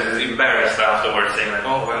 he's embarrassed afterwards, saying like,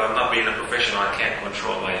 I'm not being a professional, I can't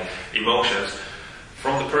control my emotions.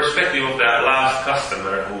 From the perspective of that last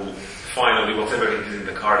customer who finally, whatever he did in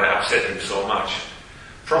the car that upset him so much,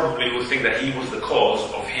 probably would think that he was the cause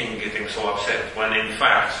of him getting so upset, when in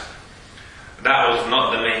fact, that was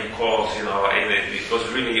not the main cause, it was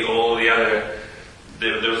really all the other,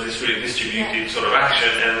 there was this really distributed sort of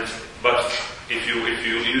action, but if you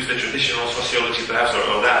use the traditional sociology perhaps,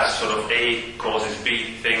 or that sort of A causes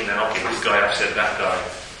B thing, then this guy upset that guy.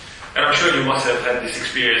 And I'm sure you must have had this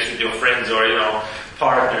experience with your friends or,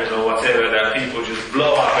 partners or whatever, that people just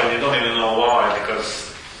blow up and you don't even know why, because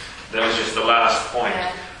that was just the last point.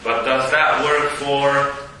 Yeah. But does that work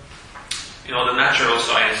for, the natural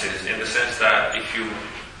sciences, in the sense that if you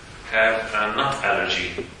have a nut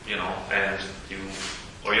allergy, and you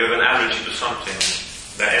have an allergy to something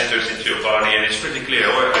that enters into your body, and it's pretty clear,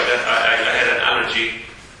 I had an allergy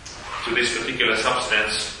to this particular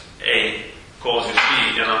substance, A causes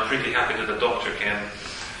B, and I'm pretty happy that the doctor can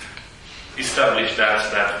establish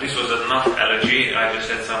that this was a nut allergy, I just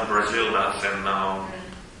had some Brazil nuts and now,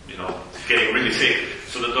 getting really sick.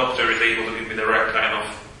 So the doctor is able to give me the right kind of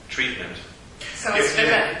treatment. So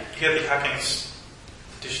here the Hacking's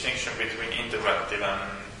distinction between interactive and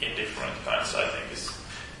indifferent kinds, I think, is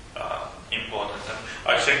important. And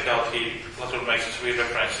I checked out, Platon makes 3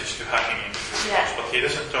 references to hacking in the course, but he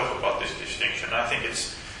doesn't talk about this distinction. I think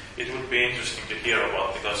it would be interesting to hear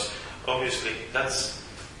about, because obviously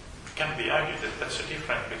can be argued that that's a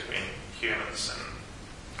difference between humans and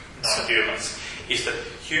non-humans, is that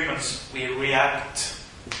humans, we react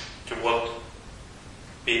to what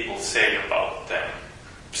people say about them,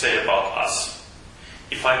 say about us.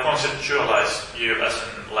 If I conceptualize you as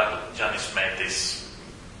like Janice made this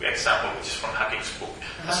example, which is from Hacking's book,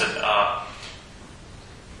 as a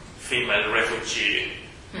female refugee,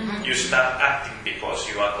 you start acting because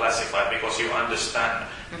you are classified, because you understand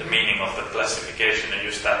the meaning of the classification, and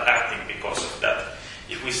you start acting because of that.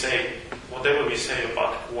 If we say, whatever we say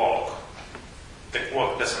about Quark, the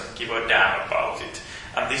Quark doesn't give a damn about it.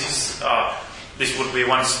 And this would be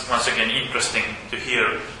once again interesting to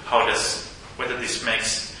hear whether this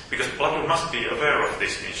makes, because Plato must be aware of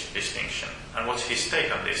this distinction, and what's his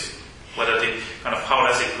take on this? Whether how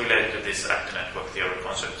does it relate to this actor network theory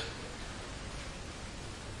concept?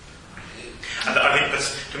 And I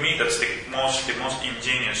think to me that's the most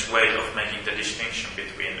ingenious way of making the distinction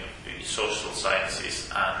between social sciences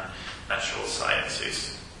and natural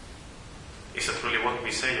sciences. Is that really what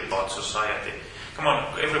we say about society? Come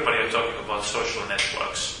on, everybody are talking about social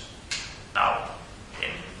networks now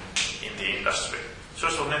in the industry.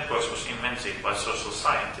 Social networks was invented by social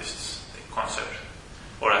scientists, the concept,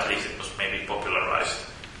 or at least it was maybe popularized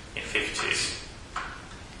in 50s.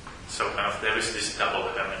 So there is this double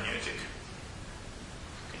hermeneutic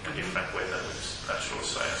in a different way than with natural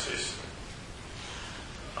sciences.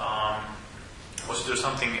 Was there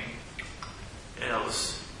something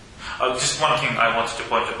else? Just one thing I wanted to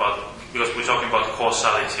point about, because we're talking about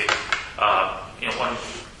causality. You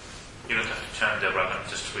don't have to turn there, but I'm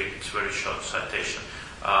just read it's a very short citation.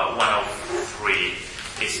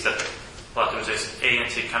 103 is that Plato says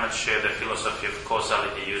ANC cannot share the philosophy of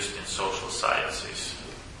causality used in social sciences,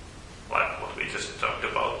 like what we just talked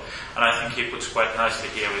about. And I think he puts quite nicely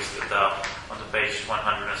here is that on the page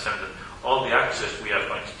 107, that all the actors we are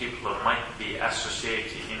going to develop might be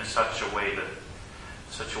associated in such a way that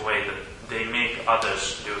they make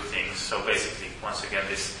others do things. So basically, once again,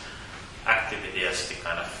 this activity as the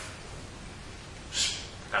kind of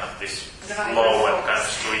this flow and kind of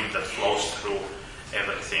stream that flows through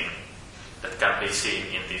everything that can be seen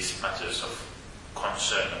in these matters of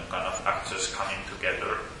concern and kind of actors coming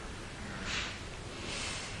together.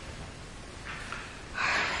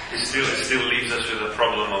 It still leaves us with the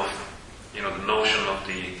problem of, the notion of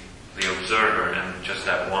the observer, and just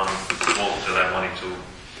that one quote that I wanted to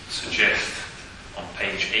suggest on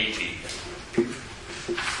page 80. If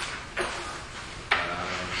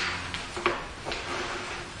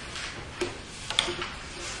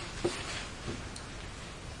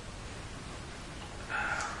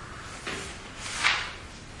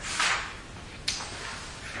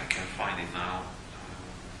I can find it now.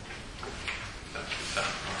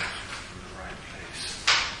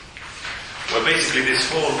 Well, basically this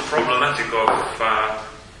whole problematic of,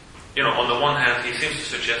 on the one hand, he seems to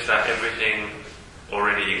suggest that everything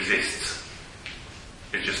already exists.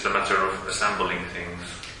 It's just a matter of assembling things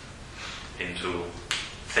into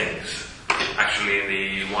things.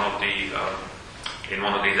 Actually, in one of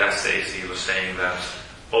these essays, he was saying that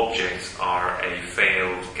objects are a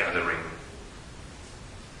failed gathering.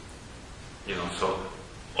 So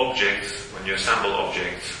objects, when you assemble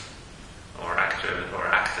objects, or actors or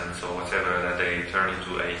actants or whatever, that they turn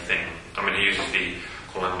into a thing. I mean, he uses the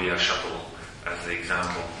Columbia shuttle as the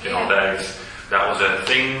example. That was a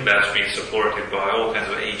thing that's been supported by all kinds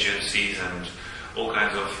of agencies and all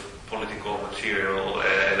kinds of political material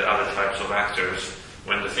and other types of actors.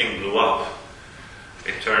 When the thing blew up,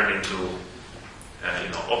 it turned into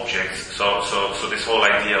objects. So this whole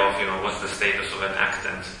idea of what's the status of an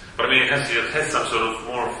actant. But I mean, it has some sort of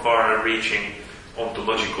more far-reaching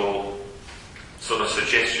ontological sort of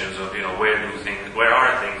suggestions of where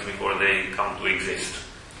are things before they come to exist,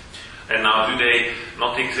 and now do they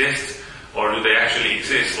not exist, or do they actually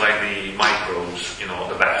exist like the microbes,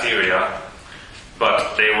 the bacteria,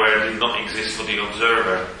 but they did not exist for the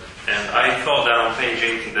observer? And I thought that on page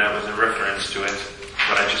 80 there was a reference to it,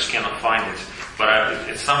 but I just cannot find it. But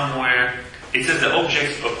it's somewhere. It says the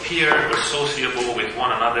objects appear associable with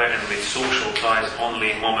one another and with social ties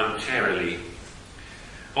only momentarily.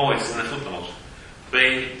 Oh, it's in the footnote.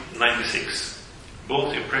 Page 96.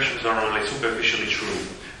 Both impressions are only superficially true.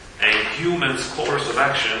 A human's course of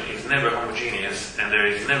action is never homogeneous, and there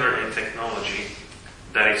is never a technology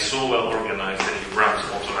that is so well organized that it runs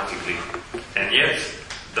automatically. And yet,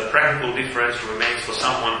 the practical difference remains for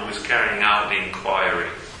someone who is carrying out the inquiry.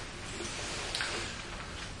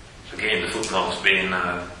 Again, the footnotes being,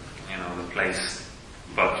 the place.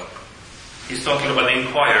 But he's talking about the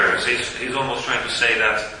inquirers. He's almost trying to say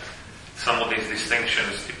that some of these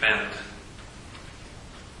distinctions depend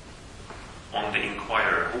on the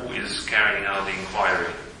inquirer, who is carrying out the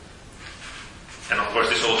inquiry. And of course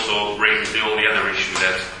this also raises the only other issue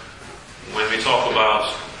that when we talk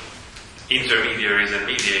about intermediaries and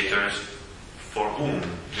mediators, for whom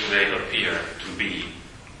do they appear to be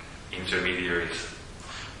intermediaries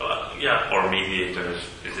or mediators?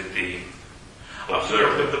 Is it the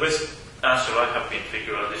observer? The best answer I have been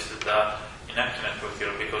figured out is that in active network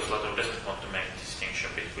theory, because Latour doesn't want to make a distinction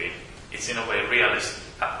between, it's in a way a realist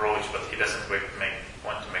approach, but he doesn't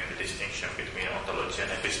want to make the distinction between ontology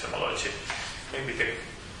and epistemology. Maybe the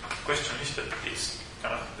question is that it's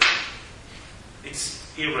kind of, it's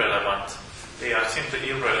irrelevant. They are simply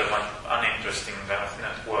irrelevant, uninteresting kind of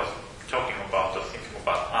not worth talking about or thinking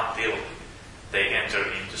about until they enter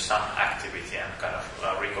into some activity and kind of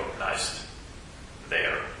recognized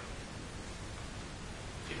there.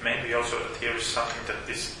 It may be also that here is something that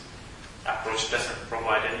this approach doesn't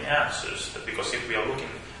provide any answers, because if we are looking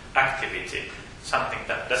activity, something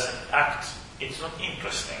that doesn't act, it's not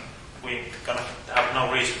interesting. We kind of have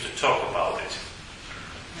no reason to talk about it.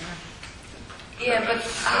 Yeah, but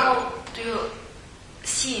how do you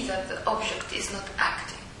see that the object is not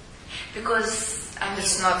acting? Because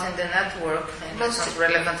it's not in the network, and it's not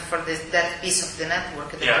relevant for that piece of the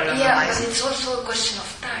network. Yeah, but it's also a question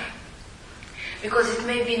of time. Because it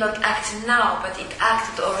may be not acting now, but it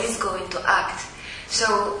acted or is going to act.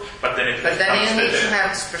 So, but then you need to have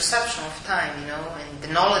this perception of time, and the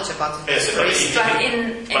knowledge about it. Yes, but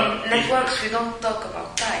in networks we don't talk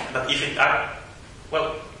about time. But if it acts,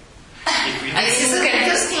 well, and this is an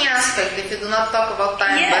interesting aspect if you do not talk about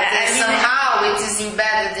time, but somehow it is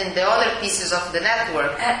embedded in the other pieces of the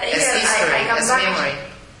network as history, as memory.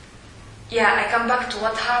 Yeah, I come back to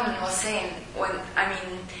what Harman was saying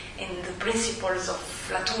in the principles of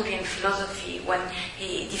Latourian philosophy, when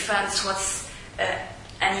he defines what's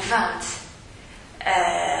an event.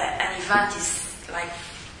 An event is like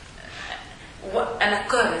an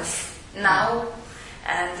occurrence now.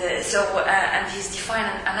 And and he's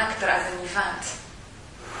defining an actor as an event.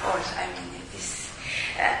 Or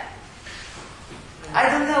I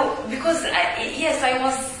don't know, because I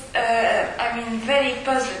was very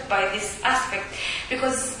puzzled by this aspect,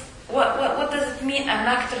 because what does it mean, an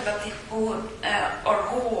actor that who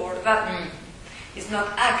or that is not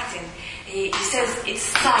acting? He says it's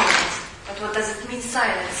silent. But what does it mean,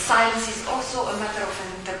 silence? Silence is also a matter of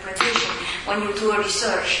an interpretation. When you do a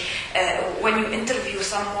research, when you interview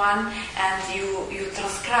someone and you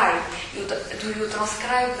transcribe, do you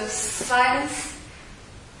transcribe the silence?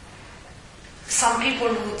 Some people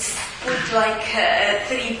would put like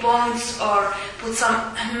 3 points or put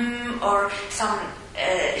some or some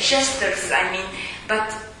gestures,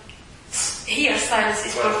 but here silence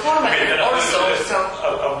is performative also.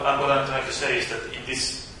 What I'm trying to say is that in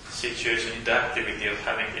this situation, in the activity of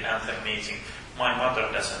having the anthem meeting, my mother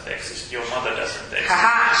doesn't exist, your mother doesn't exist.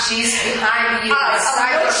 Haha, she's behind you.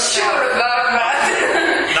 I'm not sure about that.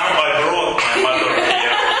 Now I brought my mother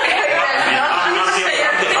here.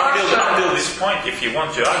 Until this point, if you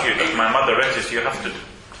want to argue that my mother exists, you have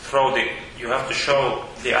to show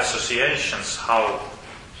the associations, how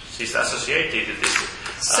she's associated with this.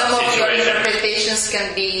 Some of your interpretations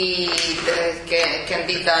can be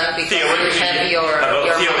done because you have your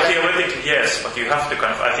theoretically, yes, but you have to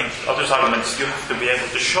I think Otto's arguments, you have to be able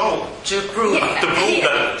to show, to prove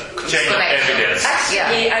that chain of evidence.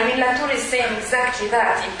 Actually, Latour is saying exactly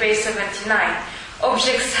that in page 79.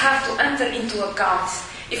 Objects have to enter into account.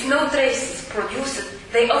 If no trace is produced,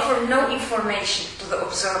 they offer no information to the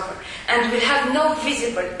observer and will have no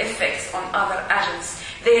visible effects on other agents.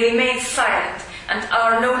 They remain silent and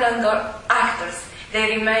are no longer actors.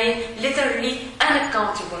 They remain literally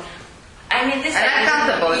unaccountable.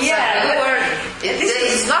 Unaccountable.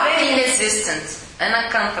 It's not inexistent.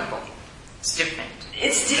 Unaccountable. It's different.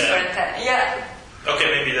 It's different. Yeah. Okay,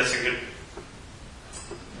 maybe that's a good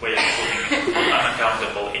way of putting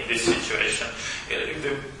unaccountable in this situation.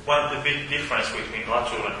 The big difference between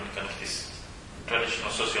Latour and kind of this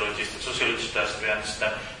traditional sociologist, the sociologist has to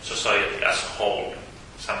understand society as a whole,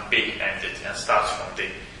 some big entity, and starts from the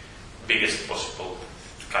biggest possible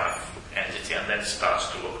kind of entity and then starts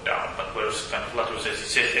to look down. But whereas kind of Latour says, it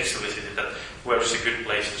says explicitly that where is a good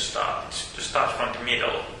place to start? It's to start from the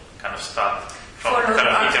middle, kind of start from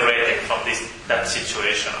iterating from that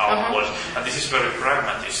situation outwards. And this is very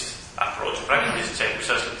pragmatist approach. Pragmatists say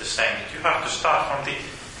precisely the same. You have to start from the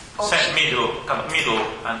middle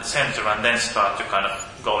and the center, and then start to kind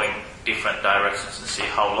of go in different directions and see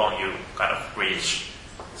how long you kind of reach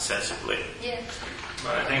sensibly. Yeah.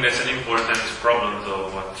 But I think that's an important problem, though,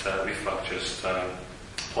 what Vifak just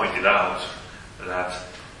pointed out, that,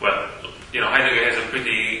 Heidegger has a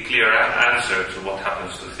pretty clear answer to what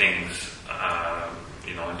happens to things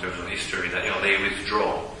in terms of history, that, they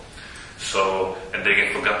withdraw. So, and they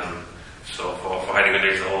get forgotten. So for Heidegger,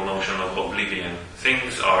 there's the whole notion of oblivion.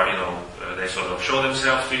 Things are, they sort of show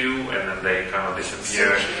themselves to you, and then they kind of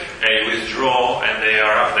disappear. They withdraw, and they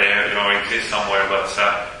are up there, exist somewhere, but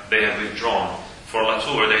they have withdrawn. For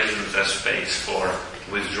Latour, there isn't a space for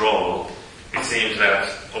withdrawal. It seems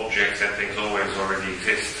that objects and things always already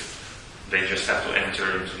exist. They just have to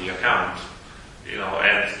enter into the account.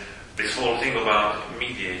 And this whole thing about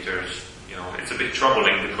mediators, it's a bit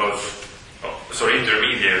troubling because,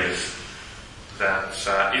 intermediaries, that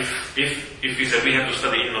if we say we have to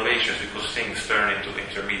study innovations because things turn into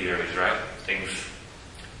intermediaries, right? Things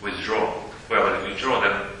withdraw. Well, when they withdraw,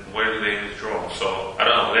 then where do they withdraw? So, I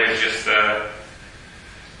don't know, there's just,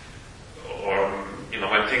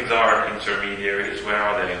 when things are intermediaries, where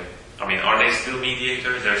are they? I mean, are they still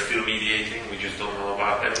mediators? They're still mediating, we just don't know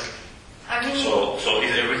about them. So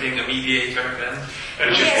is everything a mediator then?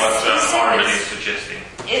 Which is what Harman is suggesting.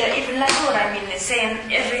 Even Latour,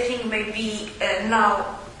 saying everything may be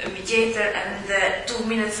now a mediator and 2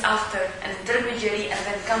 minutes after an intermediary and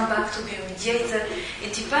then come back to be a mediator.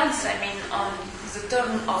 It depends, on the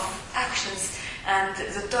turn of actions and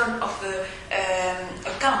the turn of the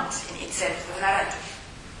account in itself, the narrative.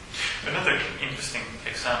 Another interesting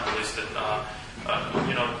example is that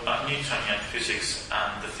Newtonian physics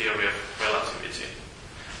and the theory of relativity.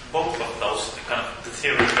 Both of those, the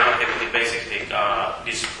theory of relativity basically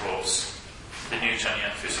disproves the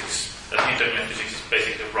Newtonian physics. That Newtonian physics is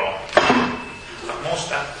basically wrong. But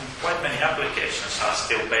quite many applications are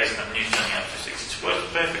still based on Newtonian physics. It works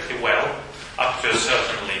perfectly well up to a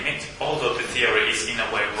certain limit, although the theory is in a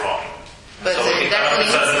way wrong. But so that means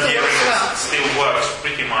the theory well. still works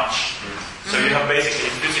pretty much. So you have basically,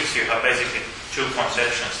 in physics you have basically two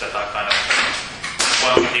conceptions that are kind of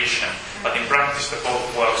one tradition, but in practice the both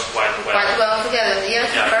works quite well. Quite well together, yes,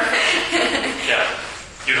 perfect. Yeah,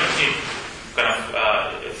 you don't need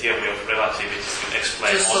a theory of relativity to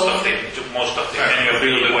explain most of the when you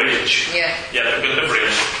build a bridge. Yeah, to build a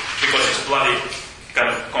bridge, because it's bloody kind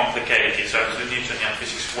of complicated. So the Newtonian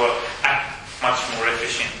physics work much more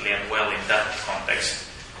efficiently and well in that context.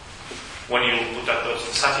 When you put a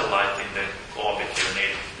satellite in the orbit, you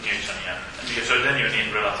need Newtonian. So then you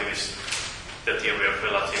need the theory of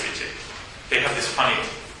relativity. They have this funny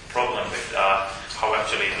problem with how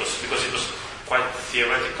actually it was, because it was quite a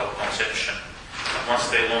theoretical conception. And once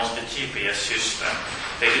they launched the GPS system,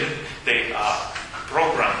 they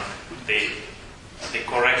programmed the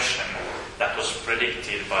correction that was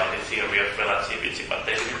predicted by the theory of relativity, but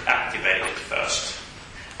they didn't activate it first.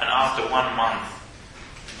 And after 1 month,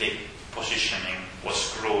 the positioning was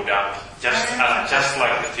screwed up, just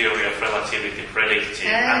like the theory of relativity predicted,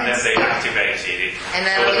 and then they activated it. And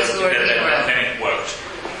then it worked.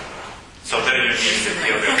 So then you need the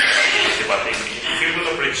theory of relativity, but if you do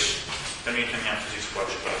the bridge, the Newtonian physics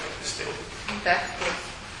works perfectly still. Exactly. Thanks.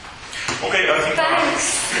 Okay, I think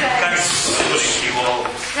thanks to you all.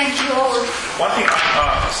 Thank you all. One thing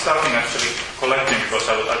I'm starting actually collecting, because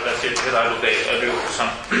I would do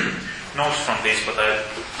some notes from this, but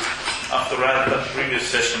after that previous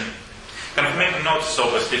session, making notes is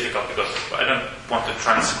always difficult because I don't want to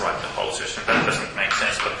transcribe the whole session. That doesn't make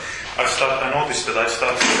sense. But I noticed that I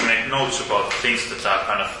started to make notes about things that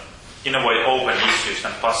are in a way, open issues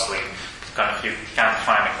and puzzling. You can't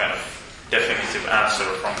find a definitive answer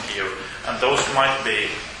from here. And those might be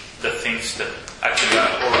the things that actually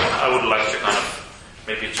I would like to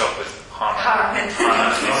maybe talk with Harman.